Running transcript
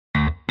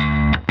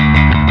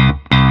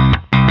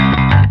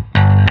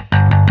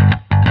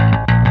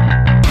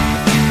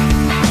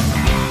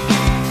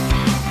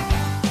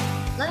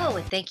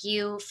Thank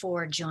you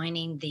for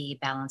joining the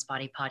Balanced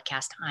Body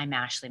Podcast. I'm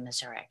Ashley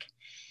Mazurek.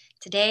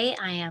 Today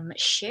I am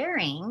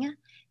sharing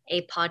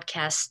a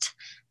podcast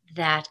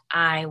that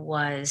I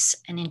was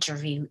an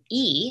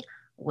interviewee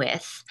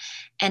with,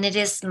 and it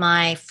is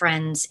my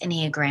friend's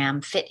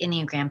Enneagram, Fit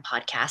Enneagram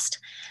podcast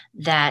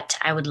that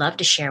I would love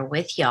to share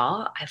with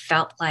y'all. I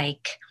felt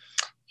like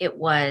it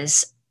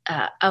was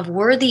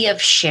worthy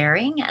of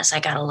sharing, as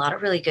I got a lot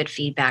of really good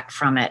feedback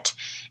from it.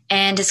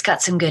 And it's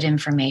got some good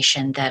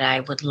information that I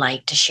would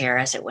like to share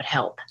as it would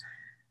help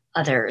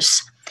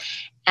others.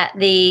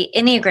 The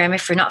Enneagram,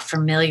 if you're not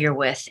familiar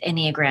with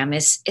Enneagram,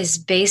 is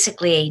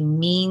basically a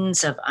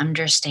means of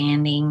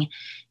understanding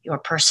your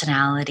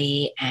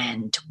personality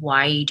and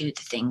why you do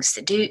the things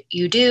that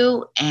you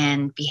do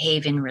and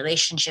behave in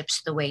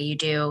relationships the way you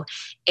do.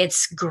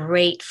 It's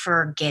great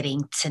for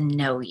getting to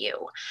know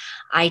you.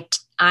 I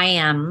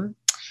am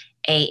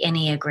a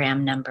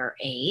Enneagram number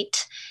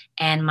 8,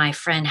 and my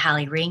friend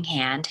Hallie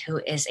Ringhand, who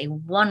is a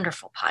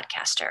wonderful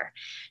podcaster.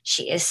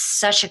 She is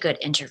such a good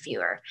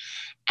interviewer,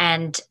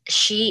 and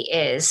she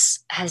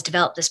has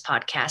developed this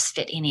podcast,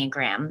 Fit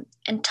Enneagram,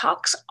 and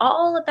talks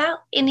all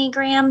about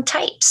Enneagram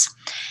types.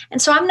 And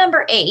so I'm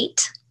number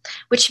 8,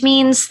 which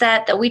means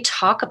that we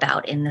talk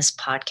about in this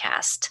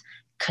podcast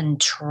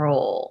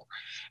control,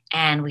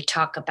 and we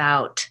talk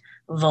about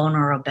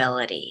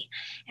vulnerability,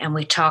 and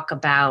we talk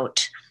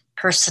about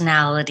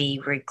personality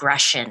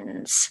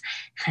regressions.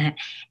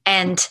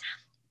 And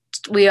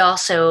we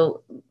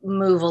also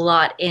move a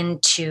lot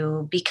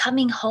into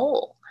becoming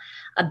whole.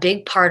 A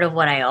big part of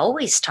what I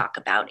always talk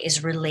about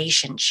is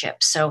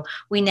relationships. So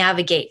we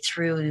navigate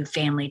through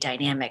family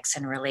dynamics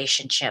and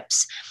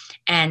relationships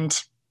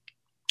and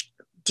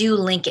do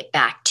link it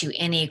back to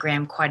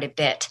Enneagram quite a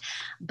bit.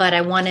 But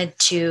I wanted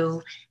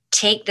to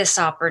take this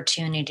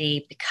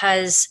opportunity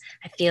because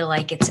I feel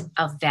like it's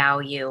of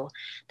value,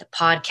 the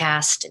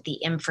podcast, the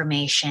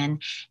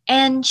information,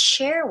 and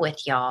share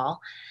with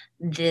y'all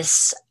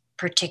this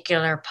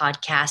particular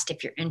podcast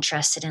if you're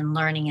interested in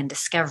learning and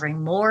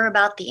discovering more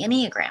about the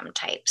Enneagram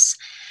types.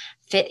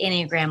 Fit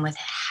Enneagram with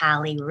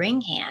Hallie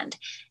Ringhand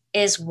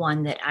is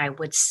one that I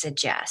would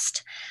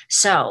suggest.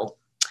 So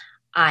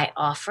I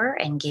offer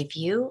and give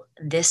you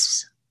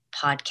this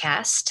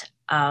podcast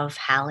of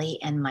Hallie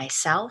and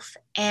myself.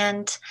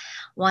 And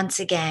once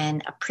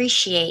again,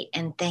 appreciate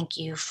and thank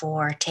you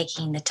for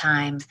taking the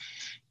time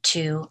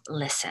to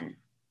listen.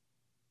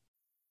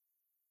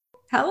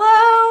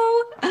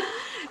 Hello,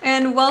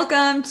 and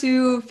welcome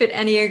to Fit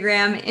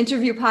Enneagram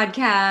interview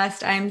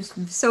podcast. I'm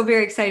so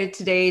very excited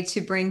today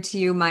to bring to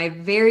you my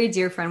very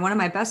dear friend, one of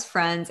my best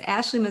friends,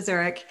 Ashley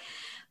Mazurek,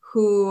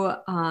 who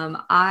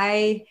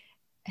I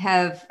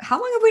have,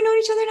 how long have we known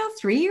each other now?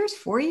 3 years,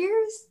 4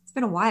 years? It's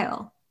been a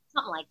while.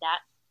 Something like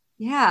that.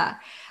 Yeah.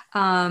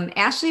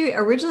 Ashley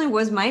originally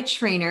was my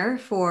trainer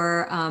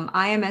for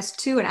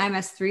IMS2 and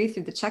IMS3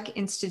 through the CHEK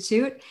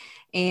Institute.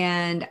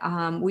 And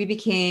we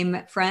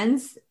became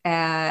friends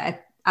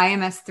at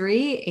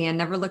IMS3 and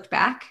never looked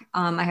back.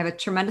 I have a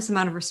tremendous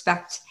amount of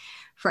respect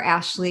for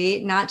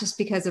Ashley, not just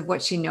because of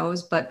what she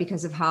knows, but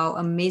because of how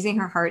amazing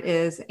her heart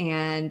is.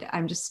 And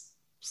I'm just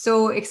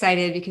so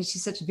excited because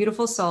she's such a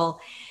beautiful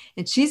soul.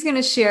 And she's going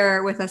to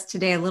share with us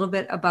today a little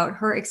bit about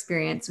her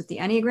experience with the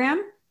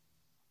Enneagram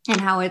and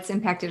how it's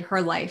impacted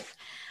her life.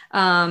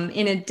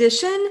 In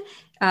addition,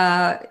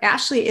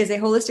 Ashley is a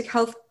holistic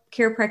health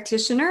care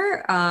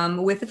practitioner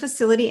with a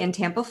facility in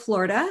Tampa,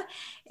 Florida,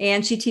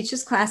 and she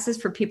teaches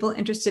classes for people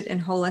interested in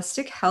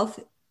holistic health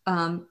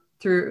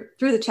through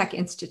the CHEK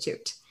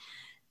Institute.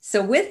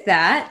 So with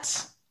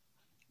that,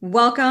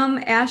 welcome,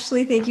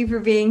 Ashley. Thank you for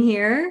being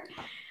here.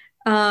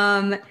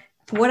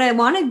 What I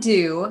want to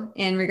do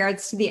in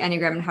regards to the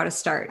Enneagram and how to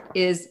start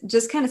is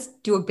just kind of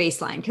do a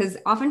baseline, because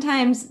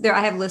oftentimes I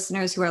have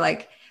listeners who are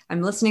like,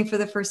 I'm listening for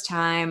the first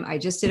time. I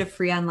just did a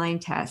free online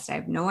test. I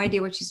have no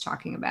idea what she's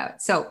talking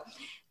about. So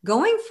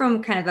going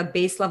from kind of a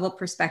base level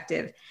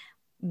perspective,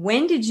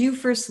 when did you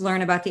first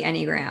learn about the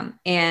Enneagram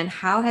and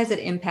how has it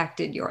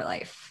impacted your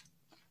life?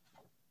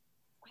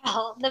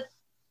 Well,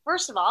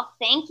 first of all,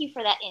 thank you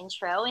for that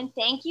intro and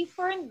thank you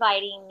for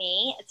inviting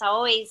me. I'm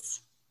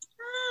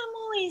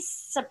always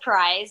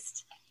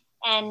surprised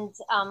and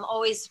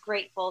always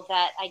grateful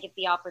that I get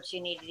the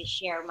opportunity to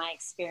share my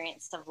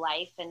experience of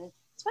life, and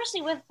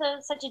especially with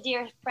such a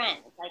dear friend.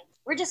 Like,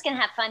 we're just going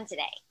to have fun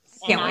today.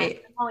 Can't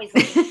wait. I'm always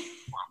looking at that.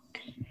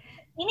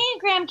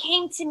 Enneagram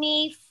came to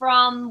me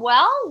from,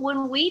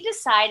 when we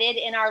decided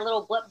in our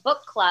little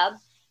book club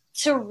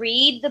to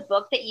read the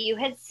book that you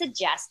had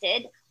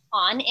suggested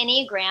on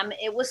Enneagram.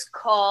 It was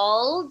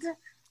called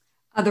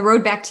The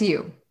Road Back to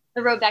You.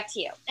 The Road Back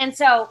to You. And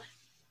so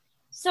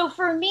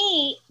for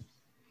me,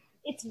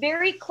 it's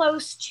very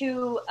close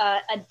to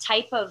a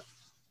type of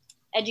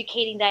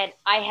educating that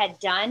I had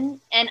done.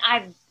 And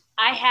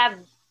I have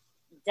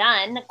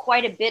done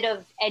quite a bit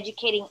of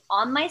educating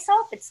on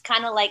myself. It's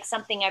kind of like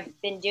something I've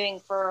been doing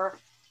for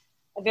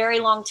a very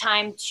long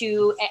time.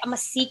 I'm a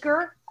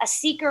seeker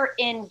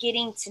in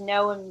getting to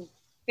know and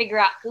figure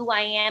out who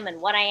I am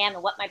and what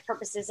my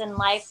purpose is in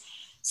life.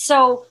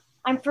 So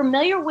I'm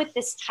familiar with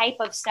this type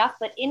of stuff,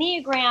 but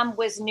Enneagram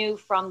was new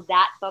from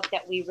that book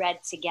that we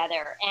read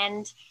together.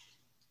 And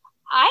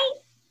I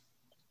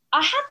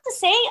have to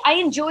say, I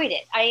enjoyed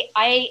it.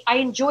 I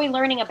enjoy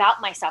learning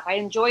about myself. I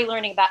enjoy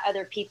learning about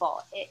other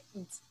people.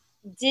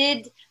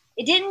 It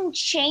didn't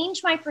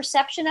change my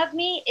perception of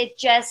me. It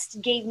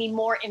just gave me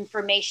more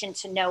information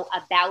to know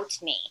about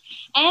me.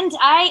 And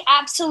I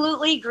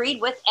absolutely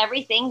agreed with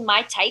everything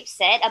my type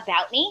said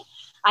about me.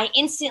 I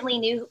instantly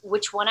knew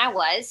which one I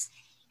was.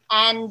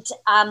 And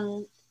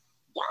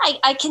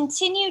I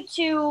continue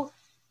to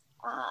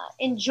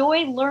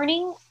enjoy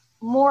learning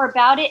more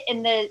about it.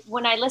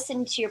 When I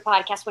listen to your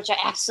podcast, which I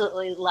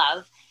absolutely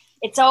love,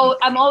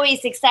 I'm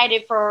always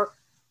excited for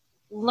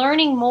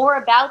learning more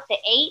about the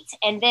 8,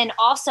 and then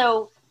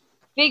also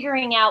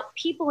figuring out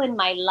people in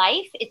my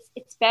life.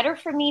 It's better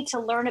for me to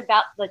learn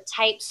about the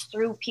types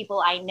through people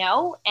I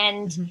know.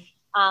 And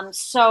I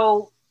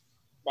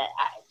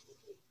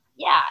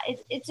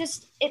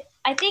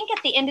think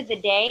at the end of the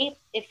day,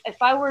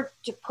 if I were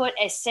to put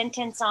a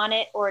sentence on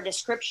it or a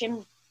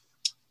description,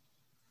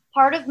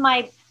 part of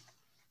my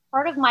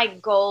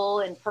goal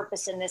and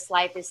purpose in this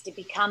life is to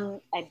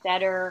become a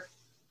better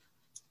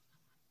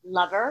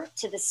lover,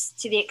 to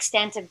the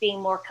extent of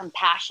being more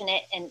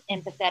compassionate and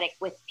empathetic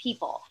with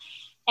people.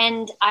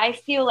 And I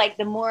feel like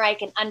the more I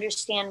can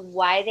understand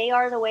why they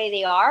are the way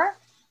they are,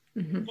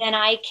 then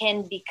I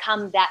can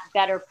become that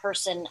better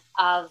person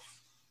of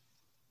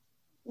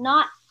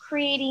not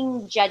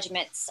creating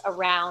judgments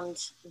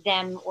around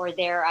them or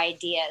their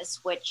ideas,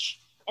 which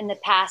in the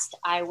past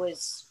I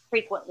was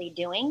frequently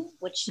doing,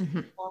 which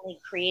only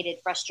created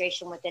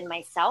frustration within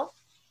myself.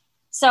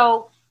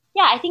 So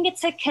yeah, I think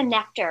it's a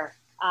connector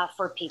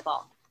for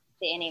people,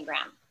 the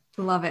Enneagram.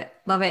 Love it.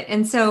 Love it.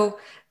 And so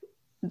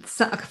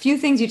a few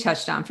things you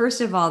touched on. First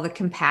of all, the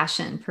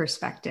compassion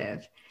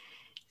perspective.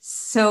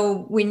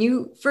 So when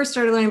you first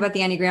started learning about the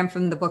Enneagram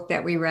from the book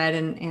that we read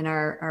in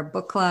our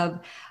book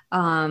club,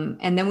 and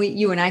then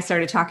you and I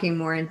started talking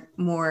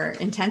more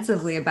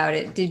intensively about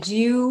it, did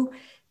you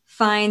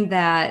find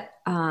that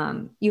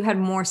you had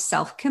more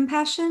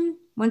self-compassion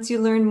once you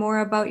learned more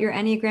about your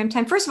Enneagram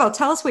type? First of all,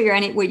 tell us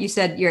what you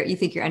said you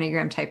think your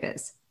Enneagram type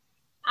is.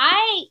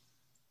 I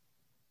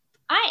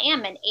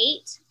am an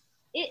 8.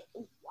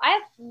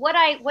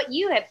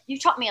 You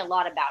taught me a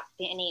lot about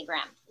the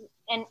Enneagram,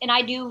 and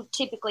I do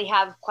typically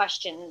have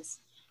questions.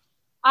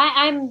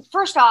 I'm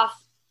first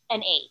off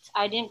an 8.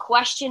 I didn't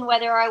question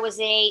whether I was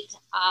 8,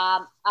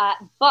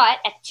 but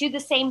to the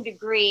same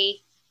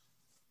degree,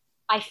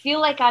 I feel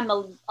like I'm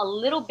a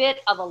little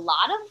bit of a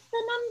lot of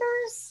the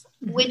numbers,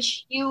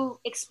 which you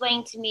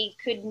explained to me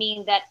could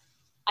mean that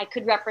I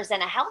could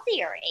represent a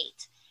healthier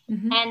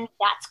 8, and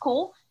that's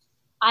cool.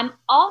 I'm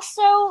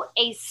also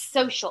a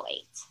social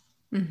 8.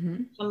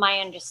 From my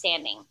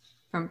understanding.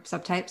 From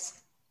subtypes?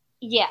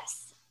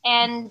 Yes.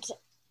 And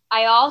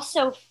I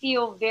also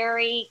feel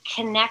very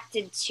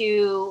connected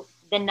to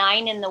the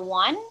 9 and the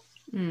 1,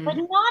 but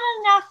not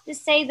enough to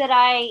say that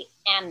I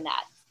am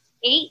that.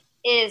 8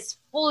 is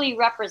fully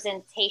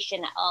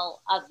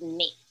representational of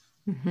me.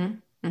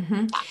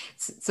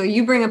 So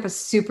you bring up a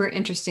super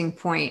interesting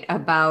point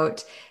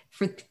about,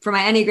 for my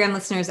Enneagram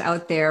listeners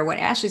out there, what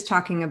Ashley's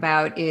talking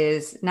about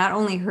is not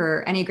only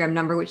her Enneagram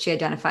number, which she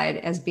identified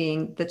as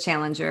being the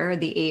challenger,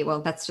 the 8.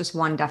 Well, that's just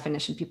one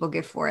definition people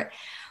give for it,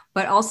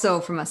 but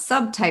also from a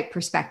subtype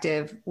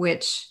perspective,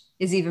 which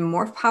is even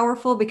more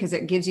powerful because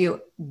it gives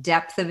you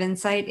depth of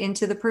insight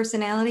into the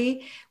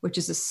personality, which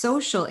is a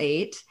social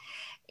 8.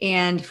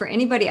 And for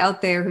anybody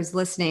out there who's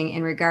listening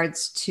in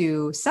regards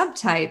to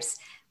subtypes,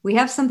 we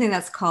have something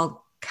that's called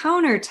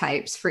counter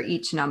types for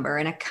each number.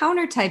 And a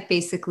counter type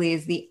basically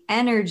is the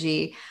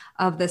energy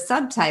of the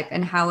subtype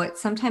and how it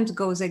sometimes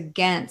goes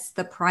against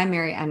the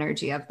primary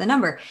energy of the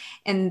number.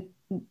 And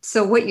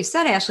so what you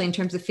said, Ashley, in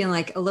terms of feeling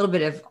like a little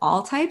bit of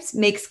all types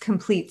makes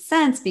complete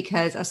sense,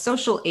 because a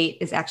social 8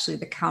 is actually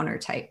the counter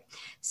type.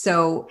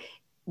 So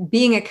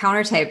being a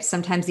counter type,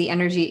 sometimes the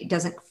energy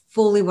doesn't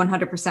fully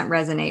 100%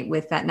 resonate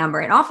with that number.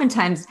 And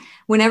oftentimes,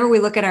 whenever we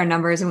look at our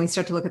numbers and we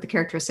start to look at the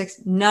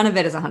characteristics, none of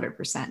it is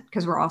 100%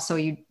 because we're all so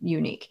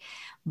unique.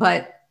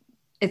 But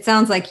it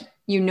sounds like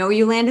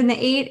you land in the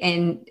 8,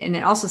 and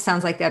it also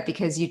sounds like that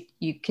because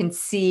you can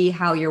see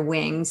how your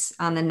wings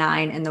on the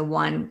 9 and the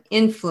 1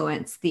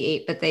 influence the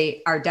 8, but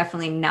they are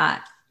definitely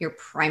not your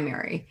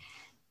primary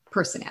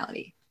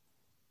personality.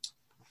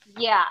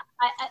 Yeah,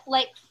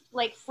 I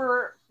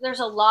there's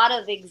a lot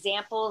of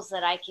examples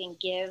that I can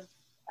give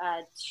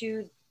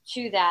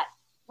to that.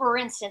 For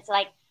instance,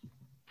 like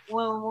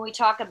when we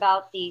talk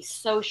about the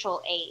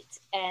social 8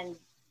 and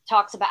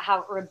talks about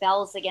how it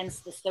rebels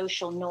against the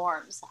social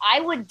norms, I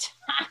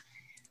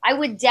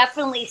would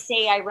definitely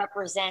say I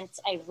represent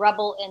a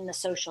rebel in the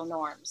social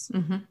norms.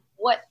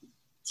 What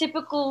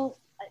typical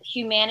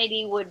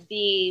humanity would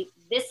be,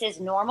 this is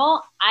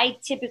normal, I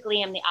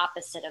typically am the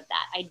opposite of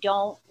that. I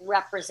don't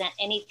represent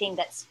anything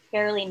that's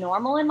fairly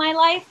normal in my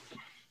life.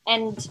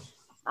 And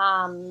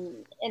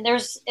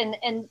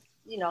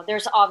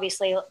there's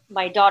obviously,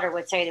 my daughter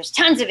would say there's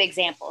tons of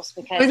examples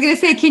because I was going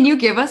to say, can you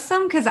give us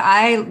some? Because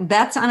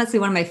that's honestly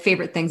one of my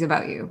favorite things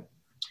about you.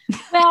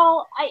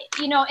 Well,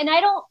 and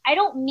I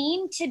don't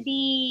mean to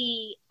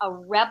be a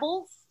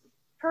rebel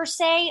per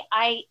se.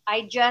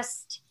 I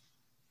just,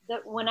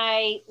 that when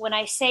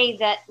I say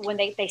that, when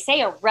they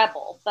say a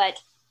rebel,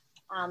 but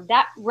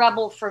that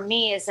rebel for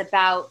me is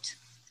about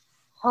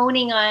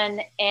honing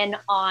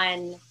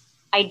on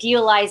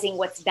idealizing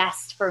what's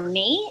best for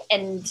me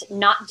and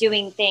not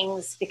doing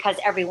things because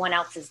everyone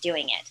else is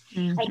doing it.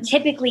 Mm-hmm. I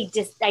typically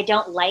I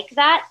don't like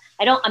that.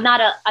 I'm not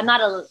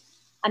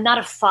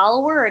a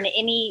follower in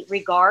any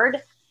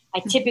regard. I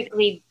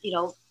typically,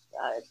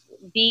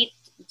 beat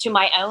to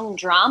my own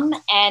drum,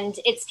 and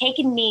it's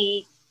taken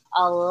me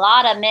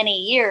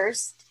many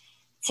years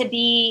to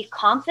be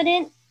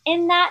confident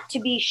in that, to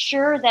be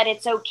sure that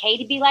it's okay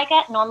to be like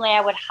that. Normally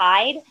I would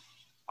hide.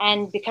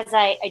 And because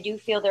I do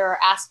feel there are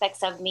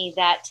aspects of me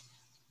that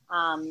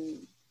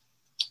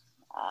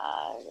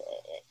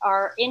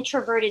are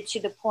introverted to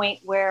the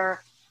point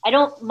where I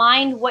don't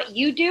mind what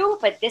you do,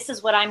 but this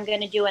is what I'm going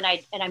to do, and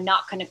I'm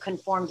not going to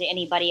conform to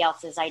anybody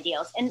else's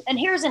ideals. And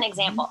here's an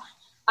example: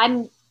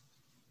 I'm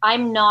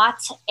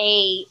not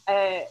a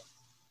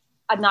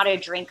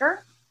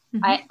drinker.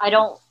 Mm-hmm. I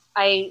don't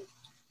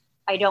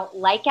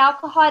like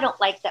alcohol. I don't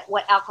like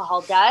what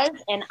alcohol does,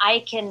 and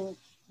I can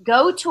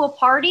go to a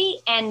party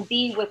and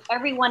be with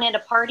everyone at a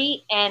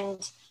party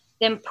and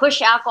then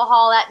push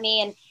alcohol at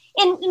me. And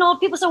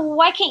people say, well,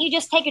 why can't you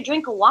just take a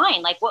drink of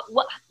wine? Like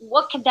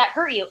what could that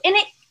hurt you? And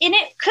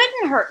it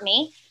couldn't hurt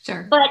me.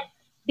 Sure. But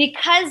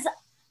because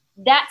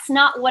that's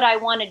not what I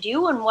want to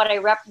do and what I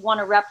want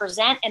to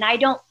represent, and I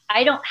don't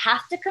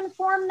have to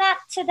conform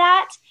to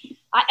that.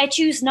 I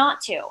choose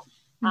not to.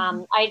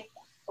 Mm-hmm.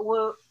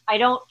 I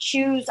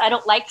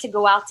don't like to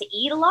go out to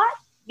eat a lot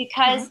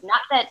because mm-hmm.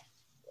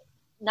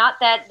 not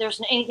that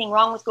there's anything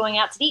wrong with going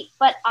out to eat,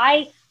 but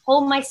I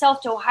hold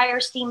myself to a higher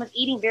esteem of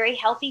eating very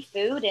healthy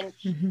food and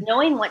mm-hmm.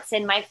 knowing what's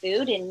in my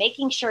food and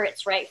making sure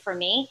it's right for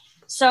me.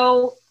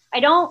 So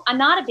I'm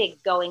not a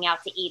big going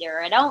out to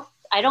eater.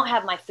 I don't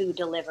have my food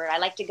delivered. I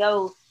like to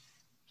go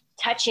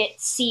touch it,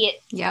 see it,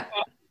 yep.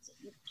 and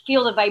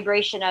feel the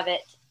vibration of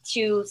it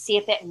to see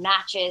if it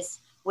matches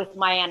with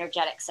my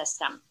energetic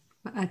system.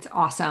 That's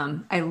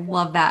awesome. I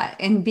love that.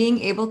 And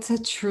being able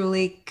to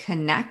truly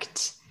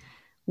connect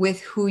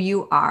with who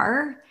you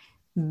are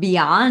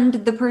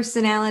beyond the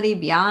personality,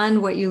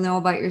 beyond what you know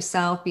about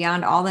yourself,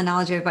 beyond all the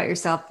knowledge you have about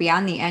yourself,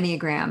 beyond the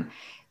Enneagram.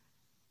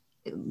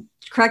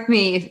 Correct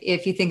me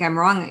if you think I'm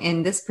wrong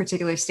in this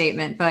particular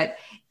statement, but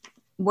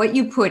what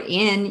you put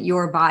in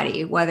your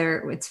body,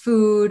 whether it's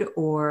food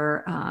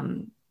or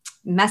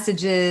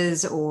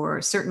messages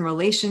or certain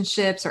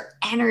relationships or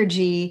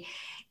energy,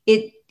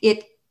 it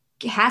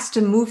has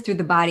to move through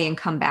the body and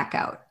come back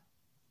out.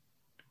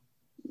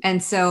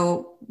 And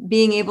so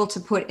being able to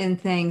put in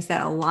things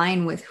that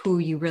align with who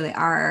you really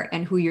are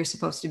and who you're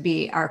supposed to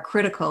be are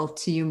critical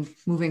to you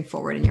moving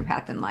forward in your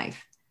path in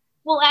life.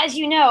 Well, as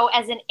you know,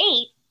 as an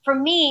 8, for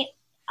me,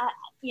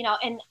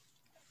 and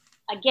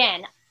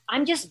again,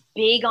 I'm just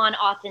big on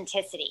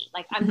authenticity.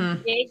 Like I'm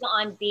mm-hmm. big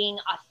on being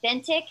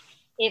authentic.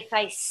 If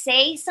I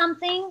say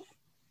something,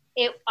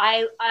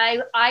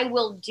 I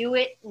will do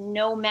it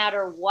no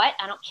matter what.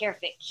 I don't care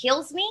if it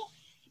kills me.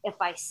 If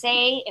I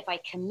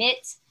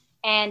commit,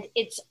 and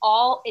it's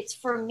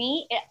for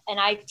me, and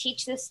I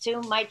teach this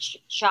to my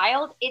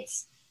child.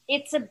 It's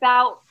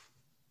about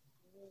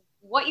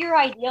what your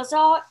ideals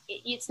are.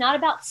 It's not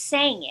about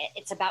saying it.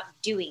 It's about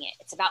doing it.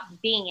 It's about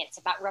being it. It's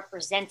about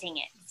representing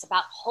it. It's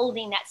about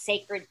holding that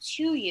sacred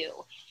to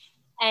you.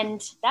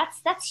 And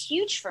that's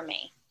huge for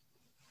me.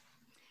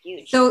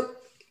 Huge. So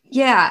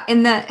yeah.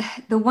 And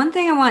the one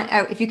thing I want,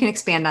 if you can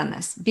expand on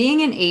this,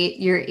 being an 8,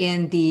 you're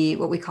in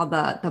what we call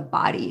the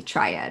body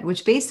triad,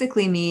 which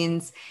basically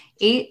means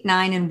 8,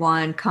 9, and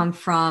 1 come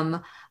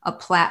from a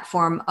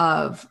platform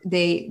of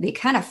they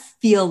kind of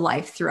feel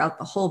life throughout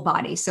the whole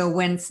body. So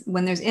when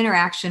there's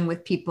interaction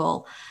with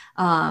people,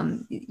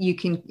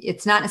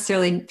 it's not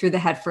necessarily through the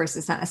head first.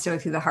 It's not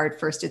necessarily through the heart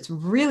first. It's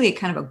really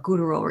kind of a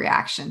guttural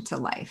reaction to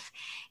life,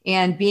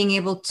 and being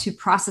able to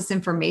process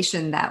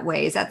information that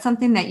way. Is that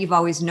something that you've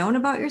always known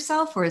about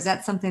yourself, or is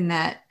that something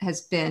that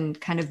has been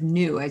kind of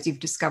new as you've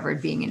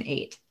discovered being an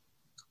 8?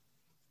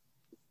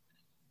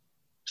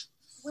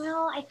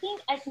 Well, I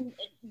think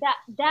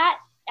that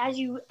as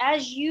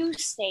you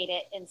state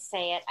it and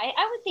say it,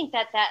 I would think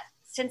that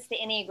since the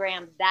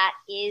Enneagram, that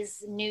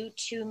is new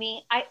to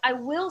me. I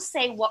will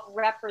say what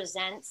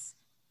represents,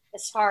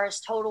 as far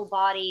as total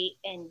body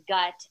and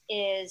gut,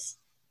 is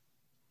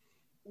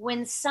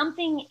when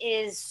something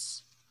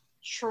is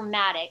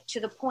traumatic to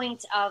the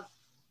point of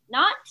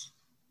not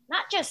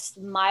just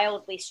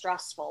mildly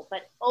stressful,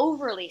 but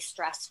overly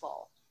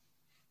stressful.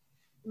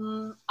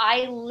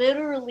 I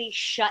literally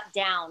shut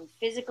down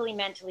physically,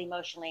 mentally,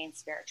 emotionally, and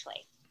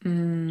spiritually.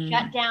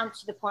 Shut down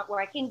to the point where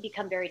I can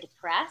become very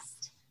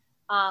depressed.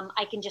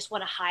 I can just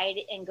want to hide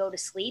and go to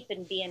sleep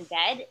and be in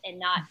bed and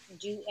not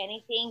do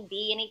anything,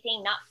 be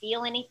anything, not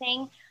feel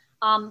anything.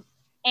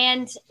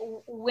 And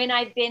when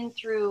I've been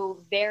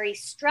through very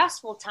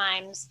stressful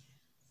times,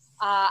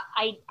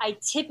 I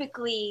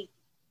typically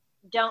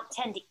don't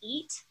tend to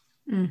eat.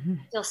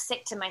 Feel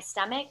sick to my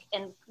stomach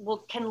and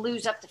can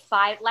lose up to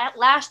 5.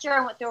 Last year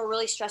I went through a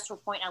really stressful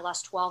point. I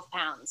lost 12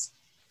 pounds.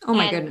 Oh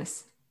my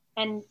goodness.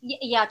 And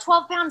yeah,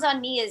 12 pounds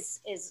on me is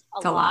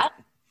a lot.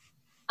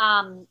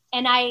 And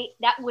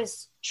that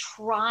was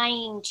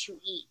trying to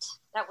eat.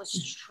 That was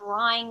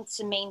trying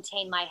to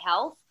maintain my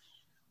health.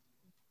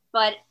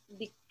 But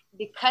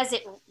because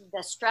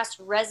the stress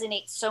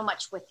resonates so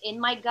much within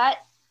my gut,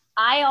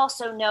 I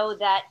also know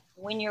that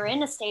when you're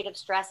in a state of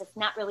stress, it's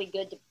not really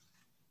good to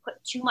put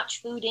too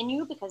much food in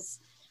you because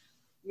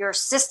your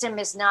system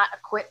is not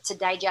equipped to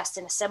digest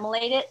and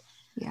assimilate it.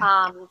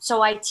 Yeah.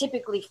 So I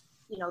typically,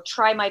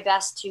 try my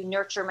best to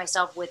nurture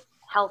myself with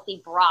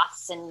healthy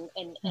broths and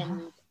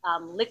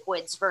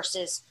liquids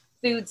versus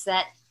foods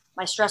that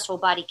my stressful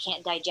body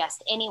can't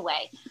digest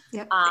anyway.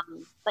 Yep.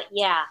 But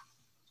yeah.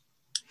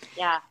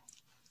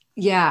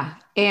 Yeah.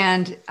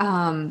 And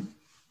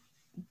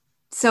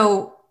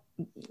so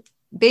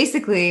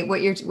basically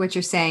what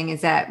you're saying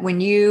is that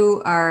when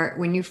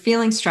you're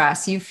feeling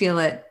stress, you feel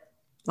it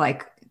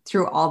like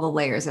through all the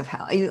layers of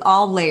health,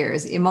 all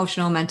layers,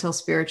 emotional, mental,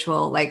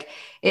 spiritual,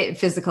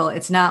 physical.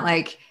 It's not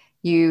like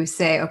you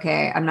say,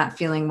 okay, I'm not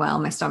feeling well,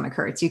 my stomach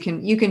hurts. You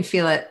can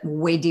feel it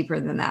way deeper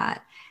than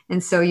that.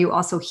 And so you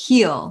also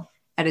heal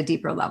at a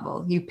deeper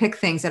level. You pick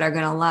things that are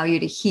going to allow you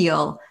to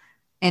heal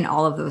in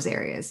all of those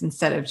areas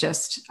instead of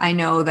just, I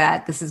know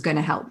that this is going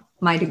to help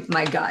my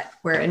gut,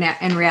 where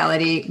in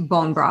reality,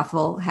 bone broth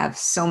will have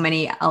so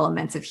many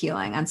elements of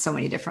healing on so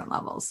many different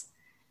levels.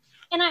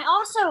 And I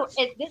also,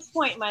 at this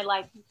point in my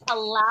life,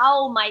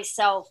 allow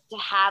myself to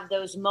have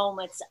those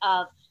moments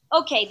of,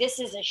 okay, this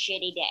is a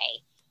shitty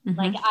day. Mm-hmm.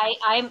 Like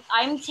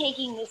I'm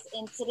taking this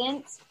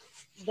incident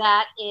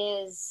that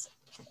is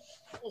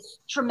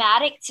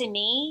traumatic to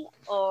me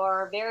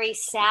or very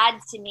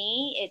sad to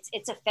me.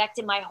 It's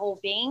affected my whole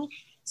being.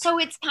 So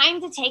it's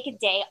time to take a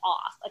day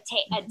off,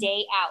 a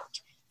day out,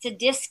 to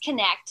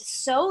disconnect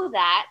so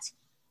that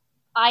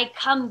I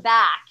come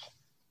back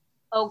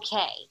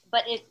okay.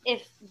 But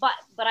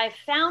but I've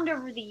found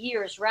over the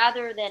years,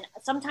 rather than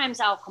sometimes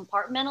I'll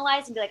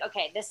compartmentalize and be like,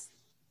 okay, this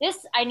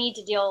I need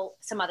to deal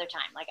some other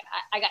time. Like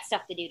I got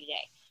stuff to do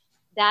today.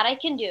 That I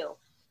can do.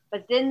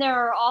 But then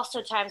there are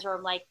also times where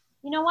I'm like,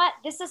 you know what?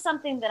 This is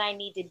something that I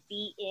need to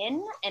be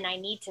in and I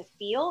need to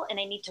feel and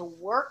I need to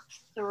work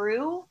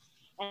through.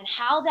 And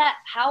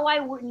how I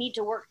would need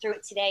to work through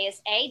it today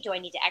is do I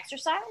need to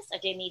exercise?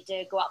 Do I need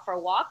to go out for a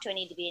walk? Do I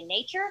need to be in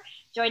nature?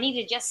 Do I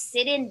need to just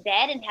sit in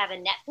bed and have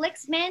a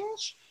Netflix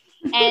binge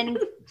and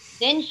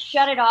then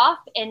shut it off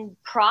and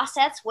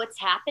process what's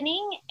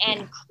happening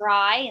and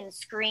cry and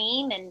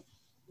scream and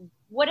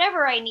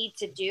whatever I need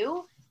to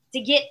do to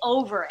get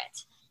over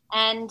it?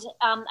 And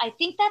I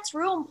think that's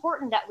real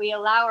important that we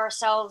allow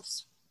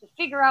ourselves to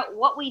figure out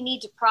what we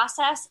need to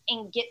process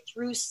and get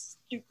through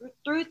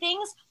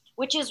things,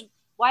 which is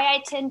why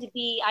I tend to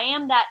be, I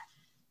am that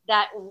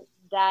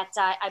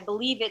I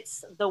believe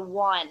it's the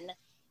one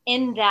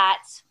in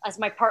that, as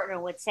my partner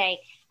would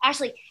say,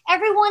 Ashley,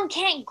 everyone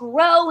can't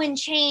grow and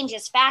change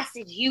as fast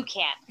as you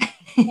can.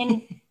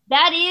 And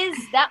that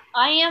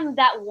I am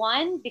that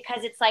one,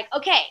 because it's like,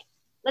 okay,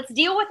 let's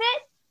deal with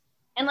it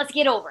and let's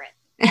get over it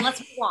and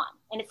let's move on.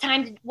 And it's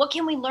time to, what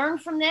can we learn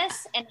from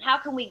this? And how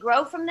can we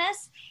grow from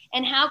this?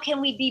 And how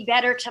can we be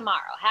better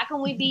tomorrow? How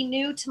can we be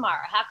new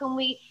tomorrow? How can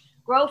we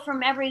grow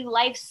from every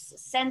life's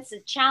sense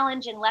of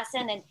challenge and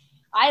lesson? And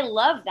I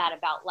love that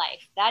about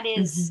life. That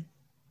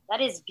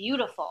is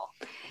beautiful.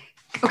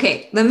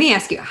 Okay, let me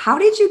ask you, how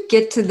did you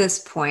get to this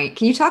point?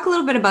 Can you talk a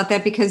little bit about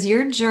that? Because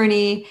your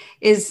journey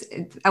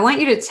I want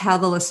you to tell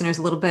the listeners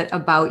a little bit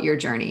about your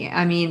journey.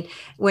 I mean,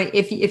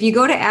 if you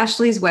go to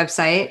Ashley's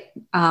website,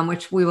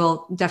 which we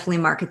will definitely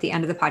mark at the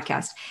end of the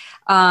podcast,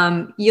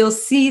 you'll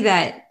see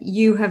that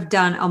you have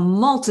done a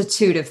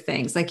multitude of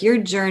things. Like your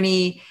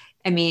journey,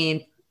 I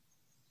mean,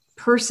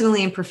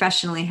 personally and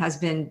professionally has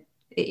been,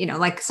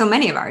 like so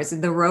many of ours,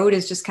 the road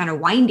is just kind of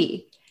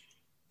windy.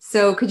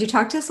 So could you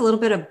talk to us a little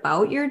bit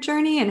about your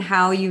journey and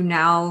how you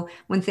now,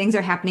 when things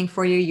are happening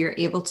for you, you're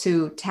able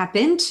to tap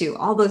into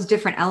all those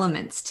different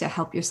elements to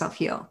help yourself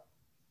heal?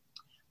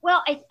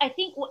 Well, I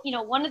think,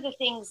 one of the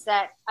things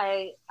that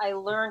I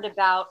learned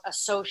about a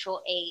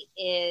social 8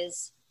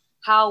 is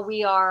how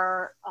we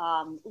are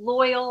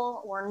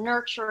loyal, we're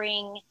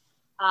nurturing,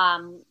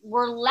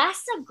 we're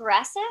less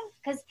aggressive.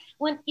 Because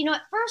when,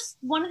 at first,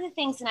 one of the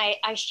things, and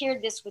I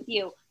shared this with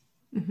you,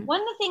 mm-hmm.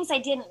 One of the things I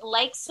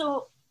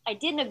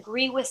didn't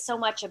agree with so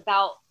much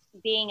about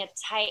being an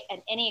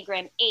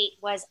Enneagram 8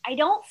 was I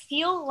don't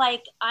feel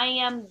like I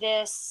am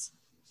this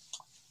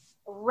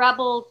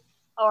rebel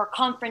or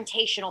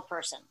confrontational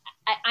person.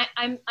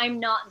 I'm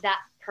not that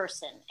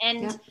person.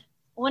 And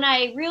when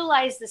I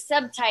realized the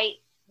subtype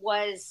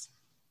was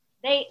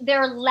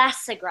they're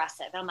less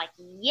aggressive, I'm like,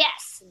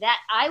 yes, that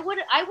I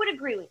would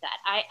agree with that.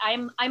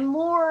 I'm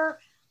more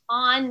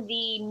on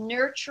the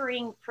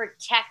nurturing,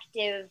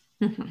 protective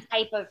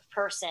type of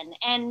person.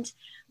 And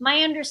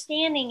my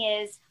understanding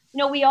is,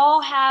 we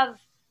all have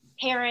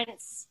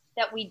parents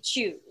that we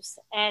choose.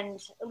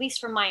 And at least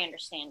from my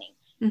understanding,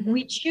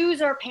 we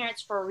choose our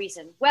parents for a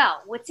reason.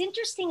 Well, what's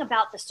interesting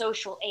about the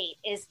social 8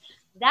 is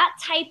that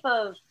type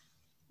of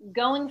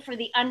going for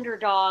the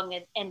underdog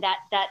and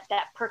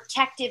that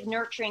protective,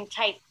 nurturing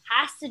type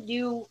has to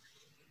do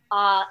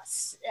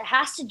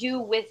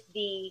with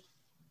the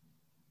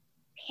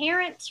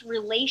parent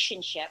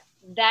relationship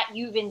that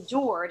you've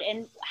endured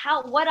and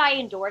what I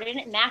endured, and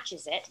it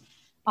matches it,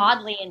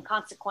 oddly and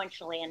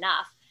consequentially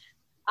enough.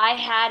 I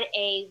had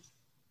a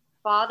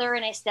father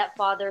and a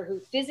stepfather who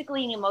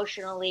physically and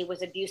emotionally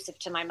was abusive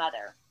to my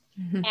mother.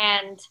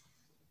 And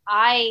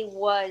I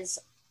was,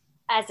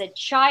 as a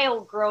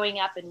child growing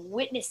up and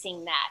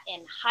witnessing that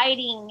and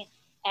hiding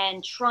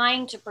and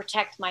trying to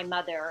protect my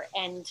mother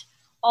and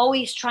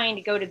always trying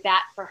to go to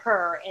bat for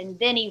her, and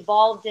then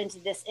evolved into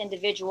this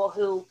individual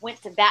who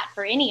went to bat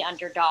for any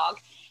underdog.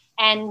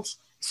 And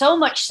so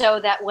much so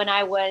that when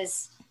I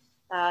was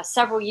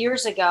several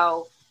years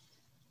ago,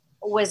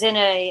 was in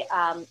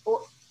an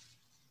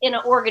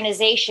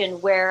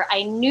organization where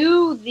I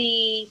knew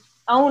the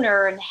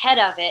owner and head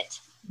of it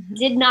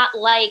did not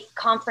like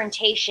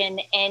confrontation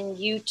and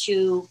you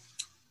to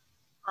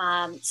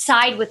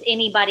side with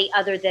anybody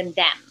other than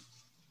them.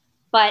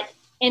 But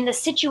in the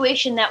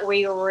situation that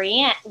we were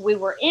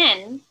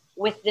in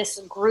with this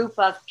group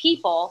of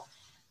people,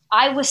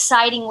 I was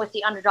siding with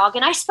the underdog,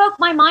 and I spoke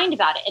my mind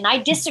about it. And I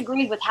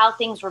disagreed with how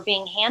things were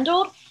being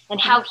handled and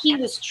how he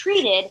was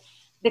treated,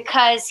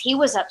 because he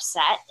was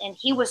upset and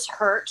he was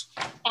hurt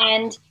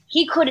and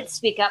he couldn't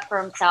speak up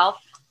for himself.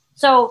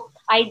 So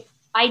I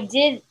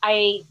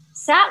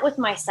sat with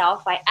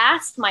myself, I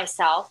asked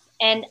myself,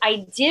 and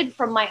I did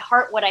from my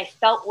heart what I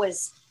felt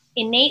was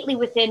innately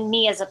within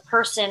me as a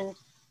person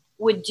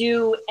would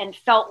do and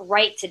felt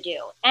right to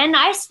do. And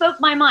I spoke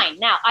my mind.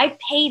 Now, I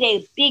paid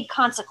a big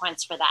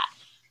consequence for that.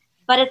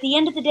 But at the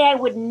end of the day, I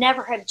would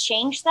never have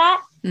changed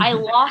that. I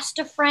lost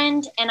a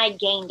friend and I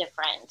gained a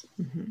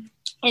friend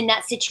in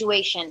that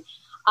situation.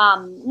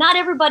 Not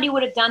everybody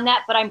would have done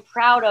that, but I'm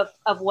proud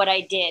of what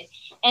I did.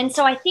 And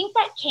so I think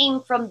that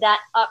came from that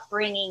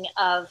upbringing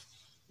of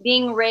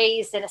being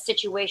raised in a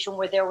situation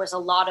where there was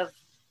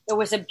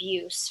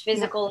abuse,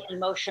 physical and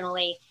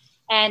emotionally.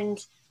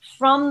 And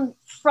from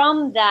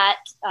that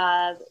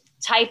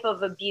type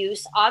of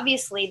abuse,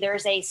 obviously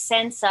there's a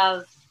sense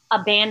of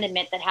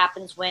abandonment that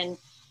happens when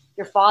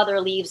your father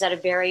leaves at a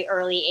very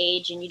early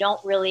age and you don't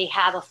really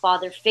have a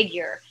father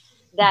figure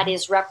that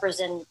is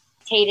representative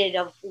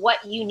of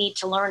what you need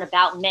to learn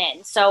about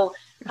men. So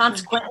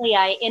consequently,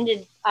 I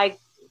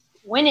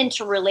went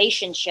into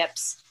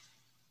relationships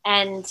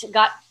and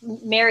got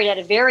married at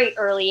a very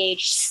early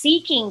age,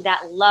 seeking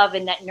that love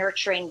and that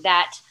nurturing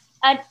that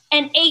an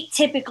 8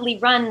 typically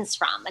runs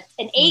from.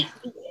 An 8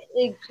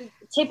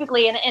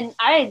 typically, and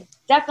I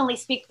definitely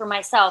speak for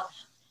myself,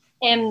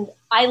 and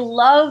I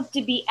love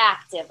to be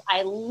active.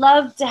 I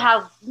love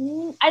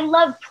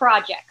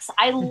projects.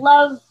 I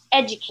love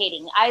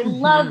educating. I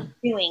love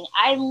doing.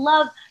 I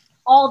love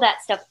all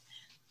that stuff.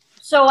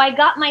 So I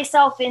got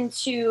myself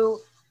into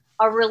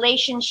a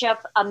relationship,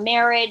 a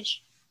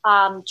marriage,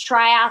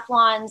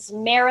 triathlons,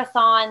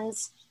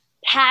 marathons,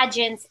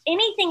 pageants,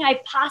 anything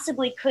I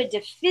possibly could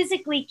to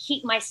physically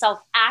keep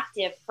myself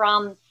active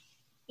from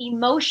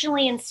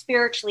emotionally and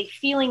spiritually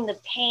feeling the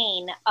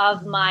pain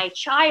of my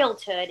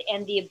childhood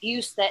and the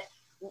abuse that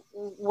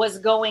was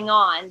going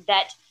on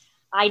that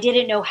I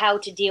didn't know how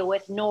to deal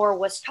with, nor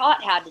was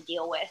taught how to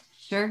deal with.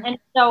 Sure. And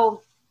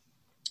so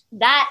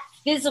that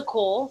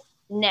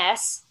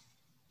physicalness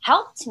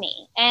helped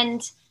me.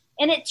 And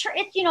it,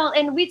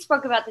 and we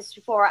spoke about this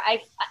before.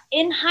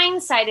 In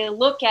hindsight, I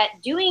look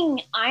at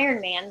doing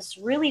Ironmans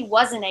really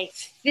wasn't a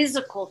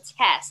physical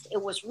test.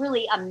 It was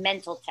really a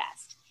mental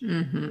test.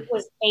 It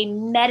was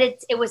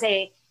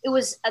it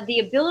was the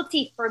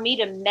ability for me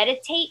to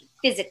meditate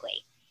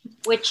physically,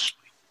 which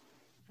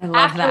I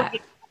love that.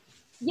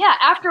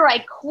 After I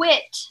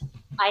quit,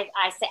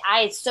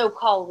 I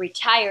so-called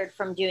retired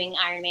from doing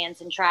Ironmans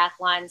and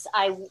triathlons.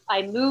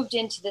 I moved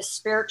into the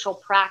spiritual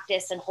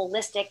practice and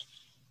holistic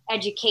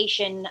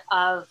education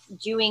of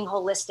doing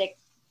holistic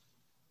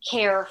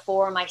care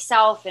for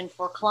myself and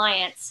for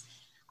clients.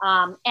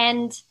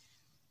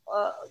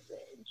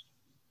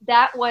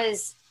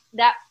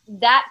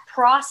 That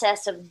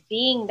process of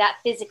being that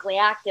physically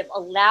active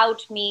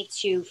allowed me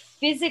to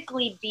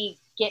physically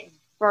get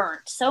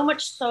burnt, so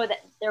much so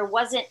that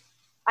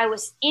I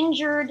was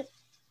injured,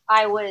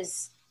 I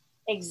was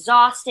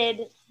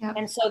exhausted. Yep.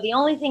 And so the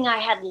only thing I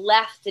had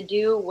left to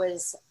do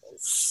was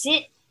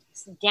sit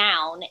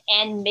down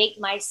and make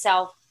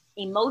myself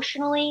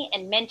emotionally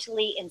and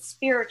mentally and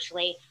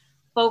spiritually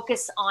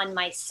focus on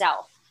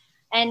myself.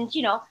 And,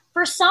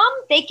 for some,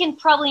 they can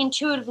probably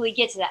intuitively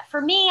get to that. For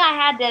me, I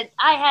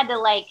had to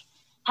like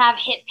have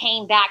hip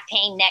pain, back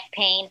pain, neck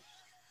pain,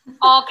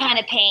 all kind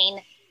of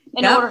pain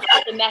in order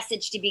for the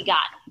message to be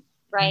gotten.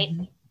 Right.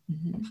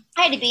 Mm-hmm.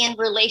 I had to be in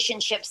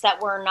relationships that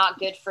were not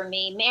good for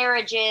me,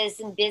 marriages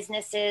and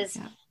businesses.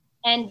 Yeah.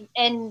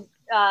 And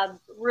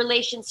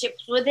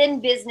relationships within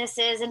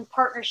businesses and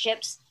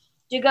partnerships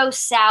to go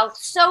south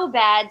so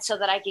bad so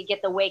that I could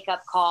get the wake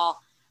up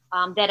call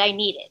that I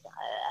needed.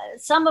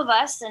 Some of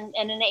us, and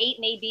an 8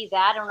 may be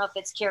that, I don't know if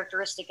it's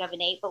characteristic of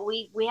an 8, but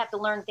we have to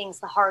learn things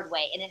the hard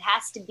way. And it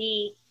has to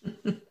be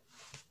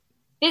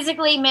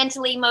physically,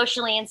 mentally,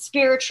 emotionally, and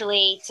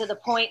spiritually to the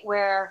point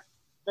where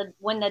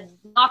when the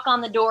knock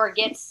on the door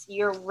gets,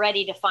 you're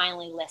ready to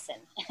finally listen.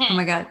 Oh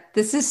my God,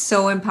 this is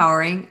so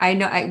empowering. I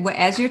know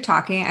as you're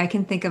talking, I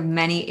can think of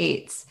many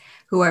 8s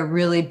who I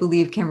really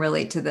believe can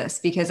relate to this,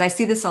 because I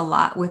see this a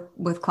lot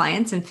with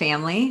clients and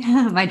family.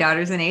 My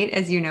daughter's an 8,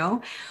 as you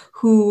know,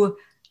 who,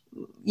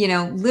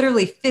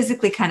 literally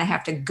physically kind of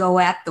have to go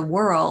at the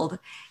world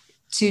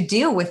to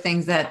deal with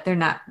things that they're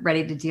not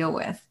ready to deal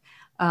with.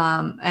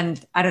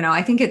 And I don't know,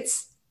 I think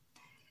it's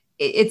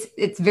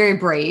very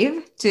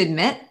brave to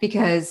admit,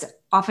 because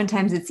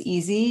oftentimes it's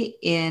easy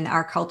in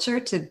our culture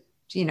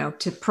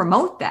to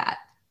promote that,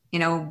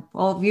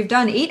 well, you've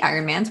done 8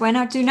 Ironmans, why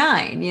not do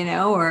 9,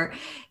 or,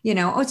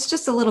 oh, it's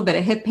just a little bit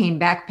of hip pain,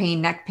 back pain,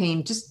 neck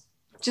pain, just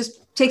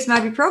take some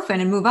ibuprofen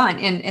and move on.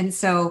 And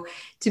so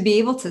to be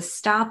able to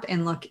stop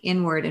and look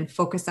inward and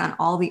focus on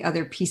all the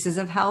other pieces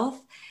of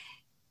health,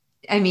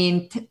 I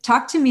mean,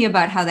 talk to me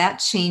about how that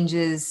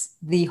changes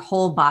the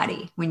whole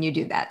body when you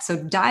do that. So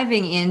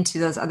diving into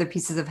those other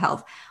pieces of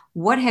health,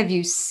 what have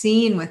you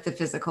seen with the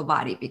physical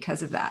body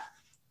because of that?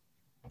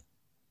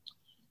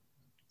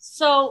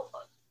 So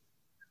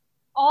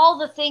all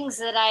the things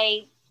that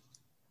I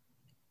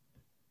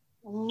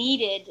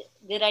needed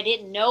that I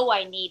didn't know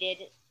I needed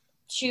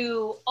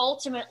to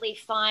ultimately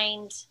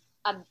find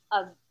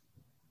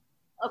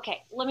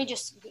okay, let me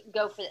just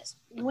go for this.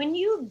 When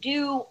you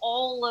do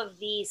all of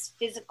these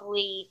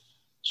physically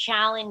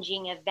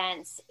challenging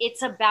events,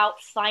 it's about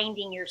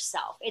finding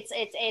yourself. It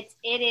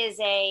is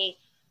a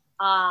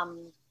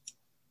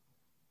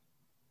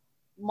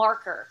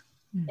marker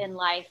in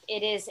life.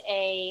 It is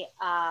a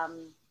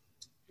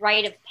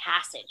rite of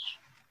passage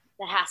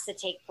that has to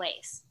take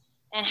place.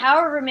 And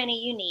however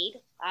many you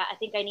need, I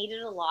think I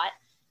needed a lot.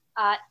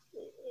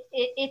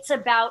 It's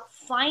about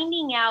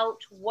finding out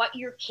what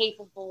you're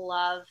capable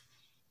of.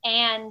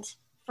 And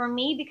for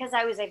me, because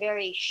I was a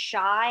very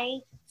shy,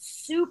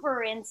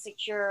 super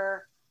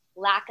insecure,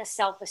 lack of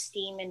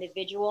self-esteem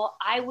individual,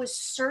 I was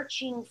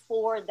searching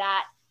for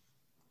that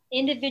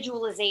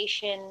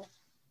individualization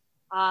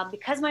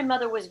because my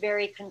mother was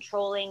very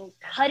controlling.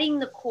 Cutting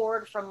the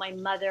cord from my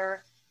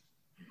mother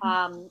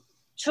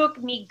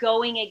took me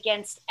going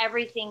against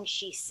everything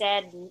she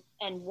said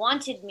and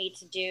wanted me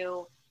to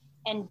do,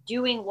 and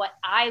doing what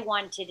I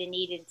wanted and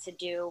needed to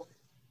do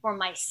for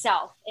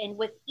myself. And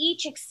with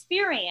each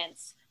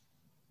experience,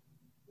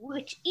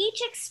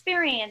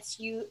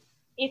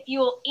 if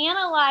you'll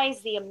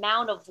analyze the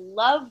amount of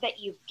love that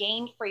you've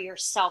gained for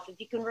yourself, if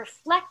you can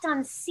reflect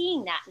on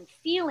seeing that and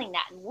feeling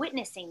that and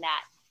witnessing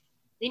that,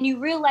 then you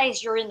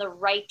realize you're in the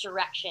right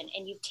direction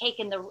and you've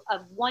taken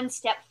one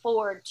step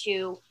forward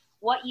to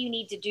what you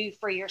need to do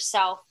for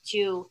yourself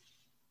to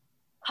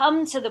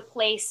come to the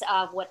place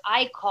of what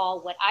I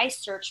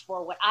searched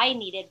for, what I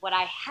needed, what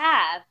I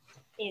have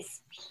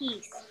is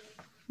peace.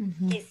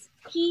 Mm-hmm. Is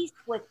peace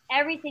with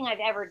everything I've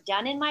ever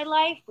done in my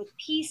life, with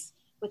peace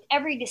with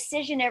every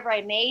decision ever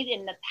I made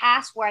in the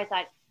past where I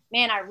thought,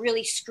 man, I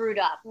really screwed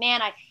up.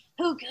 Man,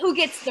 who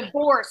gets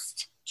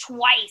divorced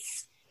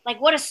twice? Like,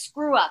 what a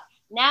screw up.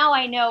 Now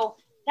I know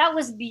that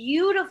was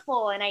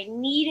beautiful and I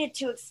needed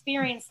to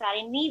experience that.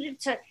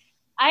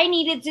 I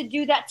needed to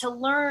do that to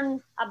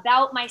learn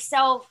about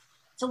myself,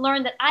 to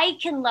learn that I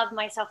can love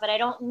myself, and I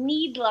don't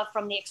need love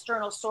from the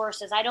external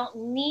sources. I don't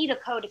need a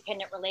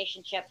codependent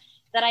relationship,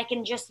 that I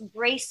can just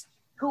embrace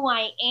who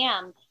I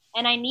am.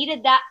 And I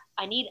needed that.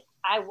 I need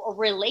a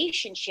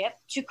relationship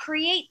to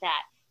create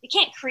that. You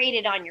can't create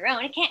it on your own.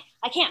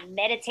 I can't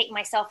meditate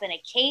myself in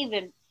a cave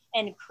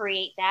and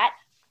create that.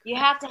 You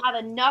have to have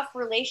enough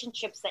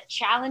relationships that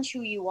challenge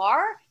who you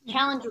are,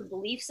 challenge your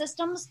belief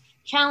systems,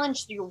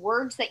 challenge your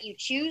words that you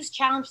choose,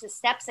 challenge the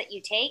steps that you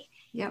take.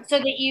 Yep. So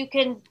that you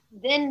can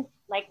then,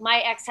 like my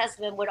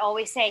ex-husband would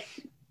always say,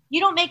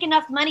 you don't make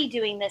enough money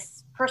doing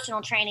this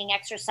personal training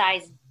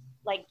exercise,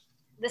 like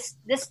this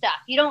stuff.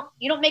 You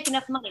don't make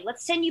enough money.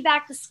 Let's send you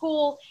back to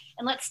school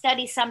and let's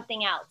study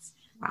something else.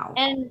 Wow.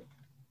 And,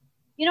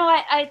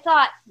 I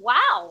thought,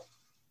 wow,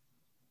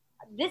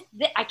 this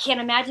I can't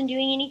imagine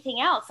doing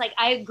anything else. Like,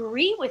 I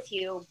agree with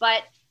you,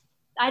 but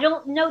I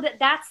don't know that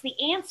that's the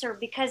answer,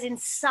 because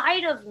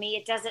inside of me,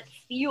 it doesn't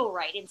feel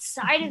right.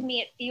 Inside of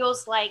me, it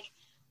feels like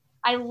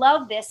I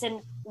love this,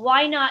 and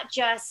why not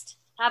just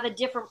have a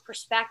different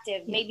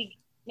perspective? Yeah.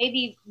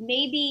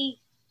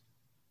 Maybe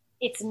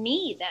it's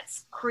me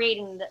that's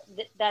creating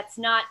that's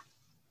not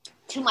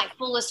to my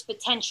fullest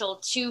potential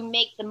to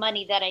make the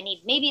money that I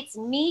need. Maybe it's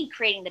me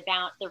creating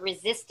the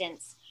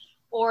resistance,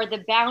 or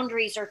the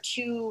boundaries are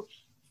too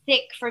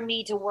thick for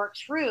me to work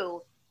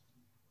through.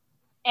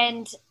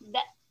 And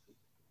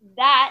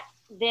that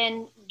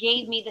then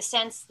gave me the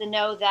sense to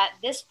know that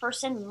this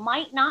person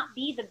might not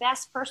be the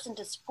best person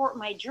to support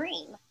my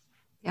dream.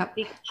 Yep.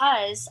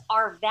 Because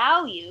our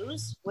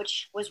values,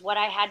 which was what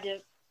I had to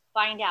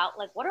find out,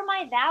 like, what are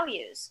my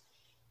values?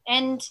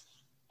 And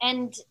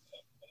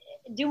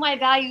do my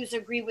values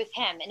agree with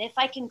him? And if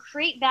I can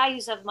create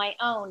values of my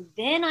own,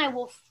 then I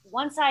will,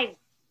 once I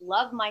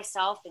love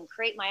myself and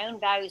create my own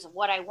values of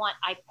what I want,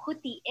 I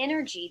put the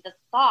energy, the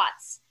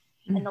thoughts,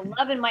 and the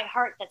love in my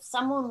heart that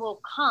someone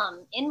will come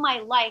in my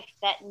life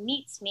that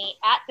meets me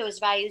at those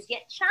values,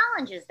 yet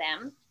challenges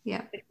them.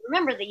 Yeah. But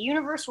remember, the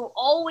universe will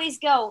always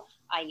go,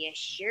 are you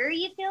sure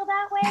you feel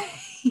that way?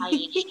 Are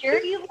you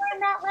sure you've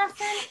learned that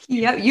lesson?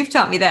 Yep, you've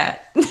taught me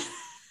that.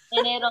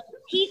 And it'll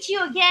teach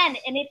you again.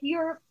 And if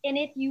you're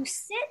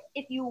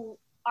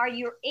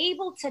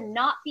able to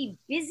not be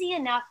busy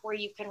enough where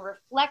you can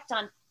reflect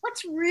on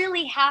what's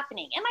really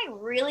happening. Am I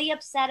really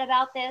upset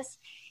about this?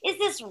 Is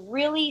this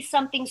really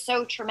something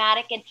so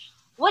traumatic? And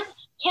what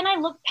can I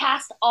look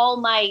past all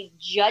my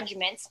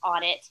judgments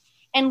on it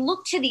and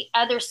look to the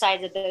other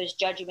sides of those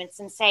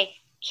judgments and say,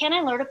 can I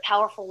learn a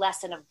powerful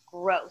lesson of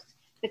growth?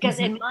 Because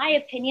in my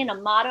opinion,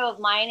 a motto of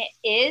mine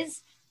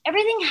is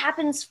everything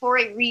happens for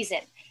a reason.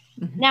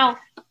 Now,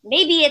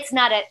 maybe it's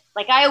not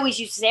like I always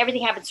used to say,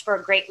 everything happens for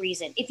a great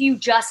reason if you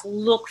just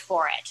look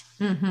for it.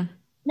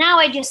 Now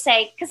I just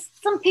say, because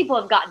some people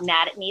have gotten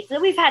mad at me,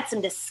 so we've had some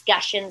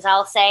discussions,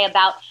 I'll say,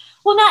 about,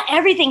 well, not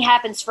everything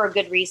happens for a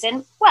good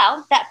reason.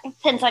 Well, that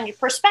depends on your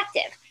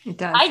perspective. It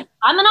does.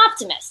 I'm an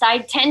optimist. I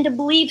tend to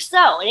believe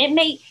so. And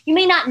you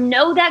may not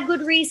know that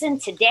good reason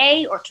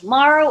today or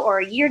tomorrow or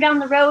a year down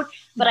the road,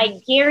 but I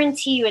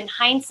guarantee you in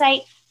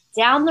hindsight,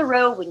 down the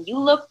road, when you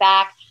look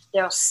back,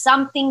 there's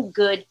something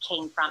good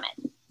came from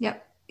it.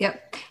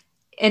 Yep.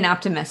 An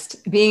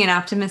optimist. Being an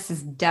optimist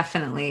is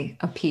definitely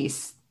a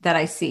piece that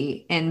I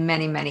see in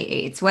many, many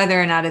eights, whether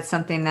or not it's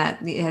something that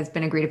has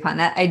been agreed upon.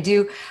 That I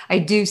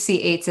do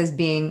see eights as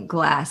being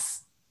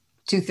glass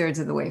 2/3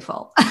 of the way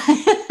full.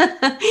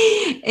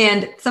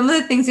 And some of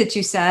the things that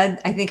you said,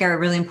 I think are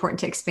really important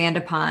to expand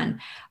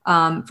upon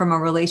from a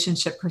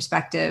relationship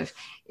perspective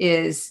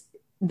is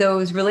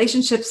those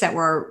relationships that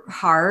were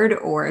hard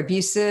or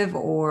abusive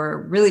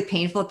or really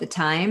painful at the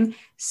time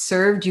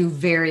served you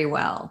very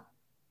well.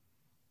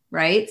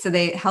 Right? So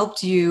they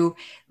helped you.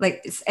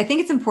 Like, I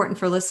think it's important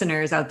for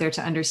listeners out there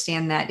to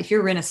understand that if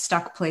you're in a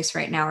stuck place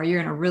right now, or you're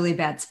in a really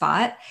bad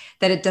spot,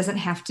 that it doesn't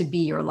have to be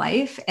your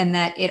life. And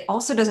that it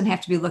also doesn't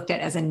have to be looked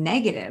at as a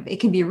negative. It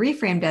can be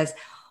reframed as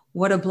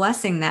what a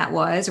blessing that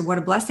was, or what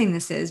a blessing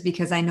this is,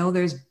 because I know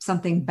there's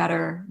something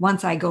better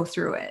once I go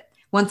through it.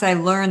 Once I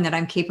learn that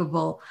I'm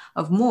capable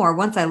of more,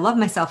 once I love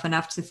myself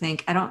enough to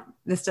think,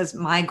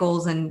 my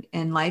goals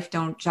in life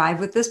don't jive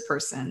with this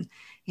person.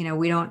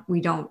 We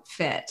don't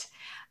fit.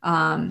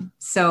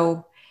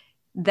 So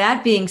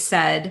that being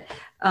said,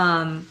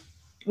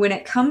 when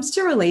it comes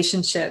to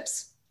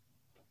relationships,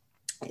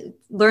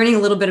 learning a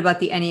little bit about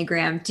the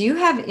Enneagram, do you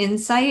have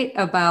insight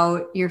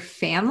about your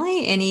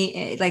family?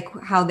 Any, like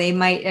how they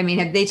might,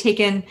 have they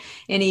taken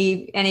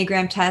any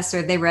Enneagram tests, or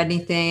have they read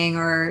anything,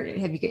 or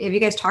have you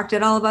guys talked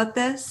at all about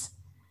this?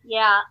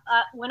 Yeah.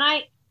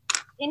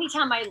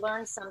 Anytime I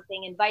learn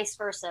something, and vice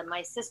versa,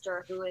 my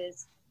sister, who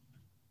is,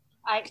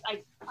 I've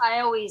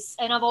always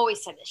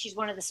said that she's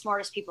one of the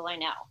smartest people I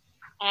know.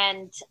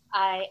 And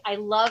I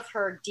love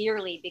her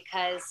dearly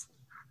because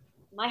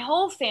my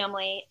whole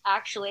family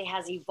actually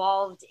has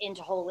evolved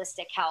into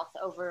holistic health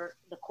over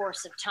the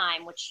course of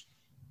time, which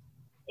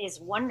is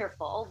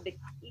wonderful.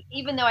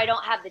 Even though I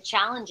don't have the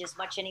challenges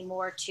much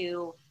anymore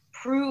to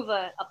prove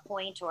a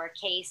point or a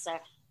case,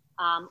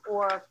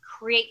 or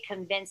create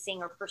convincing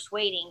or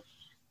persuading.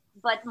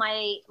 But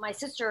my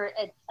sister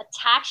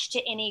attached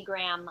to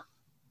Enneagram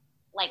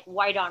like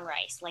white on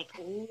rice, like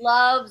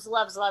loves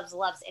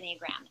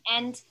Enneagram.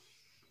 And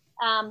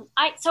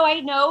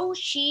I know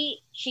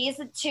she is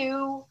a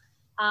 2.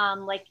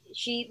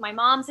 My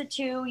mom's a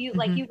 2,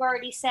 like you've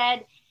already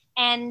said.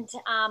 And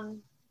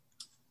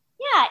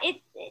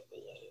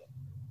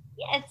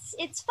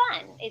it's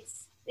fun.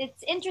 It's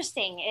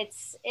interesting.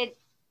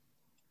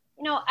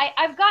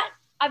 I've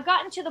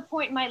gotten to the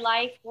point in my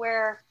life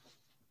where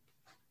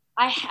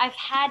I've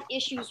had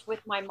issues with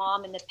my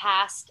mom in the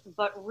past,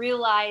 but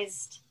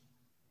realized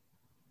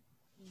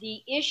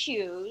the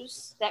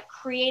issues that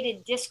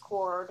created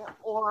discord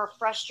or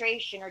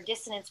frustration or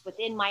dissonance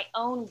within my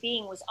own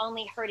being was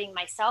only hurting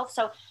myself.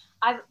 So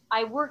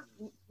I worked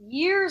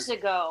years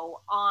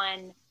ago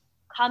on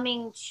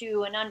coming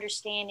to an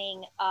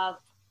understanding of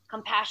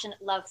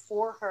compassionate love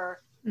for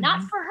her,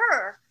 not for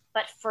her,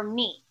 but for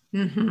me.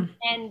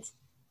 And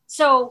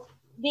so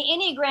the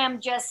Enneagram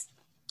just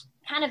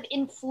kind of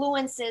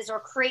influences or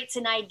creates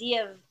an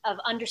idea of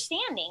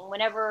understanding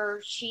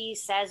whenever she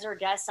says or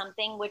does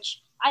something,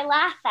 which I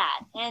laugh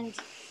at. And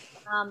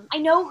I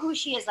know who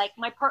she is. Like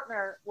my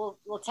partner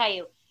will tell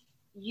you,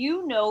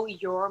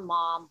 your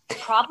mom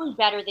probably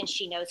better than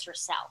she knows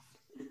herself.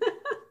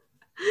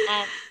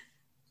 And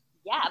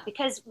yeah,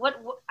 because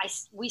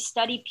we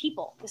study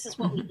people. This is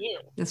what we do.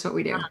 That's what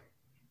we do.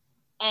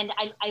 And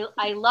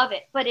I love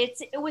it. But it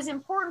was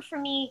important for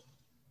me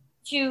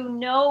to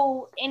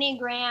know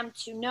Enneagram,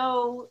 to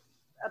know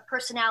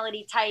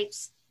personality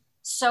types,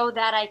 so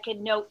that I could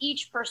know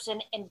each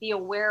person and be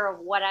aware of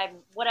what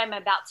I'm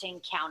about to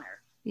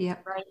encounter. Yeah.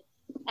 Right.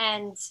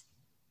 And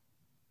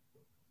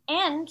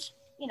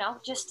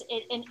just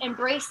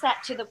embrace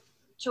that to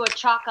a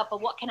chalk up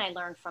of what can I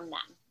learn from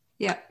them.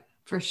 Yeah,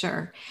 for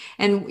sure.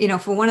 And,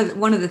 for one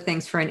of the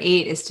things for an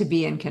 8 is to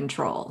be in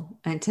control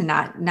and to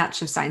not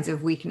show signs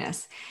of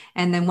weakness.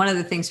 And then one of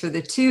the things for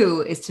the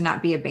 2 is to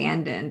not be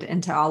abandoned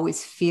and to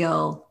always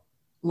feel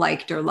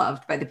liked or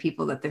loved by the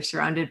people that they're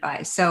surrounded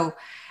by. So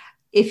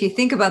if you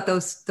think about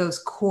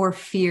those core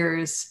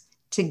fears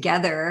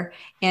together,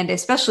 and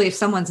especially if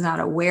someone's not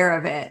aware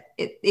of it,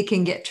 it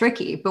can get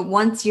tricky. But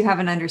once you have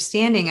an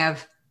understanding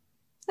of,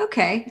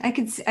 okay, I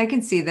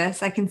can see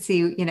this. I can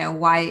see,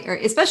 why, or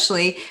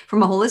especially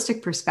from a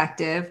holistic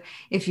perspective,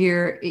 if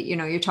you're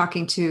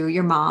talking to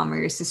your mom or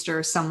your sister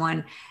or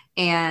someone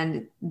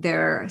and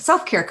their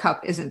self-care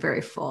cup isn't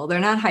very full, they're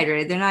not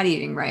hydrated, they're not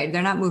eating right,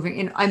 they're not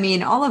moving,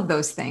 all of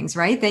those things,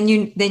 right? Then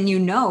you're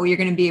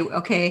going to be,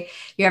 okay,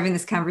 you're having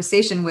this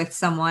conversation with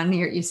someone,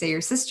 you say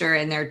your sister,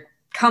 and they're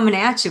coming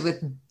at you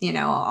with,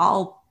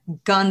 all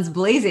guns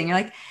blazing. You're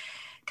like,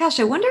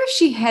 gosh, I wonder if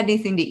she had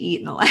anything to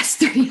eat in the last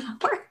 3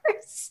 hours.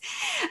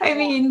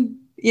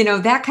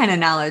 That kind of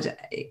knowledge,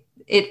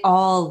 it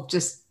all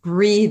just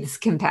breathes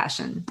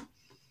compassion.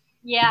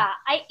 Yeah.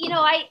 I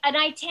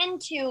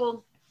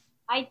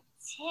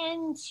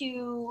tend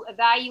to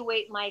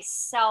evaluate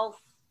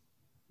myself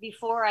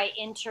before I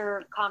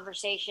enter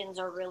conversations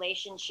or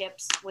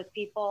relationships with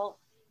people,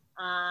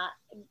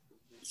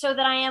 so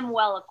that I am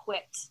well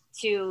equipped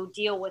to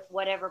deal with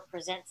whatever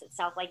presents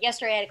itself. Like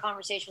yesterday I had a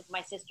conversation with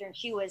my sister and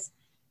she was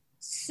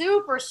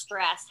super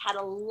stressed,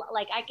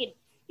 I could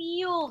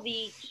feel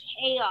the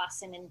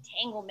chaos and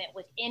entanglement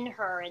within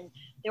her. And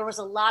there was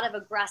a lot of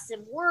aggressive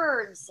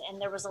words and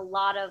there was a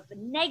lot of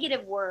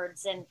negative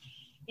words. And,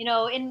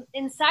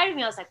 inside of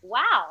me, I was like,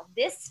 wow,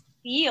 this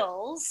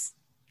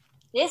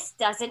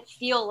doesn't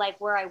feel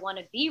like where I want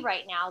to be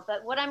right now.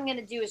 But what I'm going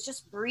to do is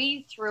just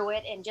breathe through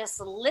it and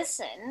just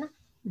listen.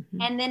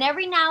 Mm-hmm. And then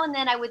every now and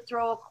then I would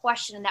throw a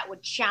question that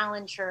would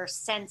challenge her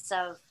sense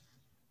of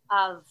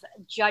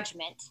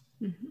judgment.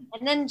 Mm-hmm.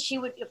 And then she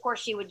would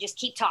just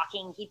keep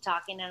talking.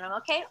 And I'm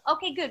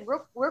okay, good.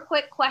 Real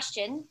quick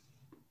question.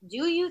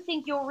 Do you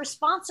think you're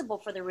responsible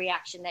for the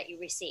reaction that you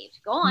received?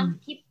 Go on.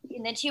 Mm-hmm.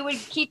 And then she would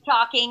keep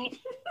talking.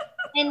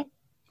 And,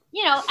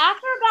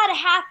 after about a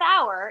half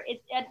hour,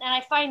 and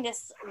I find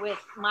this with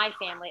my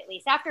family, at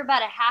least, after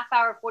about a half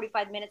hour,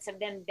 45 minutes of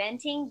them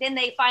venting, then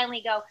they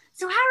finally go,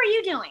 so how are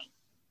you doing?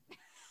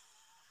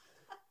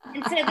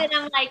 And so then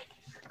I'm like,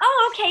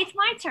 oh, okay, it's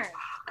my turn.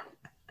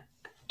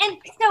 And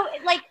so,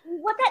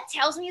 what that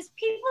tells me is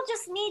people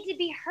just need to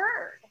be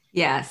heard.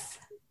 Yes.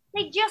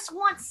 They just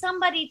want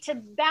somebody to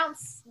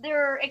bounce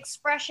their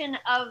expression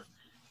of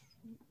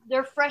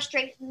their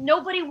frustration.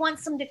 Nobody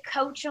wants them to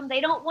coach them.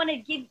 They don't want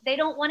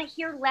to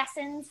hear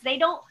lessons. They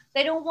don't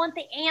want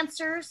the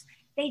answers.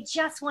 They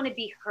just want to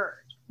be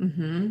heard.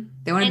 Mm-hmm.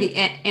 They want to be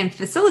and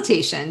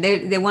facilitation.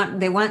 They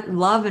want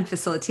love and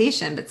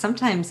facilitation, but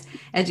sometimes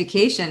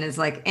education is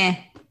like,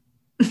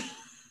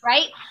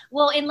 right?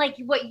 Well, and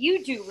what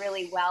you do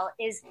really well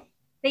is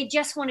they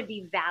just want to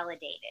be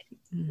validated,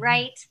 mm-hmm.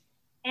 right?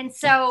 And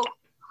so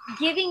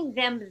giving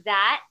them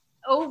that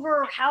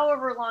over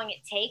however long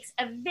it takes,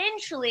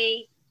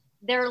 eventually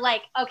they're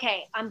like,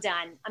 okay, I'm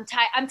done. I'm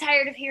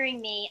tired of hearing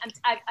me.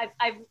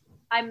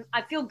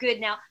 I feel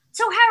good now.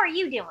 So how are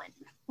you doing?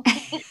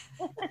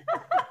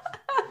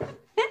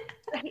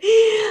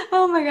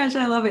 Oh my gosh,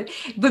 I love it.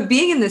 But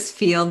being in this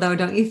field, though,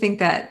 don't you think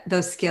that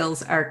those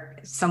skills are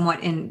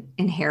somewhat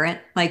inherent?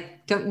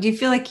 Do you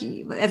feel like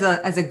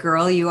as a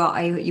girl, you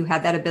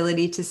had that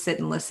ability to sit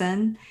and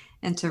listen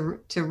and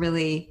to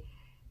really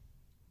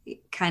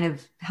kind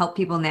of help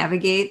people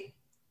navigate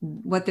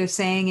what they're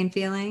saying and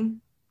feeling?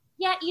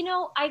 Yeah,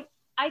 I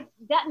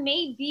that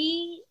may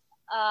be.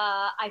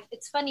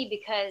 It's funny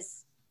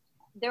because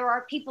there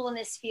are people in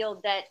this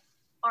field that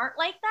aren't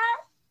like that,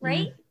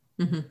 right?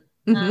 Mm-hmm.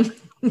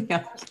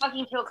 Yeah. I was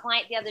talking to a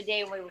client the other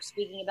day and we were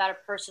speaking about a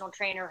personal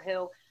trainer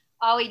who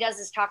all he does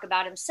is talk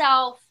about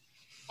himself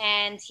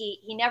and he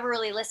never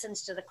really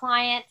listens to the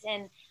client.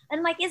 And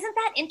I'm like, isn't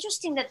that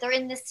interesting that they're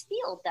in this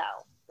field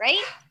though?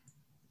 Right.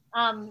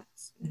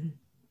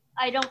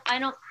 I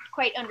don't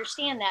quite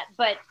understand that,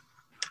 but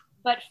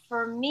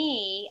for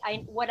me,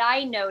 what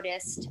I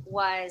noticed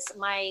was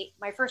my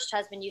first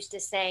husband used to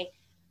say,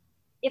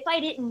 if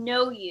I didn't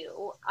know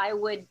you, I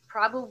would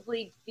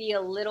probably be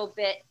a little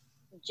bit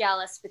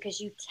jealous because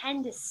you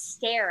tend to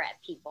stare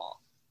at people,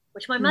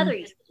 which my mother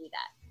used to do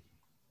that.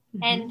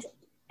 Mm-hmm.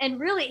 And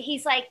really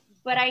he's like,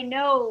 but I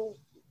know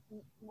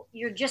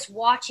you're just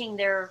watching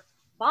their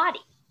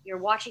body. You're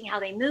watching how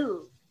they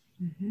move.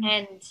 Mm-hmm.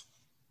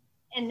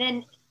 And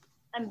then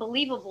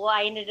unbelievable,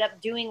 I ended up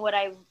doing what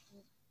I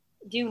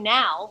do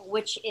now,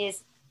 which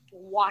is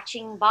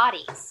watching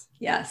bodies.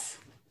 Yes.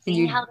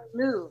 Seeing how they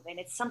move. And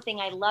it's something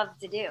I love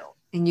to do.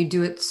 And you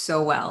do it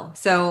so well.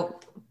 So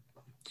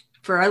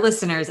for our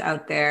listeners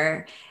out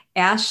there,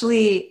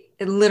 Ashley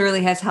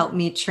literally has helped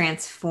me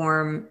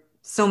transform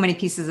so many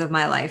pieces of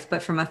my life.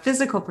 But from a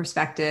physical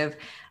perspective,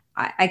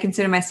 I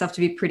consider myself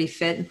to be pretty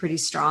fit and pretty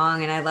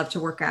strong, and I love to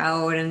work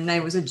out. And I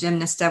was a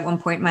gymnast at one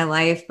point in my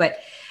life, but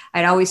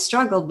I'd always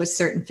struggled with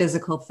certain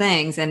physical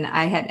things. And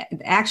I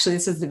had actually,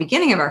 this is the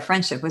beginning of our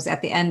friendship, was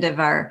at the end of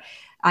our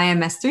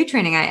IMS3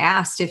 training. I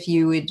asked if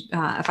you would,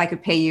 if I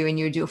could pay you and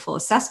you would do a full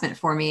assessment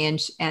for me.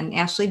 And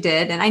Ashley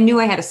did. And I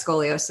knew I had a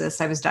scoliosis.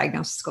 I was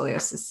diagnosed with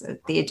scoliosis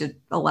at the age of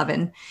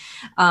 11.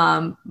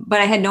 But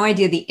I had no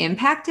idea the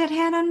impact it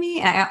had on me.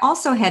 And I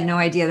also had no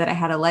idea that I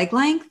had a leg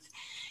length.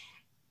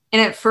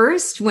 And at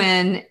first,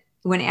 when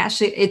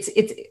Ashley,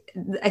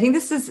 I think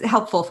this is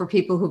helpful for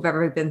people who've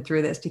ever been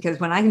through this, because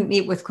when I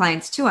meet with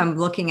clients too, I'm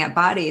looking at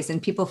bodies and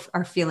people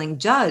are feeling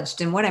judged.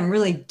 And what I'm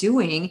really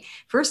doing,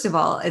 first of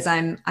all, is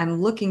I'm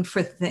looking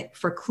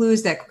for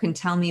clues that can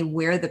tell me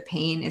where the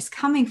pain is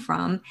coming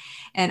from,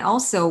 and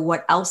also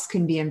what else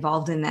can be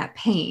involved in that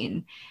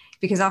pain.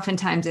 Because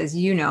oftentimes, as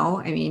you know,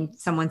 I mean,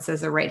 someone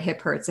says the right hip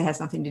hurts. It has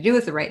nothing to do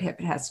with the right hip.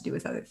 It has to do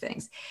with other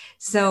things.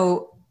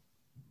 So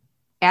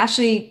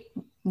Ashley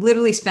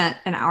literally spent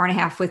an hour and a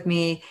half with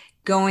me,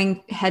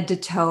 going head to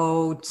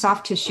toe,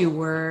 soft tissue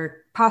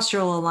work,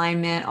 postural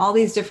alignment, all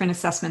these different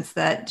assessments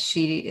that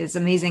she is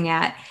amazing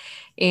at,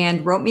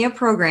 and wrote me a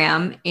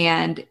program.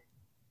 And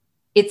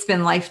it's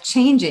been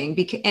life-changing.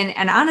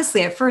 And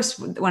honestly, at first,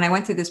 when I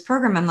went through this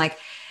program, I'm like,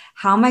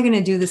 how am I going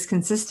to do this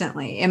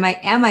consistently? Am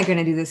I going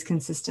to do this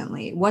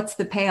consistently? What's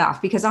the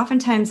payoff? Because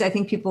oftentimes I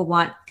think people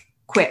want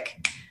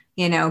quick,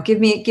 give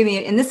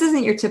me, and this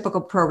isn't your typical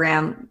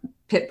program,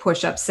 pit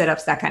push-ups,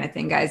 sit-ups, that kind of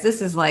thing, guys.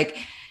 This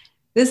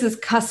is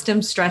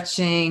custom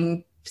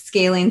stretching,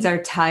 scalenes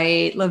are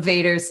tight,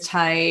 levators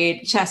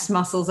tight, chest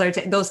muscles are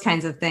tight, those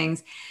kinds of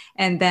things.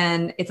 And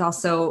then it's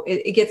also,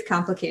 it gets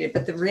complicated.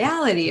 But the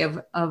reality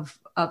of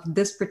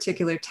this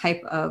particular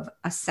type of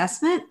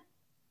assessment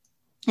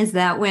is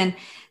that when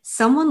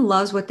someone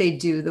loves what they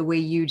do the way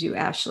you do,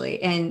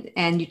 Ashley,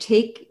 and you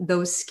take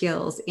those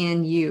skills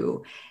in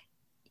you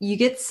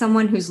get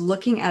someone who's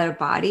looking at a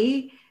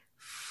body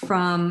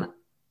from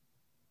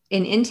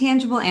an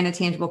intangible and a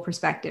tangible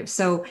perspective.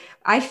 So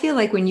I feel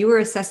like when you were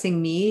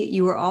assessing me,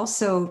 you were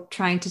also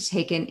trying to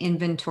take an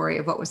inventory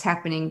of what was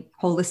happening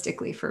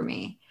holistically for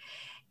me.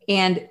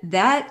 And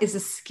that is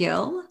a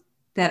skill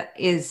that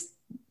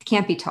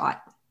can't be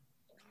taught.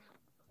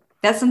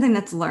 That's something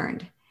that's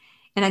learned.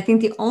 And I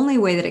think the only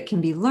way that it can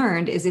be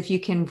learned is if you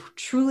can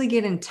truly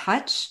get in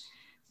touch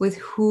with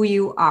who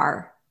you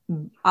are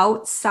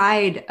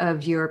outside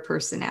of your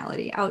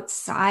personality,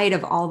 outside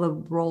of all the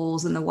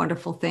roles and the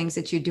wonderful things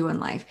that you do in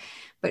life,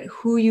 but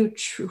who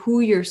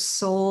your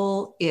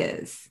soul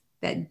is,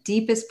 that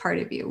deepest part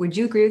of you. Would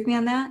you agree with me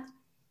on that?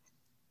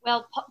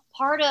 Well,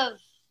 part of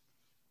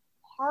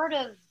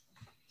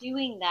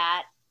doing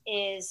that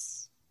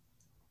is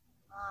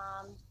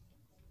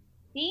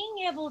being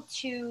able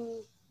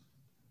to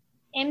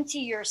empty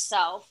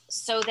yourself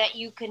so that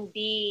you can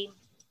be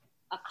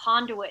a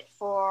conduit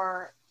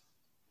for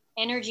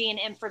energy and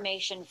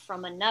information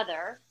from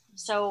another.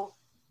 So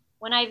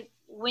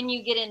when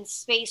you get in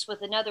space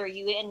with another,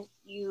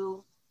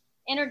 you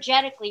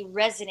energetically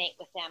resonate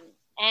with them.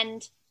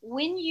 And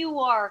when you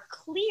are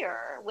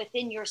clear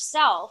within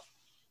yourself,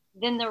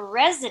 then the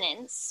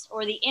resonance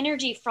or the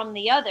energy from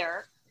the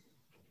other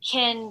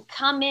can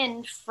come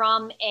in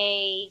from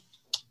a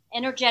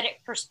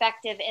energetic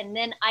perspective, and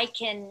then I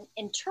can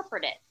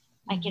interpret it.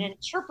 Mm-hmm. I can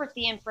interpret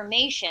the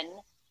information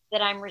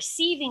that I'm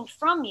receiving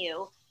from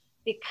you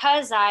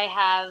because I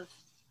have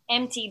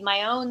emptied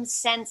my own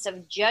sense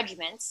of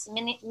judgments,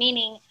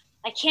 meaning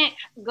I can't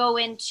go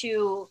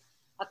into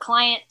a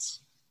client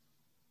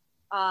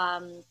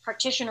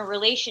practitioner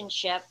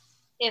relationship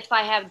if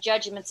I have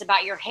judgments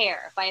about your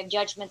hair, if I have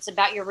judgments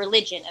about your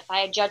religion, if I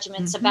have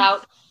judgments mm-hmm.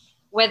 about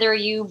whether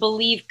you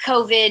believe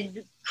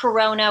COVID,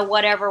 Corona,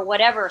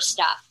 whatever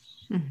stuff.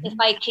 Mm-hmm. If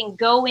I can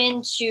go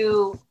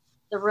into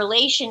the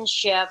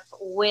relationship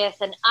with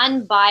an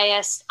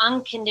unbiased,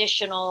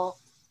 unconditional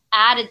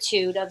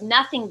attitude of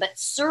nothing but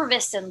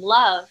service and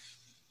love,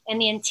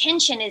 and the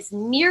intention is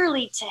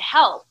merely to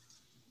help,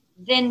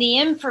 then the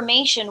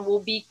information will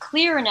be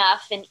clear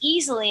enough and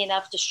easily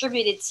enough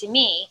distributed to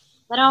me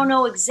that I don't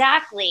know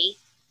exactly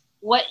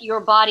what your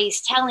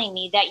body's telling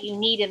me that you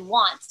need and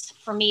want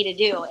for me to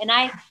do. And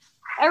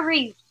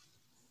every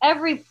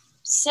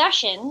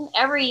session,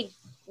 every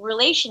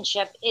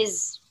relationship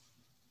is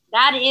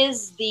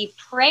the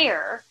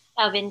prayer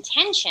of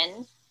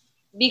intention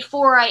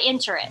before I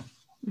enter it.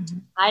 Mm-hmm.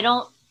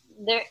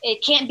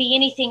 It can't be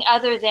anything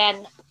other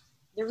than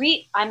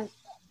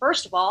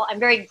first of all, I'm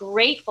very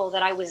grateful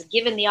that I was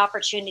given the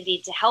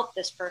opportunity to help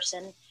this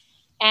person.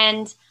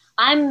 And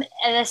I'm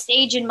at a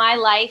stage in my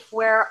life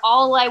where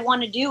all I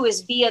want to do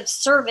is be of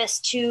service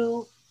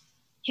to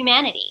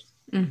humanity.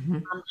 Mm-hmm.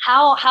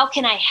 How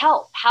can I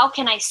help? How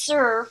can I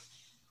serve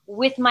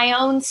with my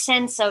own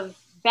sense of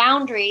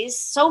boundaries?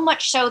 So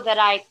much so that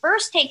I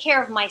first take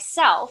care of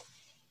myself.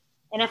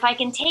 And if I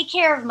can take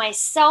care of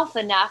myself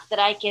enough that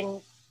I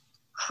can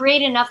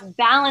create enough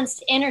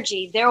balanced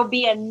energy, there will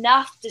be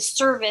enough to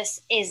service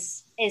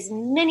as as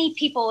many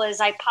people as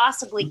I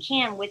possibly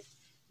can with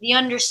the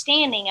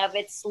understanding of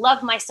it's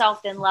love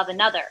myself, then love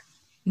another.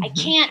 I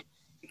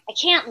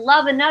can't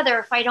love another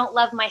if I don't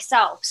love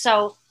myself.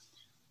 So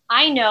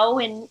I know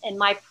in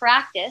my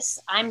practice,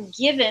 I'm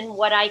given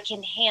what I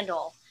can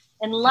handle.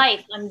 In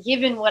life, I'm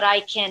given what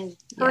I can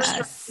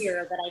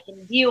persevere, that I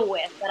can deal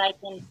with, that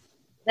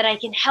I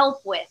can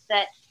help with.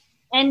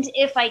 And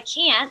if I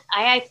can't,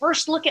 I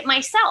first look at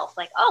myself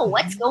like, oh,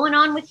 what's going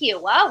on with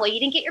you? Well, you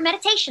didn't get your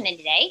meditation in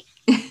today.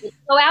 You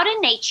go out in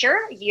nature.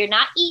 You're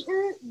not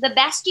eating the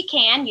best you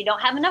can. You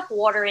don't have enough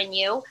water in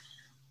you.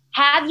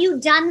 Have you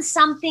done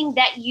something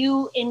that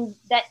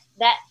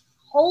that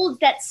holds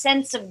that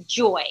sense of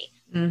joy?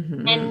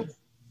 And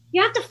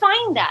you have to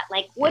find that.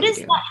 Like, what is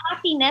that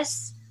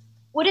happiness?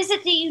 What is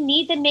it that you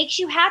need that makes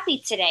you happy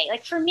today?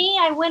 Like for me,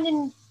 I went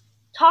and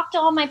talked to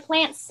all my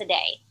plants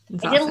today.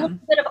 That's I did awesome. a little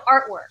bit of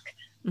artwork,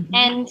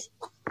 and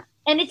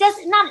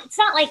it's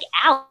not like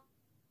out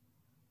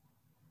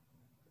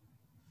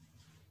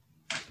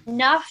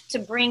enough to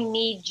bring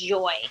me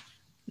joy,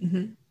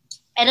 and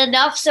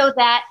enough so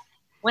that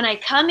when I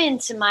come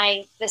into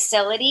my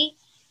facility,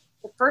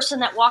 the person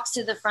that walks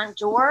through the front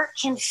door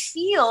can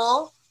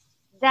feel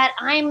that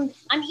I'm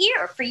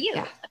here for you.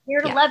 Yeah. I'm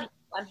here to love you.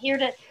 I'm here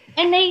to,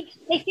 and they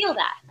feel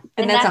that.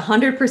 And that's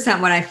 100%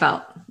 what I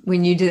felt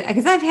when you did,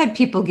 because I've had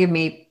people give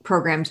me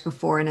programs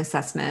before and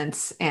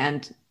assessments,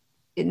 and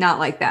not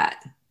like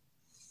that.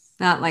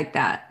 Not like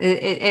that.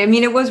 I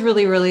mean, it was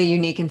really, really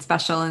unique and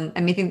special. And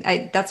I mean,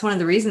 that's one of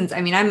the reasons.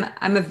 I mean,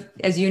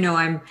 as you know,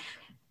 I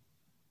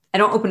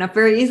don't open up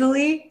very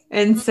easily.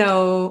 And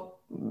so,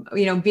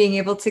 being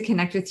able to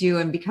connect with you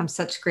and become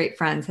such great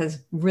friends has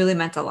really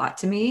meant a lot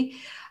to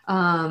me.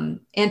 And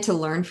to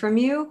learn from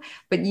you,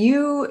 but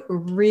you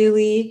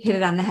really hit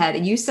it on the head.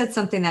 And you said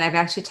something that I've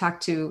actually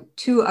talked to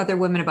 2 other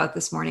women about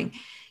this morning.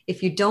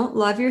 If you don't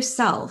love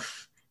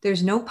yourself,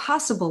 there's no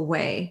possible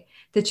way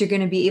that you're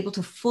going to be able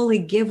to fully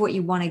give what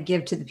you want to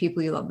give to the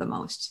people you love the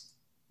most.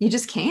 You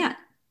just can't.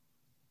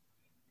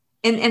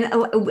 And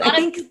I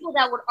think people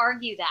that would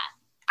argue that.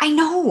 I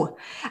know.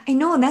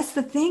 And that's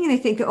the thing. And I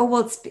think, oh,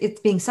 well,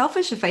 it's being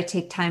selfish if I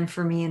take time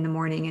for me in the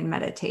morning and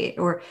meditate,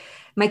 or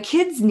my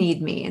kids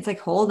need me. It's like,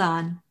 hold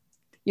on.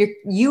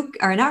 You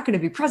are not going to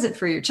be present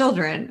for your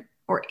children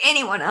or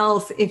anyone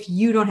else if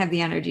you don't have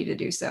the energy to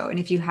do so. And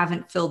if you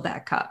haven't filled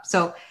that cup.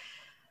 So,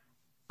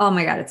 oh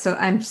my God.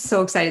 I'm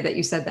so excited that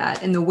you said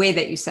that, and the way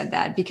that you said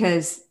that,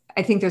 because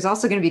I think there's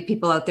also going to be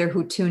people out there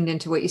who tuned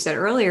into what you said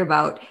earlier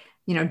about,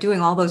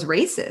 doing all those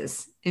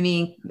races. I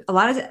mean, a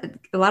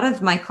lot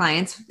of my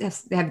clients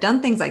have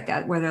done things like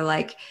that, where they're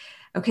like,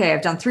 okay,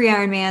 I've done 3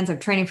 Ironmans. I'm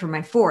training for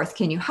my 4th.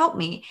 Can you help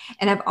me?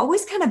 And I've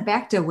always kind of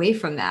backed away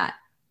from that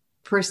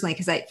personally,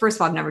 because first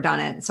of all, I've never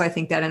done it. So I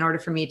think that in order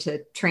for me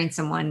to train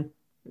someone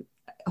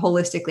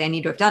holistically, I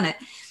need to have done it.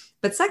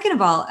 But second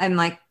of all, I'm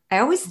like, I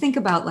always think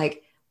about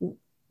like,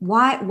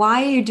 why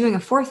are you doing a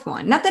 4th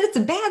one? Not that it's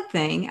a bad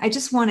thing. I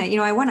just want to,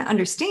 I want to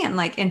understand,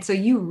 like, and so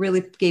you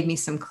really gave me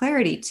some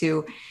clarity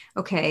to,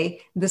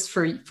 okay, this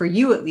for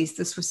you, at least,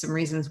 this was some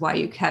reasons why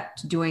you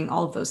kept doing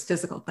all of those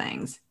physical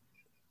things.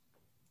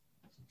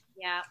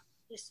 Yeah.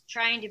 Just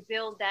trying to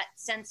build that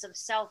sense of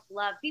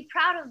self-love, be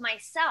proud of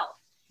myself.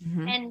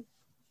 And,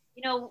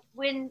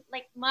 when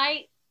like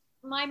my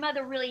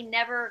mother really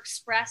never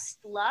expressed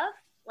love,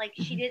 like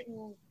she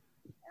didn't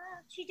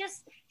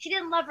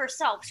love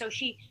herself. So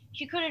she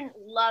couldn't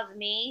love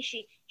me.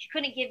 She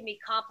couldn't give me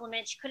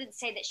compliments. She couldn't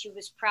say that she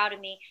was proud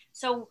of me.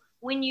 So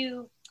when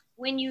you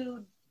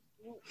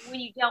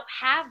don't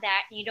have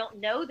that, and you don't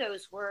know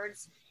those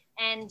words,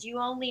 and you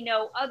only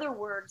know other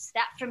words,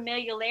 that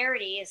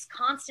familiarity is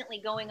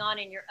constantly going on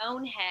in your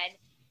own head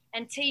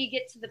until you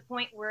get to the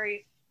point where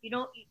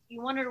you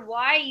wonder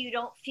why you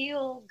don't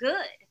feel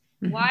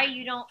good, why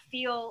you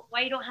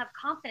don't have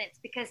confidence,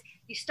 because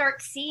you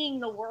start seeing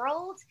the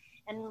world.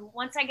 And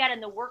once I got in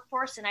the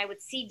workforce and I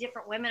would see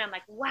different women, I'm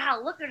like,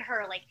 wow, look at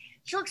her. Like,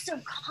 she looks so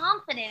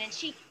confident, and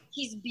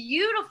she's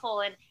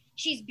beautiful, and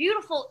she's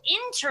beautiful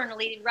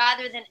internally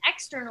rather than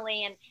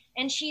externally.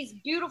 And she's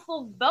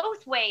beautiful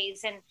both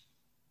ways.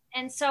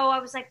 And so I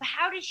was like, but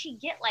how did she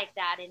get like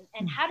that?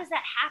 And how does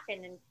that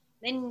happen? And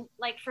then,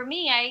 like, for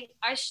me,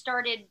 I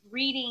started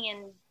reading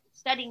and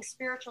studying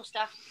spiritual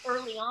stuff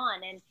early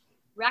on, and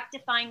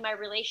rectifying my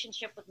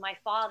relationship with my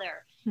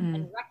father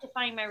and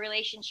rectifying my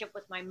relationship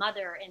with my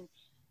mother. And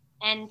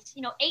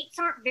 8s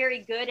aren't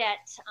very good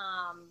at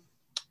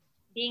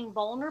being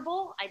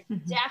vulnerable. I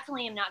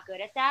definitely am not good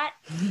at that.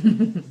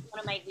 One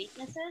of my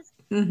weaknesses.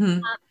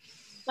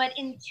 But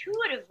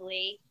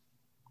intuitively,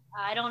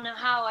 I don't know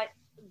how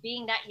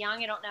being that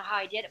young, I don't know how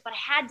I did it, but I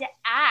had to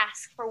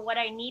ask for what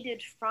I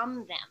needed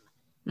from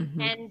them.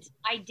 And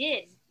I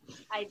did.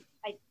 I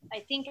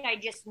think I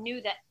just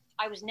knew that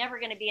I was never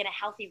going to be in a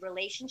healthy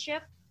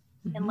relationship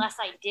unless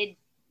I did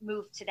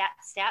move to that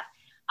step.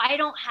 I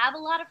don't have a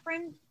lot of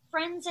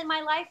friends in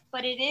my life,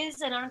 but it is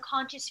an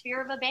unconscious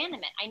fear of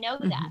abandonment. I know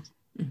that.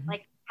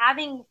 Like,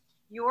 having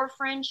your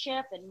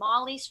friendship and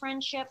Molly's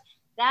friendship,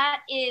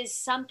 that is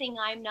something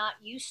I'm not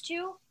used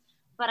to,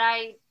 but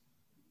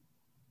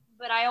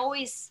I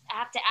always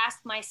have to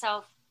ask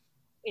myself,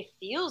 it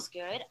feels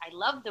good. I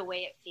love the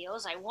way it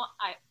feels.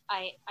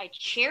 I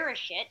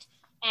cherish it.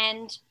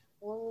 And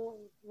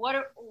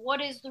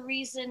what is the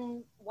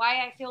reason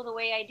why I feel the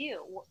way I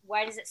do?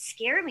 Why does it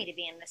scare me to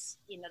be in this,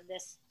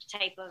 this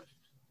type of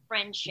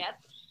friendship?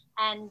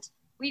 And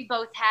we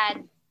both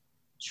had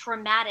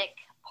traumatic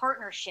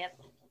partnership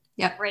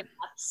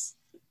breakups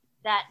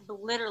that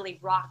literally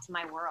rocked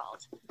my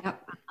world.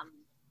 Yep.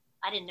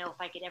 I didn't know if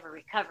I could ever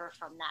recover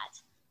from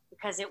that,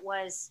 because it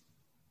was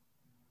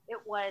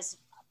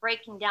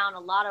breaking down a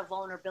lot of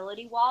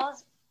vulnerability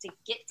walls to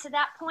get to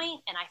that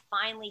point. And I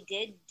finally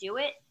did do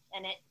it,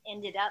 and it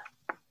ended up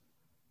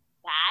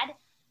bad.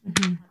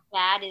 Mm-hmm.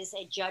 Bad is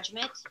a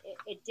judgment.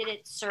 It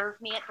didn't serve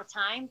me at the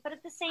time, but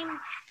at the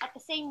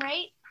same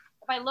rate,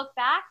 if I look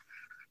back,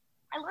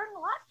 I learned a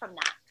lot from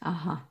that.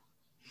 Uh-huh.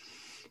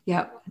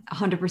 Yep.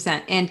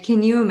 100%. And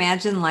can you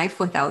imagine life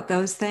without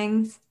those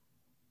things?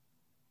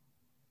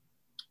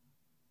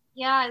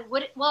 Yeah.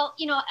 Well,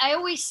 I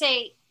always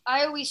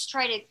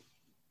try to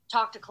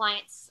talk to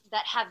clients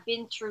that have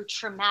been through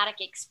traumatic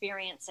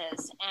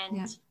experiences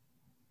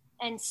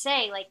and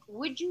say, like,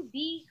 would you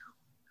be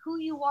who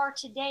you are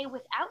today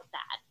without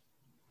that?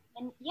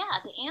 And yeah,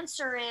 the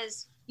answer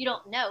is you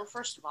don't know,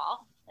 first of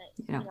all.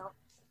 Yeah.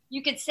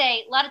 You could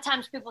say, a lot of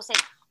times people say,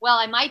 well,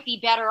 I might be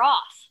better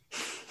off.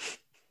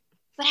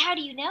 But how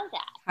do you know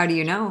that? How do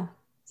you know?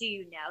 Do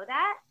you know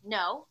that?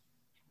 No.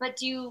 But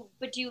do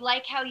you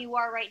like how you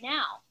are right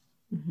now?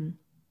 Mm-hmm.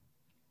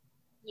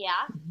 Yeah.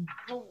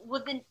 Mm-hmm.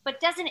 Well then, but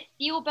doesn't it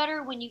feel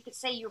better when you could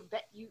say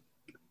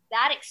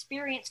that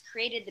experience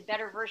created the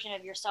better version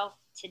of yourself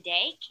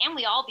today? Can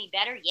we all be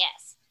better?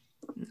 Yes.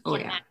 Oh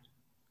yeah.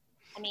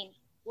 I mean,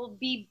 we'll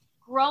be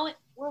growing.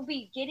 We'll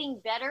be getting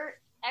better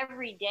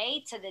every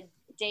day to the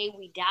day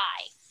we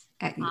die.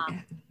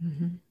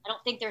 Mm-hmm. I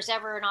don't think there's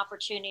ever an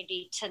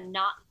opportunity to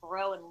not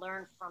grow and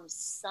learn from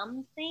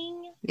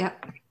something.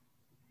 Yep.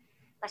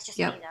 That's just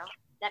me, though.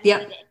 That may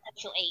be the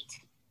essential 8.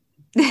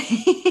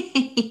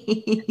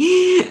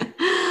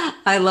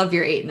 I love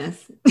your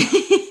 8-ness.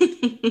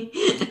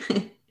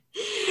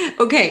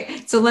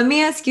 Okay, so let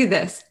me ask you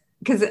this,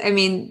 because I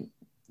mean,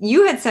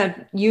 you had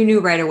said you knew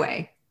right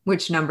away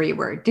which number you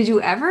were. Did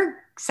you ever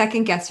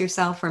second guess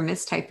yourself or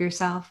mistype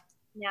yourself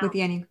with the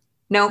Enneagram?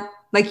 No,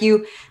 like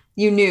you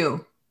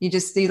knew. You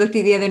looked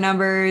at the other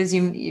numbers.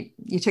 You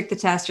took the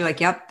test. You're like,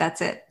 yep, that's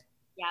it.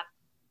 Yep.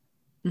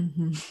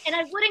 Mm-hmm. And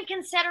I wouldn't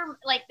consider,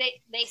 like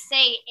they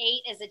say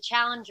 8 as a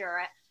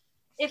challenger.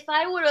 If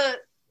I were to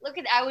look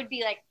at it, I would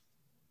be like,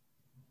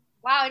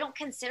 wow, I don't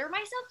consider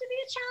myself to be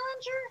a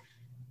challenger.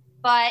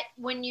 But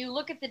when you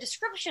look at the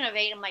description of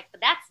 8, I'm like,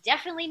 but that's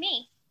definitely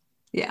me.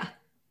 Yeah.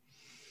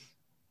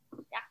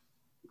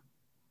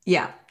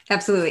 Yeah,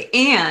 absolutely.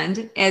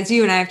 And as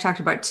you and I have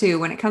talked about too,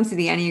 when it comes to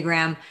the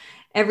Enneagram,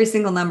 every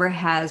single number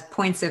has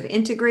points of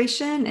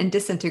integration and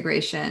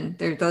disintegration.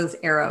 There are those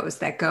arrows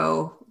that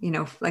go,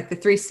 like the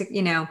 3, 6,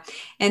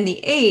 and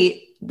the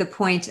 8, the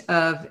point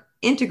of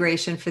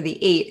integration for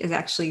the 8 is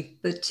actually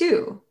the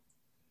 2.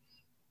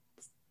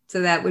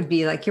 So that would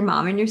be like your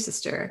mom and your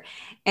sister.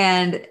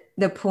 And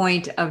the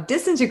point of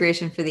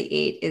disintegration for the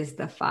 8 is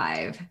the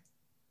 5.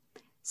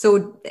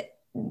 So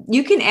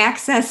you can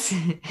access,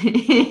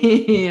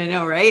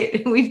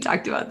 right? We've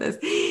talked about this.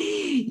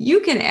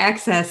 You can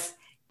access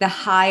the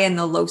high and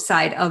the low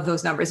side of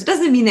those numbers. It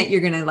doesn't mean that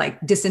you're going to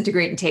like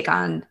disintegrate and take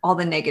on all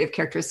the negative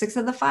characteristics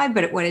of the 5,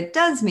 but what it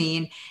does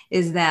mean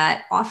is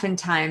that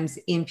oftentimes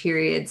in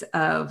periods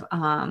of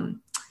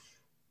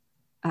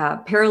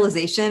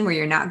paralyzation where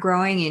you're not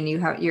growing and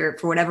you're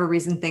for whatever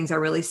reason things are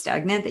really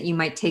stagnant, that you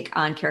might take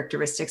on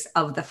characteristics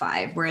of the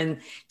 5. Where in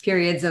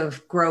periods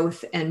of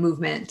growth and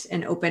movement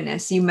and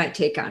openness, you might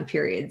take on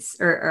periods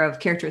or of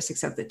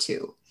characteristics of the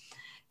 2.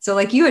 So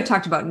like you had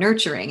talked about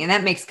nurturing, and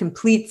that makes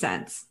complete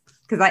sense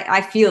because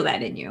I feel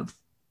that in you.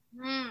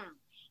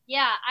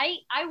 Yeah,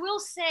 I will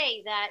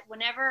say that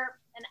whenever,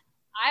 and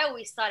I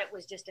always thought it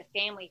was just a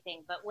family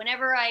thing, but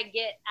whenever I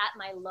get at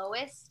my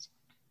lowest,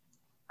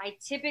 I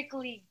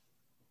typically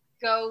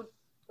go,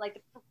 like,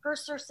 the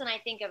first person I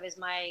think of is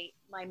my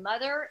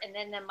mother and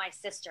then my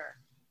sister.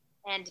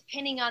 And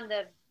depending on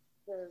the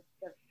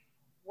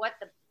what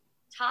the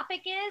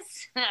topic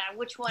is,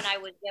 which one I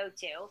would go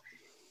to.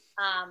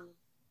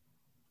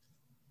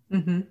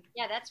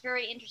 Yeah, that's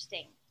very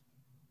interesting.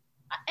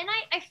 And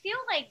I feel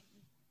like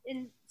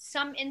in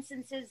some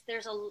instances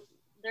there's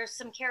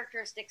some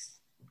characteristics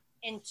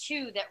in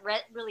 2 that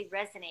really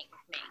resonate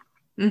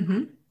with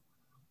me.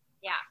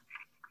 Yeah.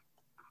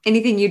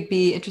 Anything you'd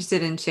be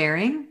interested in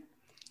sharing?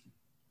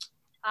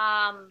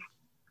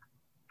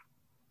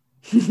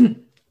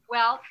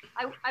 Well,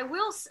 I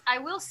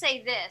will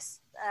say this.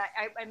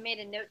 I made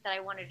a note that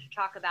I wanted to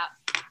talk about.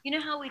 You know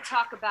how we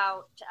talk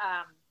about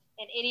a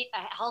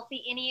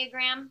healthy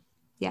Enneagram?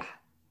 Yeah.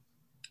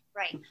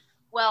 Right.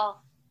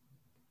 Well,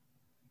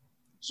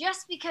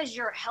 just because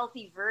you're a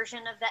healthy version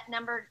of that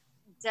number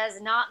does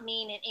not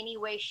mean in any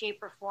way, shape,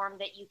 or form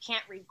that you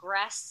can't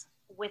regress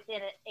within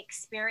an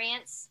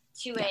experience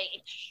to a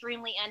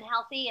extremely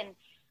unhealthy. And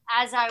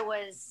as I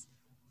was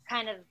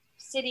kind of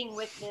sitting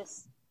with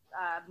this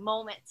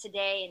moment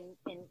today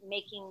and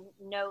making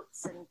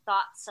notes and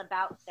thoughts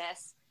about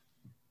this,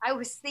 I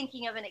was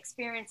thinking of an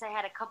experience I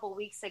had a couple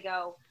weeks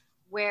ago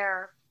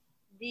where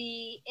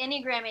the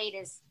Enneagram 8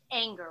 is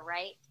anger,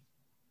 right?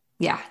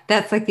 Yeah,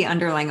 that's like the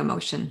underlying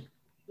emotion.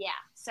 Yeah.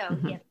 So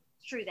yeah,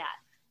 true that.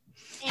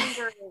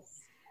 Anger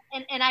is,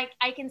 and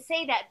I can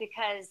say that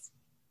because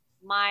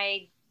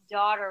my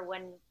daughter,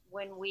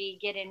 when we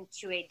get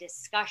into a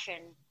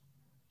discussion,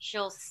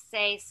 she'll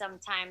say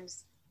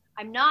sometimes,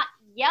 I'm not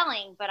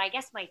yelling, but I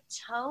guess my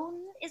tone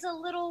is a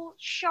little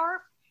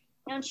sharp.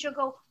 And she'll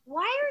go,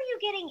 why are you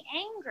getting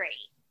angry?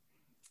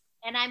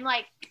 And I'm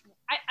like,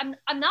 I'm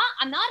not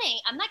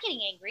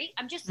getting angry.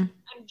 I'm just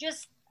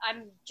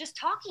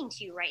talking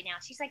to you right now.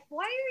 She's like,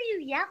 why are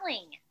you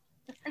yelling?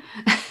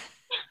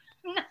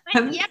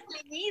 I'm not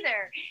yelling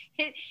either.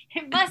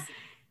 It must,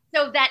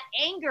 so that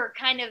anger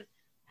kind of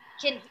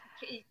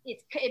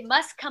it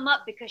must come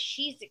up because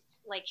she's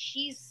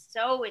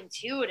so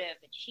intuitive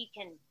and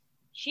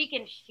she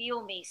can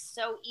feel me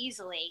so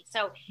easily.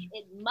 So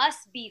it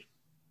must be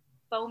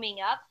foaming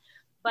up.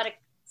 But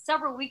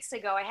several weeks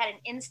ago, I had an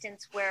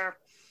instance where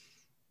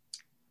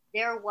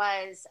there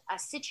was a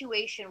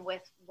situation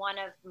with one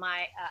of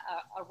my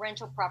a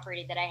rental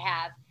property that I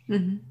have,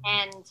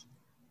 and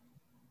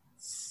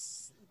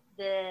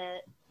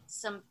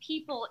some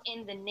people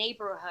in the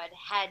neighborhood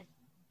had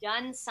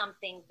done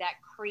something that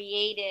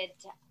created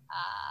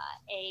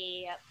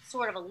a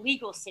sort of a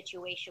legal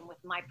situation with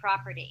my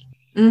property,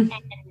 and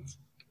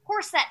of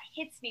course that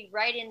hits me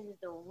right in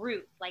the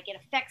root. Like, it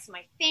affects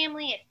my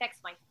family, it affects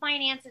my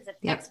finances, it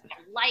affects my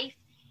life,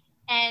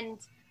 and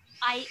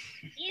I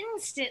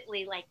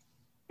instantly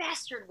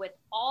festered with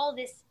all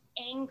this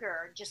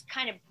anger, just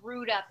kind of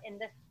brewed up.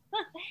 And the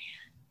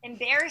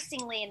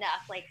embarrassingly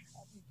enough,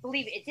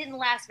 believe it didn't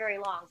last very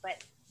long,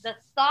 but the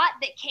thought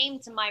that came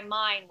to my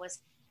mind was,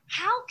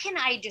 how can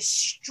I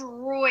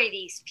destroy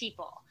these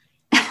people?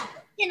 What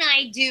can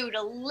I do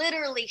to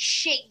literally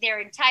shake their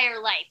entire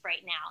life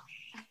right now?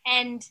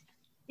 And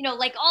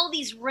all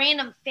these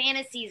random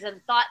fantasies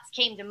and thoughts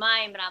came to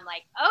mind, but I'm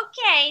like,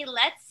 okay,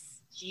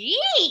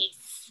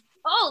 jeez,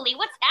 holy,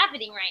 what's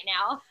happening right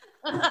now?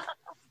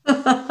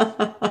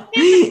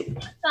 It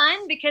was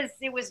fun because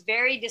it was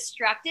very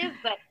destructive,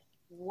 but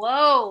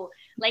whoa,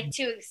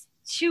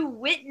 to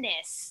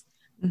witness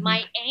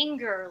my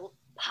anger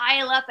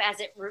pile up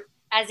as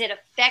it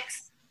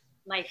affects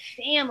my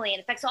family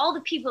and affects all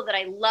the people that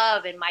I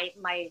love and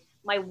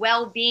my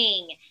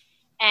well-being,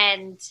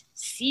 and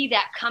see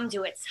that come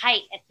to its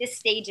height at this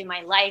stage in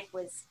my life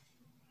was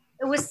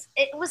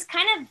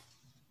kind of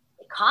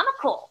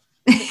comical,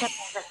 because I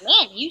was like,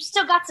 man, you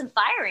still got some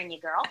fire in you,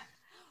 girl.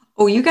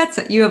 Oh, you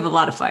have a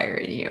lot of fire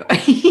in you.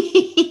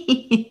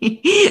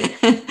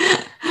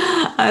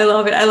 I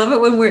love it. I love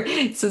it when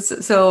we're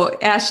so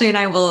Ashley and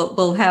I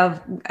will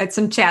have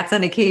some chats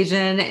on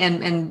occasion,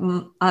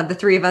 and the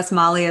three of us,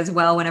 Molly as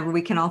well, whenever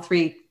we can all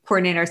three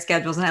coordinate our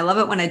schedules. And I love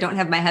it when I don't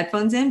have my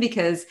headphones in,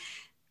 because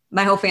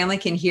my whole family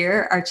can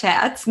hear our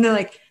chats, and they're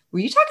like, were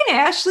you talking to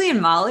Ashley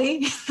and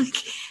Molly?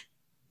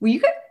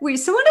 Were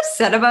someone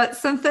upset about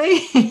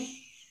something?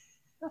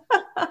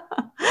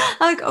 I'm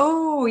like,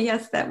 oh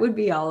yes, that would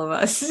be all of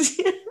us.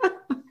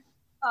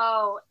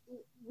 Oh,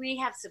 we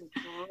have some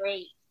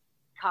great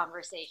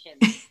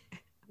conversations.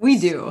 We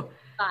do.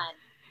 Fun.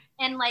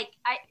 And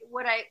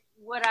what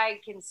I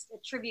can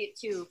attribute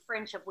to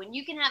friendship, when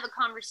you can have a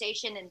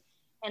conversation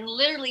and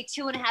literally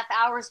 2.5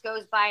 hours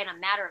goes by in a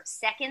matter of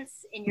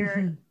seconds in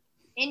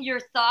your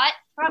thought.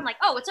 But I'm like,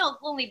 oh, it's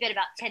only been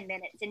about 10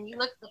 minutes. And you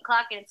look at the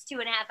clock and it's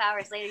 2.5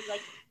 hours later. You're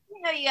like,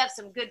 you have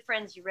some good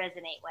friends you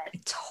resonate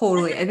with.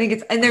 Totally. I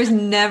think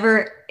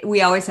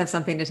we always have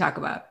something to talk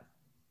about.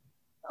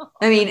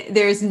 I mean,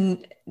 there's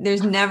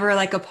never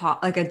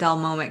a dull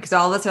moment, because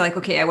all of us are like,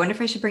 okay, I wonder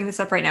if I should bring this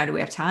up right now. Do we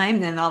have time?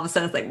 And then all of a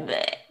sudden it's like,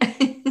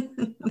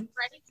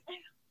 right.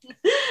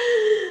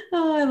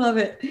 Oh, I love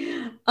it.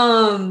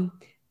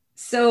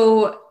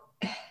 So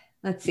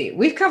let's see.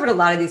 We've covered a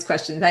lot of these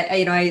questions.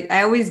 I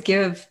always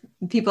give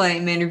people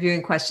I'm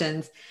interviewing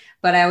questions,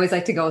 but I always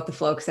like to go with the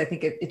flow, because I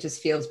think it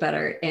just feels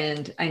better.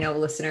 And I know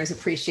listeners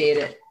appreciate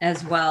it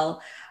as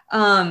well.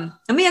 Let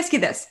me ask you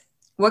this.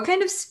 What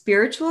kind of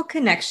spiritual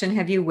connection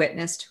have you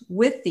witnessed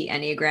with the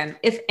Enneagram,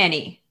 if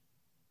any?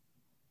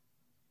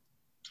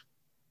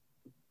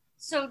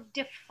 So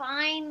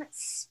define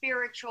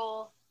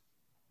spiritual.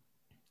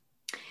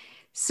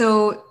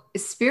 So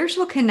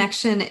spiritual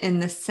connection in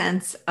the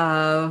sense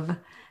of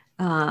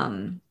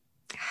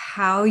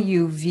how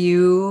you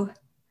view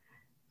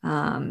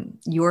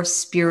your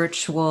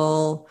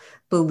spiritual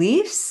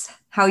beliefs,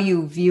 how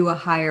you view a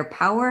higher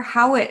power,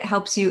 how it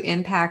helps you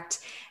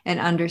impact and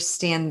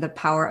understand the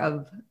power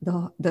of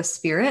the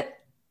spirit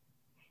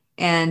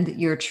and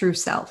your true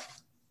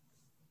self.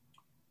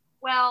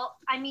 Well,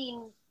 I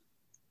mean,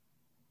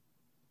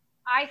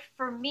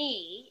 for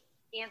me,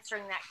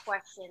 answering that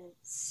question,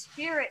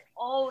 spirit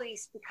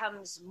always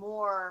becomes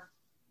more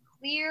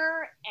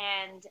clear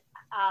and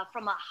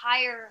from a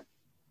higher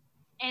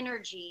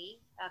energy,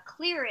 a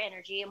clear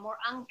energy, a more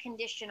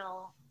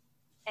unconditional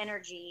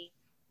energy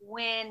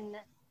when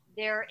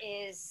there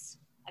is,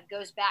 it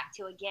goes back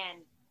to, again,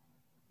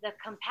 the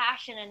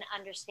compassion and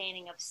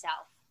understanding of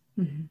self.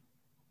 Mm-hmm.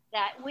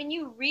 That when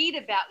you read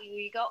about you,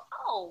 you go,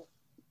 oh,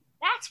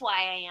 that's why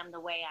I am the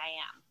way I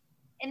am.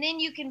 And then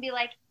you can be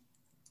like,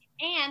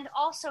 and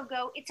also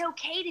go, it's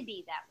okay to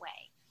be that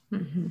way.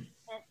 Mm-hmm.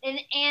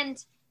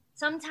 And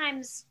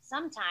sometimes,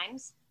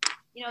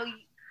 you know,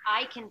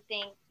 I can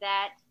think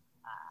that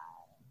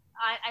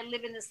I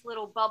live in this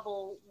little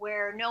bubble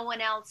where no one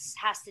else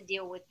has to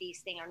deal with these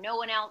things, or no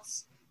one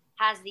else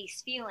has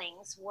these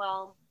feelings.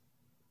 Well,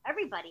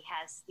 everybody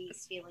has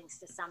these feelings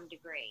to some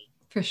degree.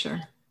 For sure.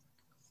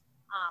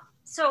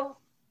 So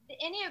the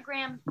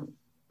Enneagram,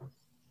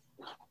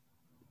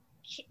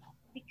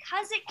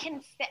 because it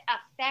can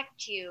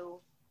affect you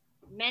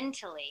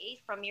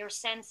mentally from your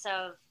sense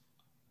of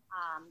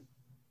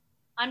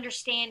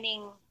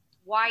understanding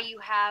why you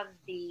have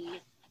the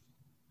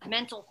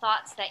mental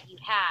thoughts that you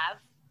have,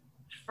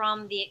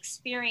 from the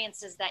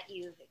experiences that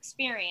you've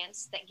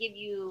experienced that give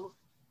you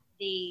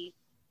the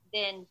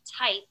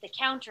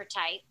counter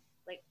type,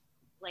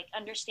 like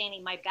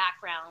understanding my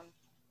background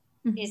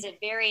mm-hmm. is a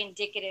very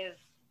indicative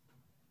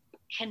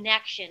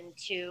connection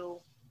to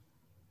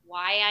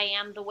why I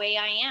am the way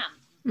I am.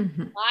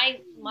 Mm-hmm.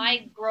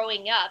 My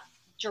growing up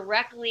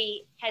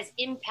directly has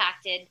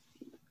impacted,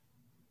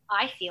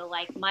 I feel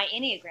like, my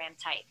Enneagram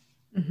type.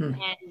 Mm-hmm.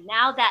 And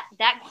now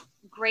that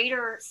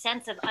greater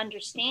sense of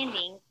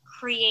understanding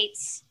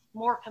creates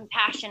more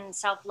compassion and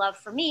self-love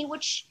for me,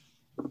 which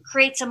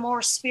creates a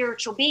more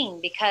spiritual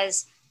being,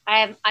 because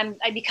I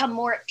become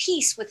more at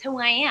peace with who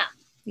I am.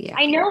 Yeah.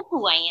 I know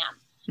who I am.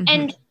 Mm-hmm.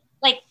 And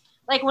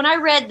like when I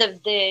read the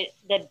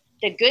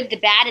good, the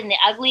bad, and the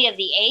ugly of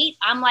the 8,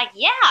 I'm like,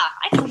 yeah,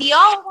 I can be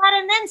all of that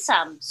and then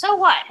some. So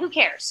what? Who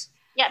cares?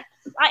 Yeah,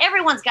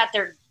 everyone's got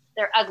their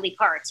ugly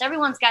parts.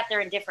 Everyone's got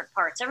their indifferent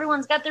parts.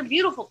 Everyone's got their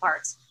beautiful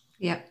parts.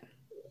 Yep.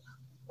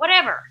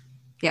 Whatever.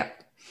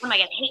 Yep. Am I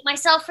going to hate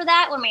myself for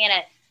that? Am I going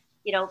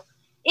to,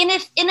 and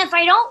if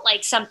I don't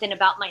like something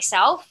about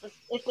myself,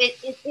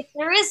 if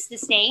there is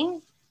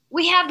disdain,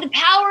 we have the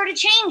power to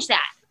change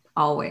that.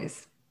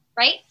 Always.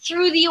 Right?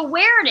 Through the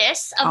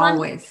awareness of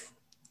always.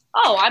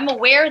 I'm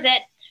aware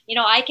that,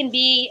 I can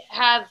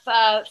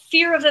have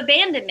fear of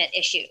abandonment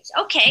issues.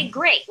 Okay,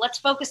 great. Let's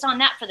focus on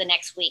that for the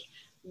next week.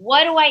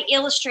 What do I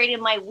illustrate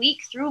in my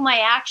week through my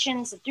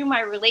actions and through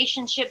my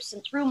relationships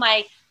and through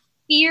my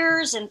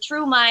fears and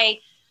through my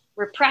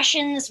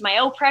repressions, my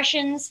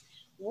oppressions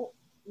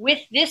with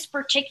this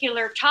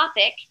particular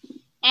topic?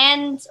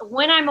 And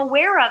when I'm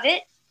aware of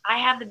it, I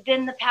have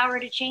then the power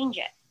to change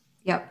it.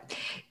 Yep.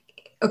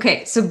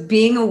 Okay. So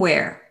being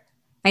aware,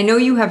 I know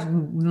you have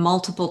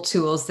multiple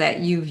tools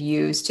that you've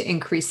used to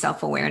increase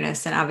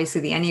self-awareness, and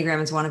obviously the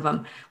Enneagram is one of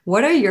them.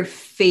 What are your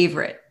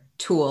favorite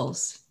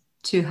tools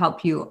to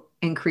help you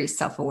increase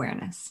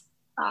self-awareness?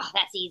 Oh,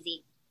 that's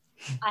easy.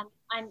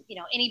 I'm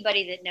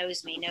anybody that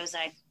knows me knows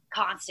I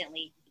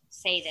constantly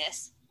say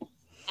this.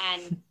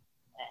 And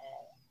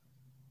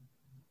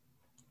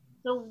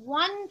the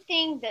one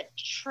thing that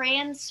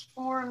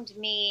transformed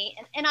me,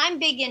 and I'm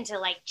big into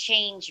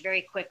change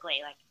very quickly.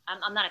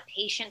 I'm not a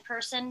patient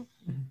person,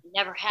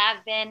 never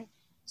have been.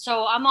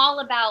 So I'm all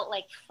about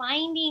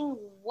finding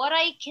what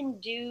I can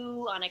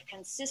do on a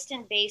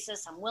consistent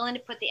basis. I'm willing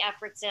to put the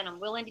efforts in. I'm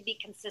willing to be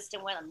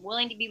consistent with. I'm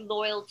willing to be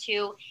loyal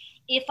to,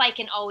 if I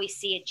can always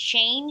see a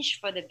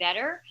change for the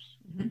better.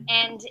 Mm-hmm.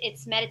 And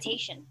it's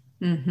meditation.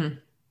 Mm-hmm.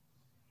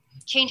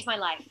 Changed my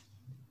life.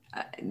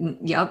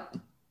 Yep.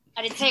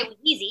 I didn't say it was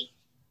easy.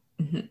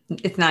 Mm-hmm.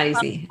 It's not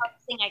easy. It's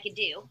the thing I could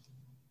do.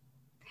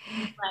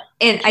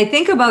 And I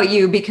think about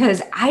you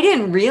because I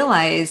didn't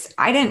realize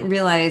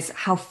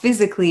how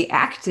physically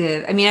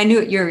active. I mean, I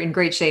knew you're in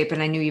great shape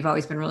and I knew you've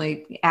always been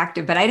really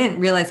active, but I didn't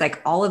realize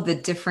all of the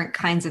different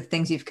kinds of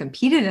things you've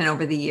competed in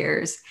over the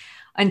years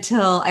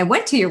until I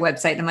went to your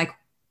website. And I'm like,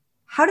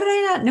 how did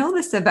I not know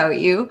this about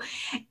you?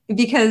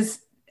 Because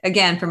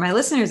again, for my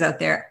listeners out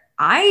there,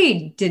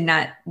 I did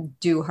not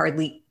do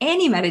hardly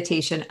any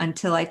meditation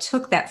until I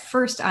took that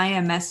first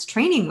IMS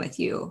training with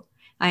you,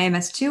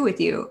 IMS 2 with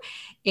you.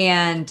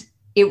 And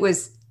it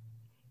was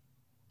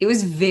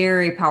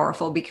very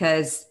powerful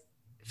because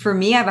for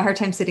me, I have a hard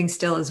time sitting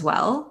still as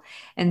well.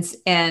 And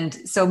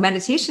so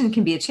meditation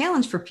can be a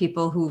challenge for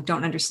people who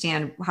don't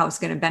understand how it's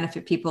going to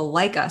benefit people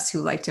like us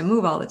who like to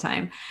move all the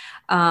time.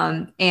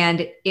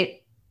 And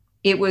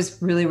it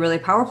was really, really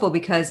powerful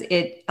because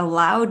it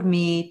allowed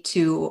me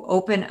to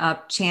open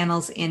up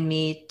channels in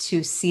me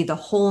to see the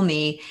whole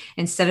me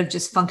instead of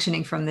just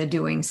functioning from the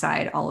doing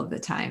side all of the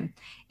time,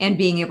 and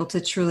being able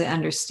to truly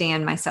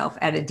understand myself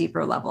at a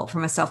deeper level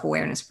from a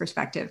self-awareness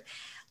perspective.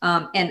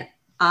 And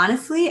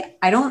honestly,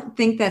 I don't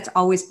think that's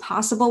always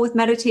possible with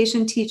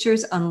meditation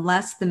teachers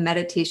unless the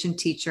meditation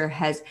teacher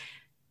has,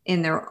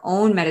 in their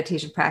own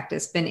meditation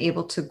practice, been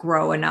able to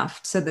grow enough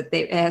so that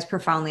it has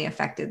profoundly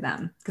affected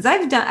them. Because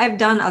I've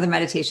done other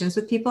meditations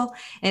with people,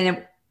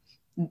 and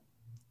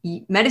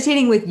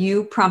meditating with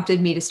you prompted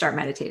me to start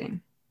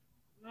meditating.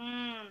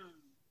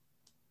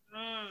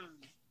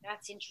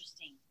 That's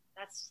interesting.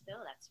 That's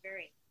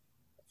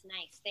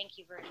nice. Thank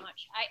you very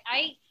much.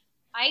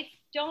 I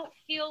don't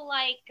feel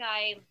like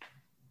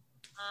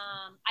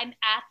I'm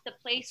at the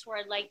place where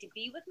I'd like to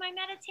be with my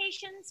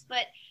meditations,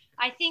 but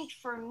I think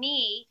for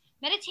me,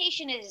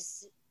 meditation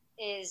is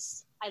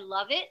I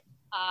love it.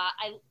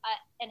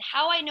 And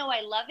how I know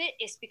I love it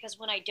is because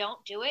when I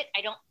don't do it,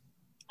 I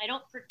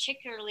don't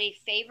particularly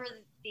favor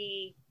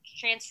the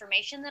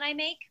transformation that I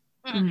make.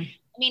 Mm-hmm.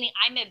 Meaning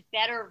I'm a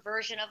better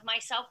version of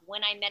myself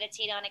when I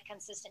meditate on a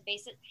consistent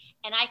basis,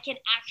 and I can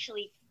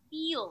actually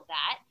feel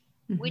that,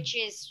 mm-hmm. which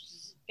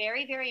is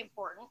very, very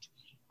important.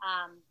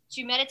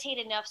 To meditate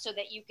enough so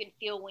that you can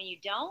feel when you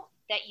don't,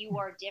 that you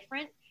are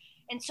different.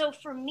 And so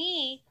for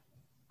me,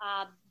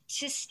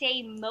 to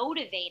stay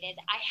motivated,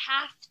 I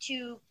have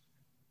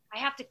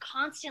to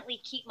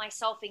constantly keep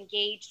myself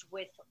engaged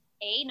with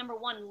number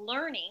one,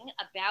 learning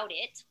about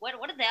it. What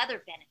are the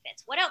other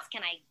benefits? What else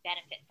can I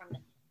benefit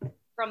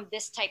from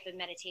this type of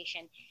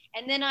meditation?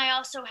 And then I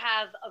also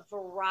have a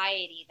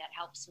variety that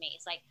helps me.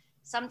 It's like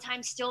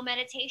sometimes still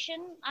meditation,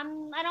 I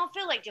don't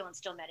feel like doing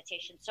still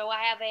meditation. So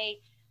I have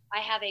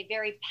a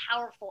very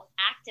powerful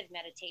active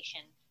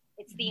meditation.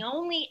 It's the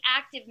only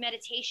active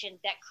meditation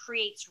that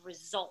creates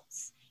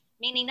results,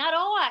 meaning not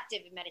all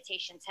active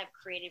meditations have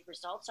created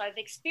results. So I've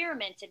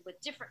experimented with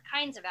different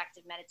kinds of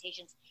active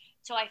meditations.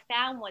 So I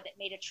found one that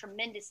made a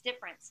tremendous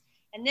difference.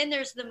 And then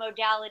there's the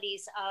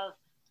modalities of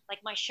like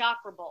my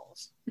chakra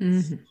bowls,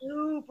 mm-hmm.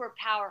 super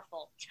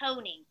powerful,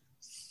 toning,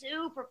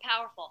 super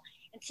powerful.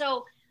 And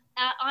so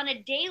on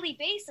a daily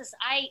basis,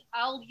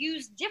 I'll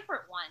use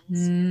different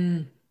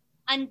ones.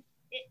 And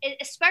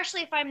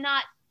especially if I'm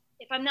not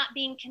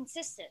being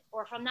consistent,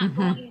 or if I'm not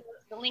mm-hmm. going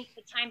the length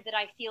of time that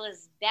I feel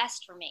is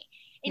best for me,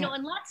 you know,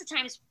 and lots of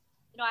times,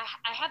 you know,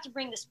 I have to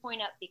bring this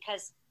point up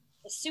because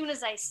as soon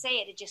as I say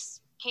it, it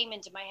just came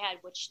into my head,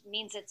 which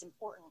means it's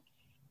important,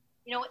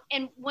 you know,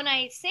 and when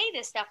I say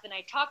this stuff and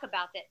I talk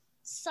about that,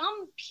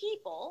 some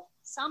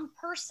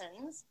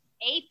persons,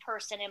 a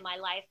person in my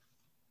life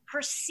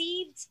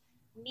perceived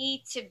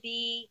me to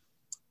be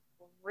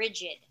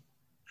rigid,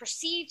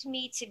 perceived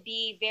me to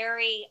be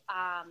very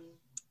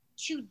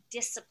too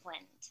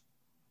disciplined.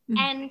 Mm-hmm.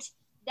 And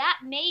that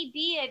may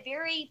be a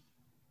very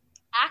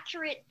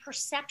accurate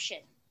perception.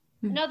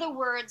 Mm-hmm. In other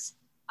words,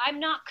 I'm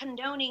not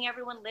condoning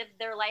everyone live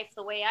their life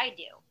the way I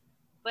do.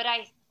 But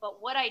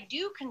what I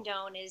do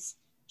condone is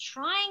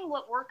trying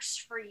what works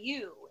for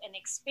you and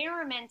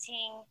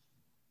experimenting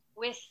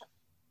with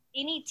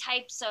any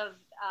types of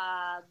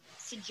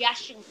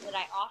suggestions that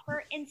I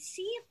offer and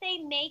see if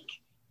they make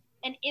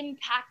an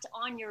impact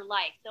on your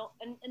life.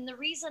 And the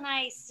reason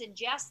I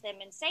suggest them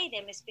and say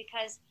them is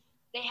because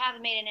they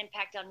have made an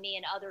impact on me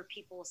and other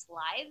people's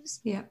lives.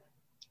 Yeah.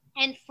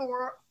 And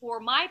for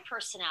my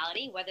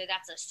personality, whether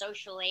that's a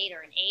social 8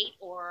 or an 8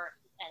 or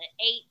an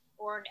 8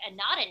 or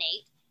not an 8,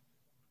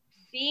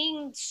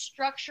 being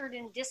structured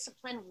and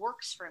disciplined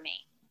works for me.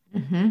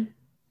 Mm-hmm.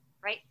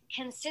 Right?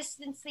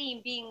 Consistency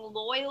and being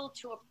loyal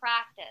to a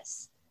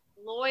practice,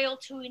 loyal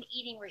to an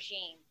eating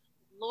regime,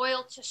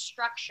 loyal to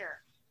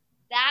structure,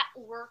 that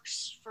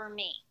works for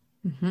me.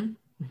 Mm-hmm.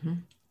 Mm-hmm.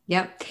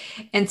 Yep.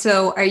 And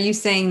so are you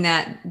saying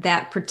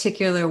that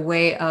particular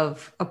way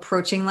of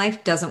approaching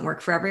life doesn't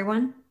work for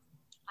everyone?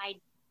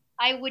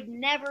 I would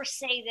never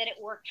say that it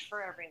worked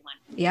for everyone.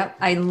 Yep.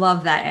 I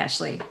love that,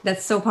 Ashley.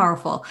 That's so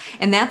powerful.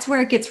 And that's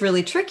where it gets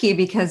really tricky,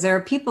 because there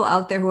are people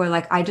out there who are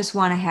like, I just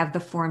want to have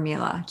the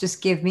formula.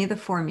 Just give me the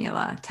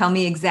formula. Tell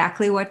me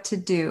exactly what to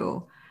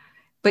do.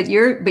 But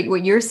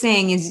what you're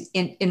saying is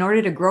in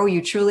order to grow,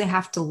 you truly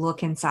have to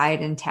look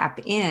inside and tap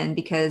in,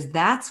 because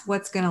that's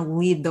what's going to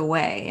lead the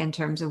way in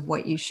terms of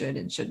what you should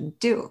and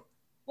shouldn't do.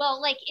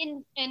 Well, like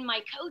in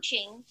my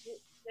coaching,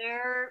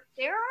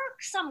 there are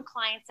some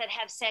clients that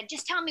have said,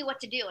 just tell me what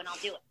to do and I'll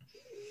do it.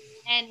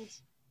 And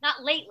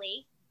not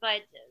lately,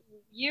 but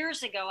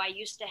years ago, I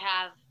used to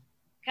have,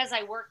 because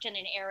I worked in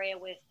an area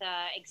with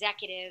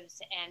executives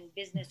and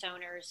business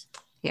owners.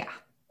 Yeah.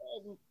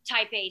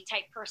 Type A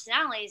type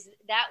personalities,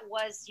 that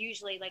was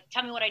usually like,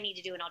 tell me what I need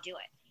to do and I'll do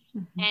it.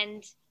 Mm-hmm.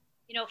 And,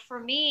 you know, for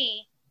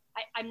me,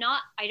 I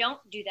don't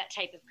do that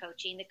type of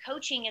coaching. The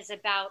coaching is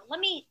about, let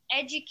me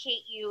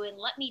educate you and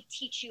let me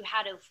teach you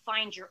how to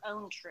find your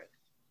own truth.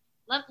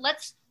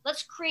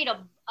 Let's create a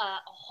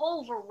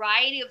whole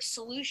variety of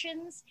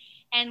solutions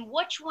and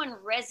which one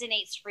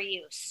resonates for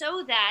you,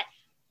 so that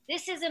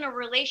this isn't a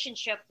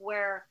relationship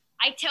where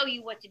I tell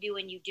you what to do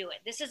and you do it.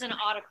 This is an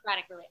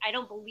autocratic relationship. I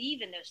don't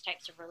believe in those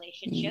types of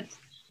relationships.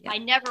 Yeah. I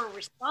never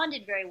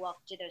responded very well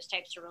to those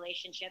types of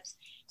relationships.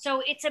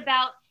 So it's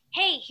about,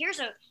 hey, here's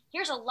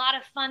a lot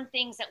of fun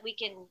things that we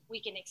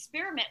can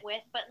experiment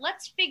with, but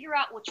let's figure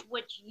out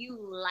which you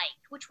like,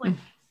 which one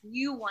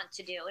you want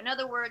to do. In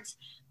other words,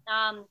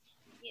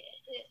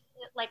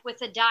 like with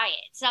the diet,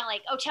 it's not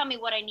like, oh, tell me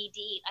what I need to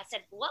eat. I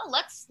said, well,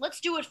 let's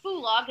do a food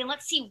log and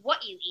let's see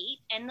what you eat,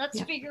 and let's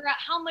figure out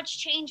how much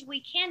change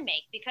we can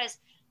make, because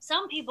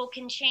some people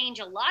can change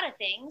a lot of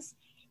things,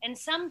 and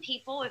some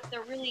people, if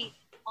they're really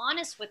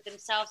honest with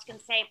themselves, can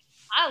say,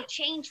 I'll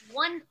change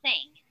one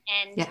thing,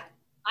 and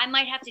I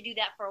might have to do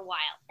that for a while.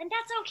 And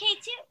that's okay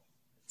too.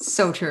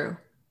 So true.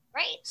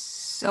 Right?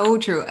 So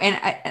true.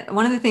 And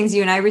one of the things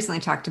you and I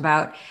recently talked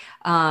about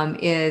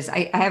is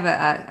I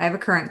have a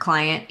current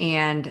client,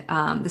 and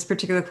this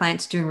particular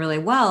client's doing really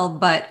well,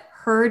 but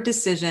her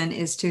decision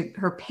is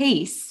her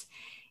pace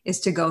is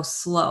to go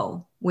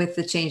slow with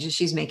the changes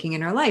she's making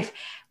in her life.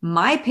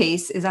 My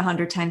pace is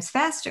 100 times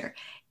faster.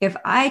 If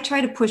I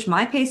try to push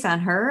my pace on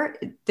her,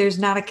 there's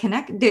not a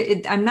connect.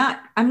 I'm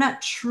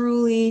not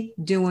serving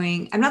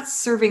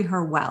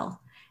her well,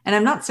 and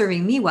I'm not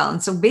serving me well.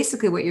 And so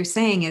basically what you're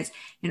saying is,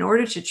 in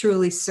order to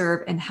truly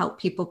serve and help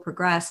people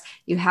progress,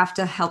 you have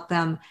to help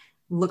them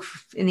look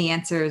for the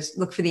answers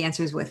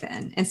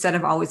within, instead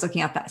of always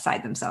looking out that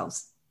side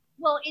themselves.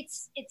 Well,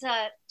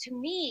 to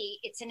me,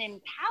 it's an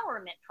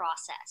empowerment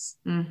process,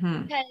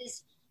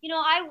 because,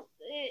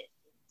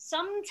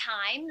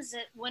 sometimes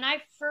when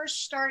I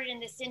first started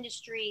in this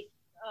industry,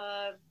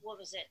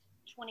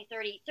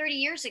 30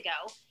 years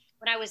ago,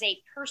 when I was a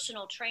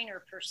personal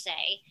trainer per se,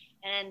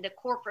 and the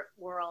corporate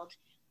world,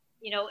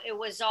 it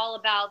was all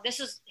about,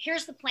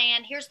 here's the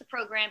plan, here's the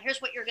program,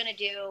 here's what you're going to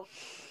do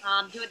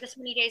it this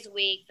many days a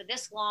week for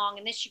this long,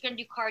 and this you're going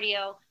to do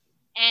cardio.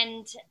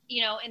 And,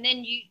 and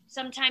then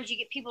sometimes you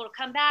get people to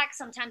come back,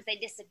 sometimes they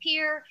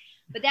disappear,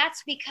 but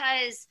that's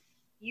because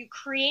you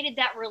created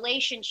that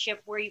relationship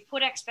where you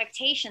put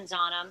expectations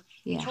on them,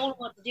 you told them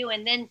what to do.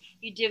 And then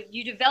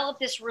you develop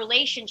this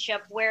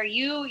relationship where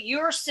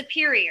you're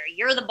superior,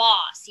 you're the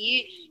boss,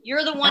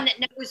 you're the one that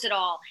knows it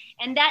all.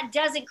 And that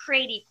doesn't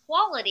create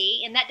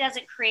equality, and that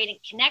doesn't create a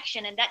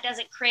connection, and that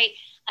doesn't create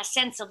a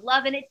sense of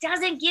love, and it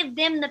doesn't give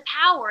them the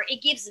power.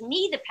 It gives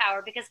me the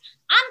power, because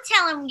I'm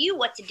telling you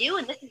what to do,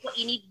 and this is what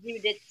you need to do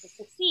to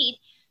succeed.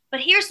 But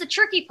here's the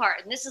tricky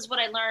part, and this is what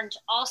I learned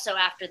also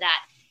after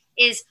that,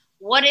 is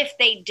what if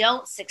they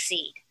don't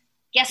succeed?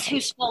 Guess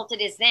whose fault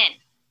it is then?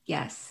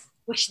 Yes.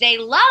 Which they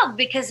love,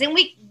 because then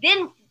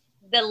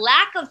the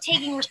lack of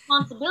taking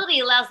responsibility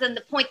allows them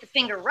to point the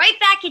finger right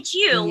back at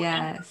you.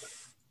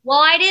 Yes. Well,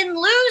 I didn't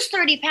lose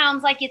 30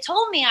 pounds like you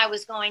told me I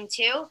was going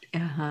to.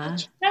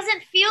 Which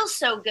doesn't feel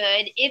so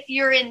good if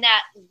you're in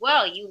that,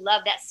 you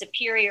love that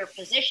superior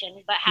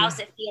position, but how's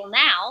it feel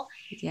now?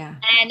 Yeah.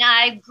 And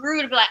I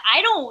grew to be like,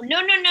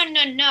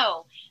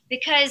 no.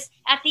 Because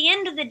at the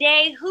end of the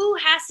day, who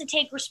has to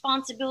take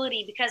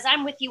responsibility? Because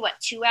I'm with you,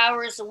 2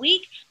 hours a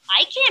week?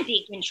 I can't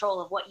be in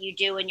control of what you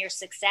do and your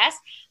success.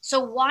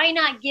 So why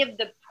not give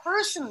the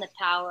person the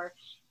power,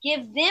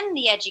 give them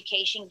the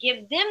education,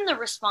 give them the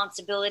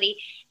responsibility?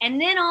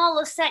 And then all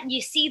of a sudden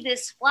you see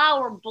this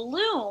flower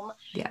bloom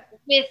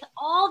with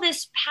all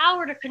this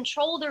power to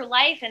control their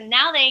life. And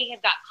now they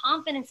have got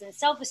confidence and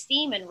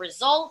self-esteem and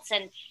results,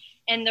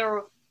 and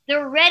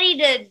they're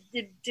ready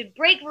to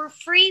break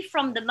free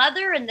from the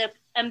mother and the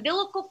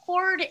umbilical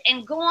cord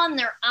and go on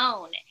their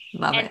own.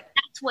 Love it.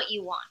 That's what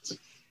you want.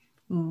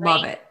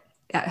 Love it.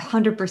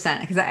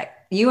 100%. Because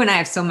you and I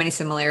have so many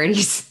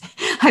similarities.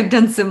 I've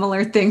done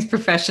similar things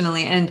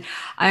professionally, and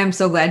I am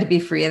so glad to be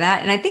free of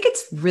that. And I think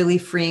it's really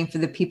freeing for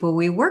the people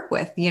we work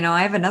with.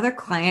 I have another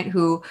client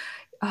who,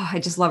 I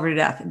just love her to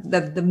death.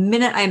 The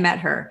minute I met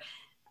her,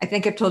 I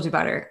think I've told you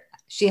about her.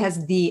 She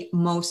has the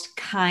most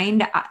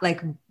kind,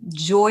 like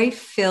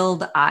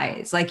joy-filled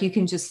eyes. Like you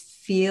can just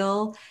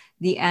feel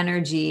the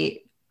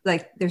energy.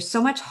 Like there's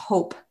so much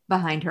hope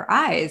behind her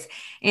eyes.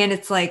 And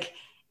it's like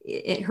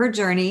her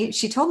journey,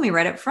 she told me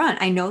right up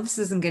front, I know this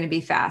isn't going to be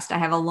fast. I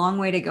have a long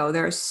way to go.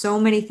 There are so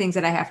many things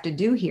that I have to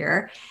do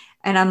here.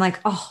 And I'm like,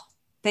 oh,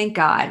 thank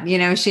God.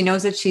 She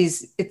knows that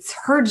it's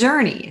her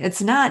journey.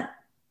 It's not,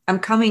 I'm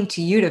coming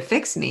to you to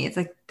fix me. It's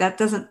like,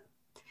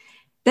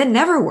 that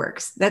never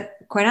works.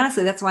 That, quite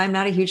honestly, that's why I'm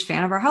not a huge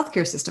fan of our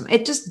healthcare system.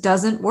 It just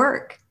doesn't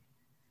work.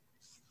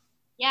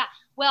 Yeah.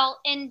 Well,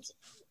 and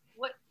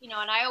what, and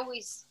I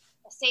always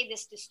say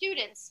this to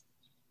students,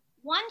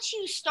 once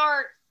you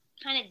start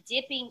kind of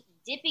dipping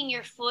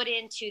your foot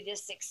into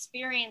this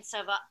experience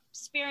of,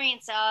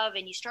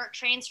 and you start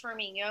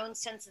transforming your own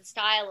sense and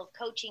style of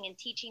coaching and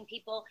teaching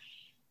people,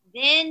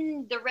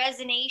 then the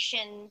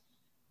resonation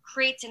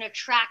creates an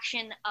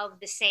attraction of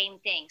the same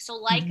thing. So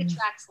like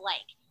attracts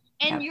like.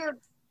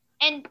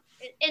 And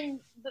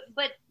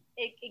but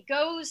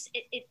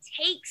it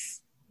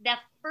takes the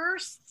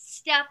first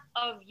step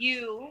of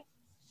you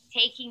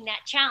taking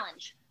that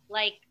challenge.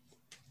 Like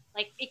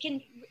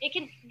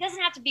it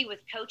doesn't have to be with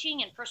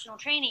coaching and personal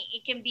training.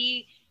 It can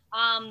be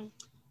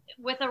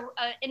with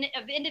an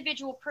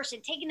individual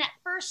person taking that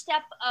first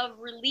step of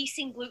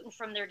releasing gluten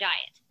from their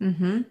diet.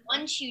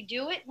 Once you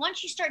do it,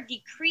 once you start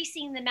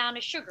decreasing the amount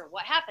of sugar,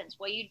 what happens?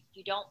 Well, you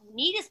don't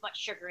need as much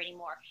sugar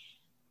anymore.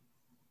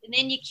 And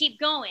then you keep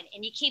going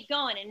and you keep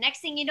going. And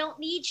next thing you don't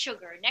need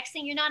sugar. Next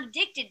thing you're not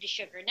addicted to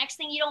sugar. Next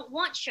thing you don't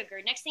want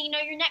sugar. Next thing you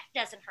know, your neck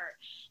doesn't hurt.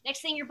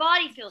 Next thing your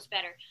body feels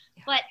better.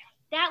 Yeah. But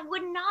that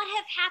would not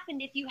have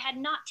happened if you had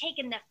not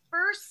taken the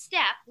first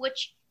step,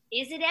 which,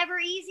 is it ever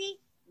easy?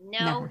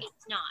 No,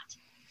 it's not.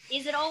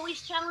 Is it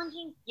always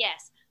challenging?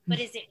 Yes. but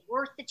is it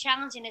worth the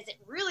challenge? And is it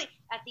really,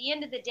 at the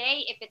end of the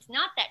day, if it's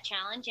not that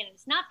challenge and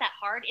it's not that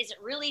hard, is it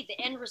really the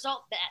end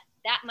result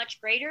that much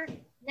greater?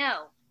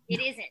 No, it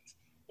isn't.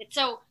 It's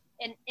so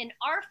in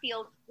our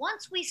field,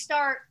 once we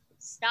stop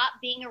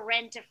being a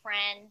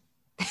rent-a-friend,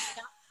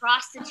 stop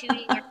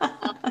prostituting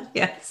ourselves,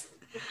 yes,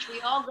 which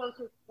we all go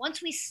through.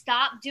 Once we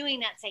stop doing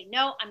that, say,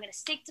 no, I'm going to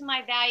stick to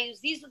my values.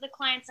 These are the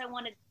clients I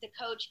wanted to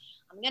coach.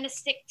 I'm going to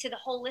stick to the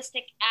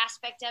holistic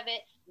aspect of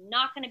it. I'm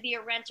not going to be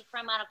a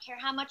rent-a-friend. I don't care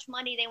how much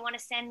money they want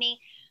to send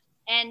me.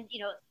 And,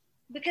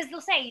 because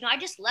they'll say, I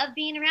just love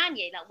being around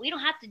you. We don't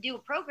have to do a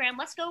program.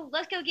 Let's go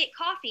get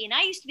coffee. And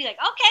I used to be like,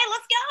 okay,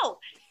 let's go.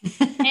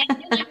 And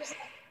then I was like,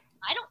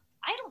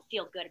 I don't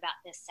feel good about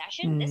this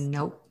session.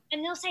 Nope.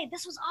 And they'll say,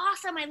 this was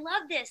awesome. I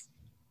love this.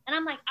 And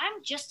I'm like,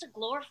 I'm just a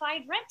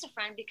glorified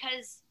rent-a-friend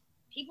because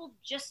people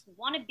just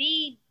want to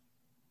be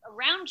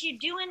around you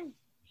doing.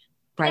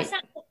 Right.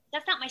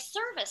 That's not my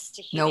service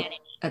to humanity.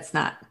 Nope, that's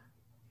not.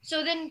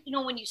 So then,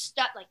 when you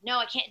start like, no,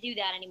 I can't do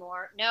that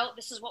anymore. No,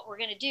 this is what we're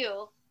going to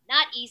do.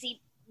 Not easy.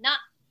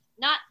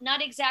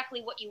 Not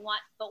exactly what you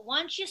want. But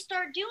once you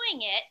start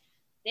doing it,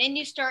 then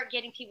you start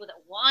getting people that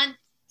want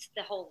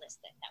the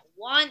holistic, that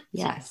want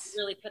to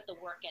really put the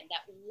work in,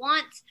 that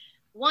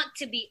want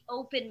to be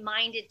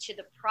open-minded to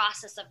the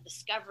process of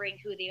discovering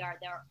who they are.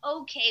 They're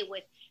okay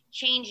with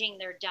changing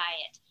their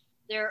diet.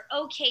 They're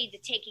okay to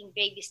taking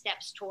baby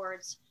steps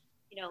towards,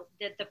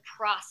 the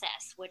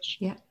process, which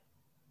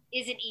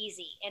isn't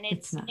easy. And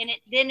it's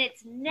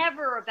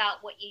never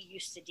about what you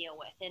used to deal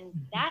with. And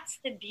that's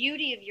the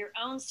beauty of your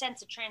own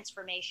sense of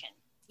transformation.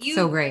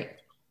 So great.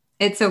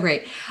 It's so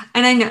great.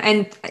 And I know,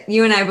 and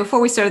you and I, before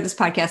we started this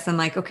podcast, I'm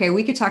like, okay,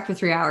 we could talk for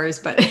 3 hours,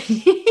 but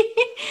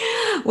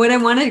what I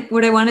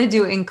want to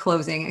do in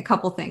closing, a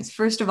couple things.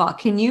 First of all,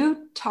 can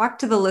you talk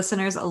to the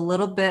listeners a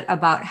little bit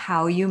about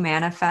how you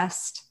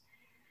manifest?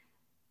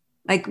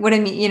 Like what I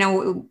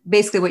mean,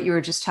 basically what you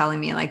were just telling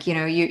me, like,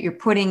 you're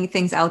putting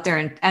things out there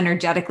and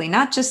energetically,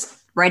 not just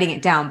writing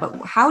it down,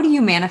 but how do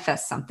you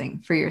manifest something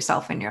for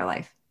yourself in your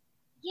life?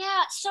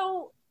 Yeah.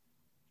 So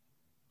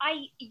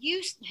I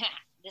used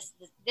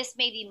this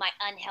may be my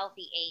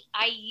unhealthy 8.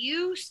 I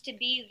used to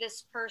be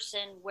this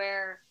person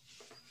where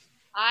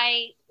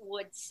I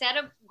would set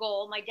a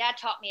goal. My dad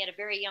taught me at a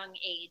very young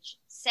age,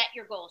 set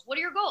your goals. What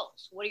are your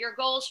goals? What are your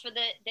goals for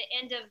the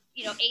end of,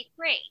 8th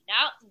grade?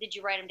 Now, did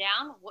you write them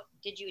down? What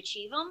did you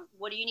achieve them?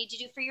 What do you need to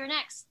do for your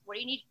next? What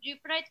do you need to do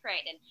for 9th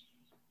grade?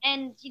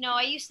 And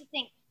I used to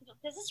think,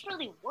 does this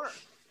really work?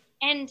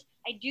 And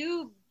I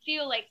do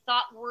feel like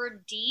thought,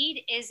 word,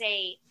 deed is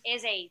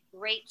a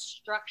great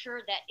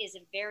structure that is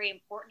very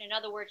important. In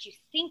other words, you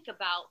think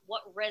about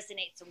what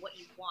resonates and what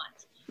you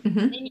want. Mm-hmm.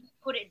 Then you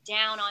put it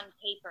down on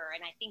paper.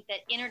 And I think that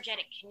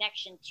energetic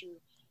connection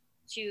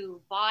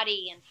to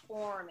body and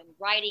form and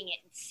writing it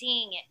and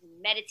seeing it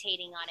and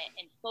meditating on it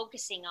and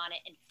focusing on it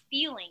and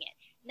feeling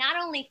it, not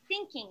only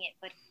thinking it,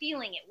 but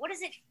feeling it. What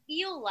does it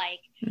feel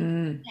like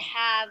to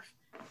have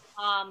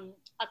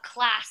a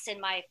class in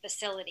my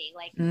facility?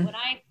 Like when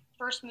I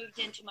first moved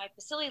into my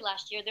facility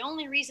last year, the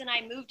only reason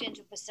I moved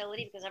into a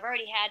facility, because I've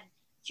already had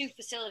 2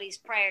 facilities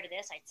prior to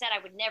this. I said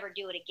I would never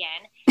do it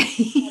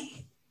again.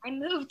 I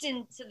moved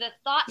into the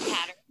thought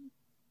pattern.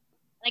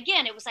 And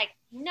again, it was like,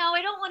 no,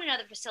 I don't want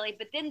another facility.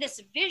 But then this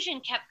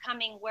vision kept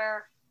coming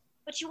where,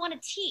 but you want to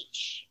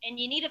teach and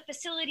you need a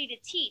facility to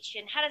teach.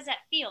 And how does that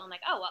feel? I'm like,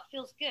 oh, well, it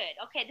feels good.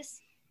 Okay,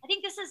 I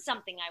think this is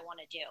something I want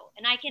to do.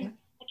 And I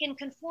can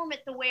conform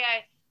it the way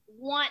I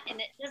want, and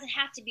it doesn't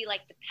have to be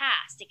like the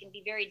past. It can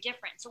be very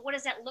different. So what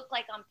does that look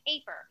like on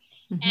paper?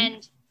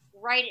 And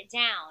write it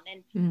down.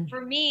 And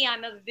for me,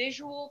 I'm a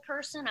visual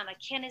person. I'm a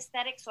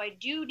kinesthetic. So I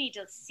do need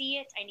to see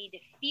it. I need to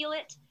feel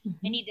it.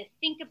 I need to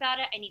think about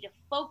it. I need to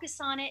focus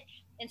on it.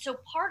 And so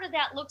part of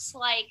that looks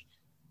like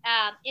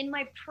in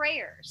my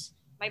prayers.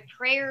 My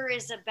prayer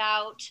is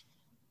about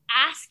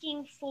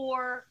asking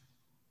for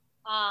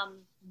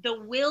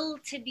the will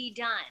to be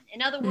done.